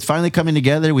 that's finally coming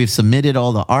together. We've submitted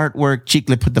all the artwork.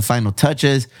 Chicle put the final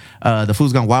touches. The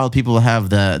Food's Gone Wild people have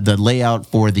the layout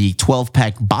for the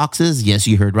 12-pack boxes. Yes,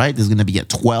 you heard right. There's going to be a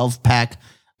 12-pack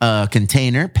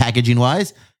container packaging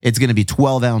wise. It's going to be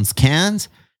 12-ounce cans.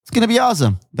 It's going to be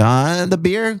awesome. The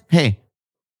beer, hey,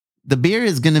 the beer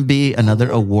is going to be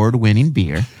another award-winning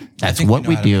beer. That's what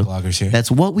we do. That's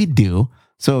what we do.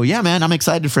 So yeah, man, I'm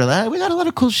excited for that. We got a lot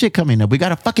of cool shit coming up. We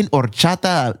got a fucking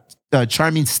horchata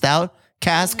charming stout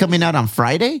cast coming out on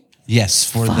Friday. Yes,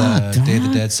 for the Day of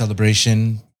the Dead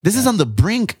celebration. This is on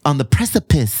the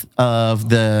precipice of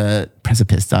the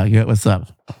precipice, dog. What's up?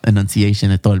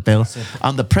 Enunciation and todo el pedo.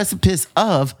 On the precipice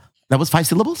of, that was 5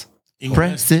 syllables?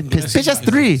 Precipice. Bitch, that's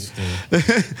 3.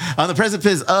 On the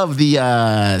precipice of the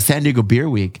San Diego Beer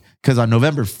Week. Because on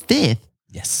November 5th,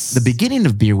 Yes. the beginning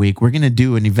of Beer Week, we're going to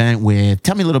do an event with,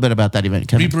 tell me a little bit about that event,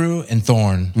 Kevin. Rebrew and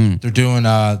Thorn. They're doing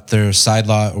their side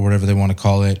lot or whatever they want to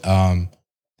call it. I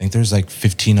think there's like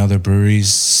 15 other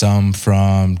breweries, some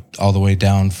from all the way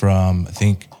down from, I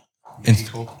think,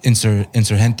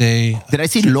 Insurgente. Did I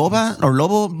see Loba or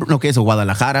Lobo? Okay, so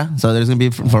Guadalajara. So there's going to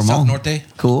be for South more. Norte.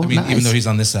 Cool. I mean, Nice. even though he's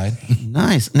on this side.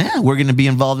 Nice. Yeah, we're going to be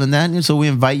involved in that. So we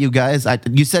invite you guys.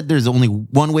 You said there's only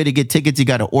one way to get tickets. You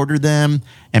got to order them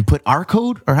and put our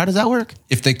code, or how does that work?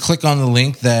 If they click on the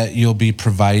link that you'll be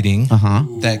providing,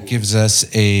 that gives us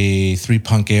a 3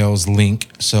 Punk Ales link.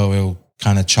 So it'll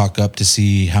kind of chalk up to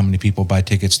see how many people buy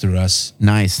tickets through us.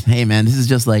 Nice. Hey, man, this is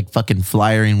just like fucking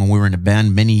flyering when we were in a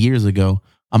band many years ago.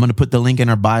 I'm going to put the link in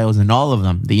our bios and all of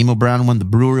them. The Emo Brown one, the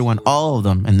brewery one, all of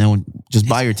them. And then just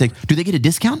buy your ticket. Do they get a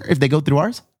discount if they go through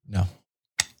ours? No.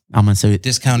 I'm going to say it.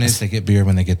 Discount is they get beer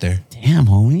when they get there. Damn,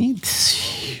 homie.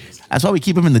 That's why we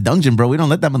keep them in the dungeon, bro. We don't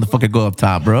let that motherfucker go up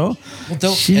top, bro.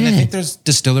 Well, and I think there's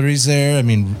distilleries there. I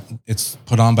mean, it's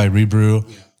put on by Rebrew.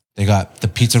 They got the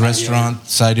pizza restaurant,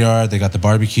 Side Yard. They got the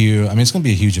barbecue. I mean, it's going to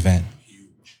be a huge event.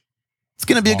 It's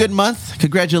going to be a good month.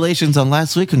 Congratulations on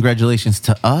last week. Congratulations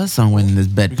to us on winning this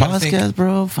bed gotta podcast, thank-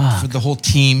 bro. Fuck. For the whole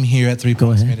team here at 3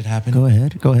 Punks made it happen. Go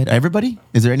ahead. Everybody?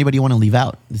 Is there anybody you want to leave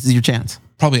out? This is your chance.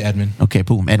 Probably Edmund. Okay,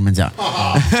 boom. Edmund's out.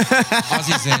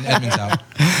 Ozzy's in, Edmund's out.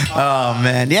 Oh,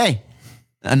 man. Yay.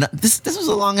 And this was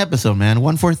a long episode, man.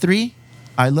 143.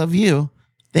 I love you.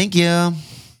 Thank you.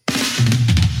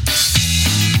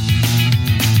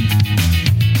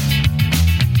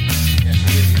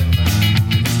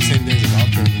 Same day as a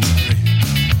doctor.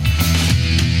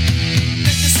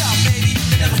 Check this out, baby.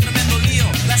 Tenemos tremendo lío.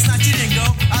 Last night you didn't go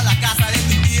a la casa de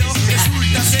tu tío.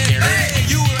 Resulta ser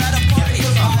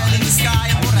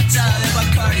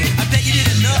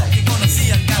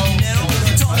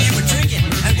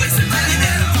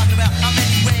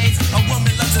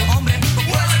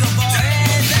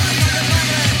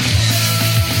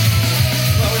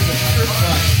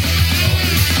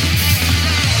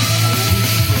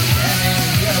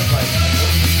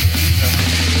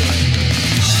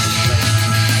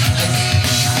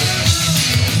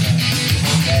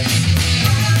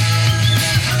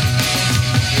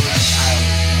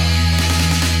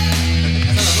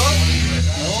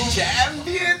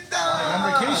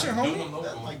That's your homie?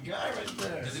 That's my guy right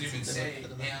there. Does it even say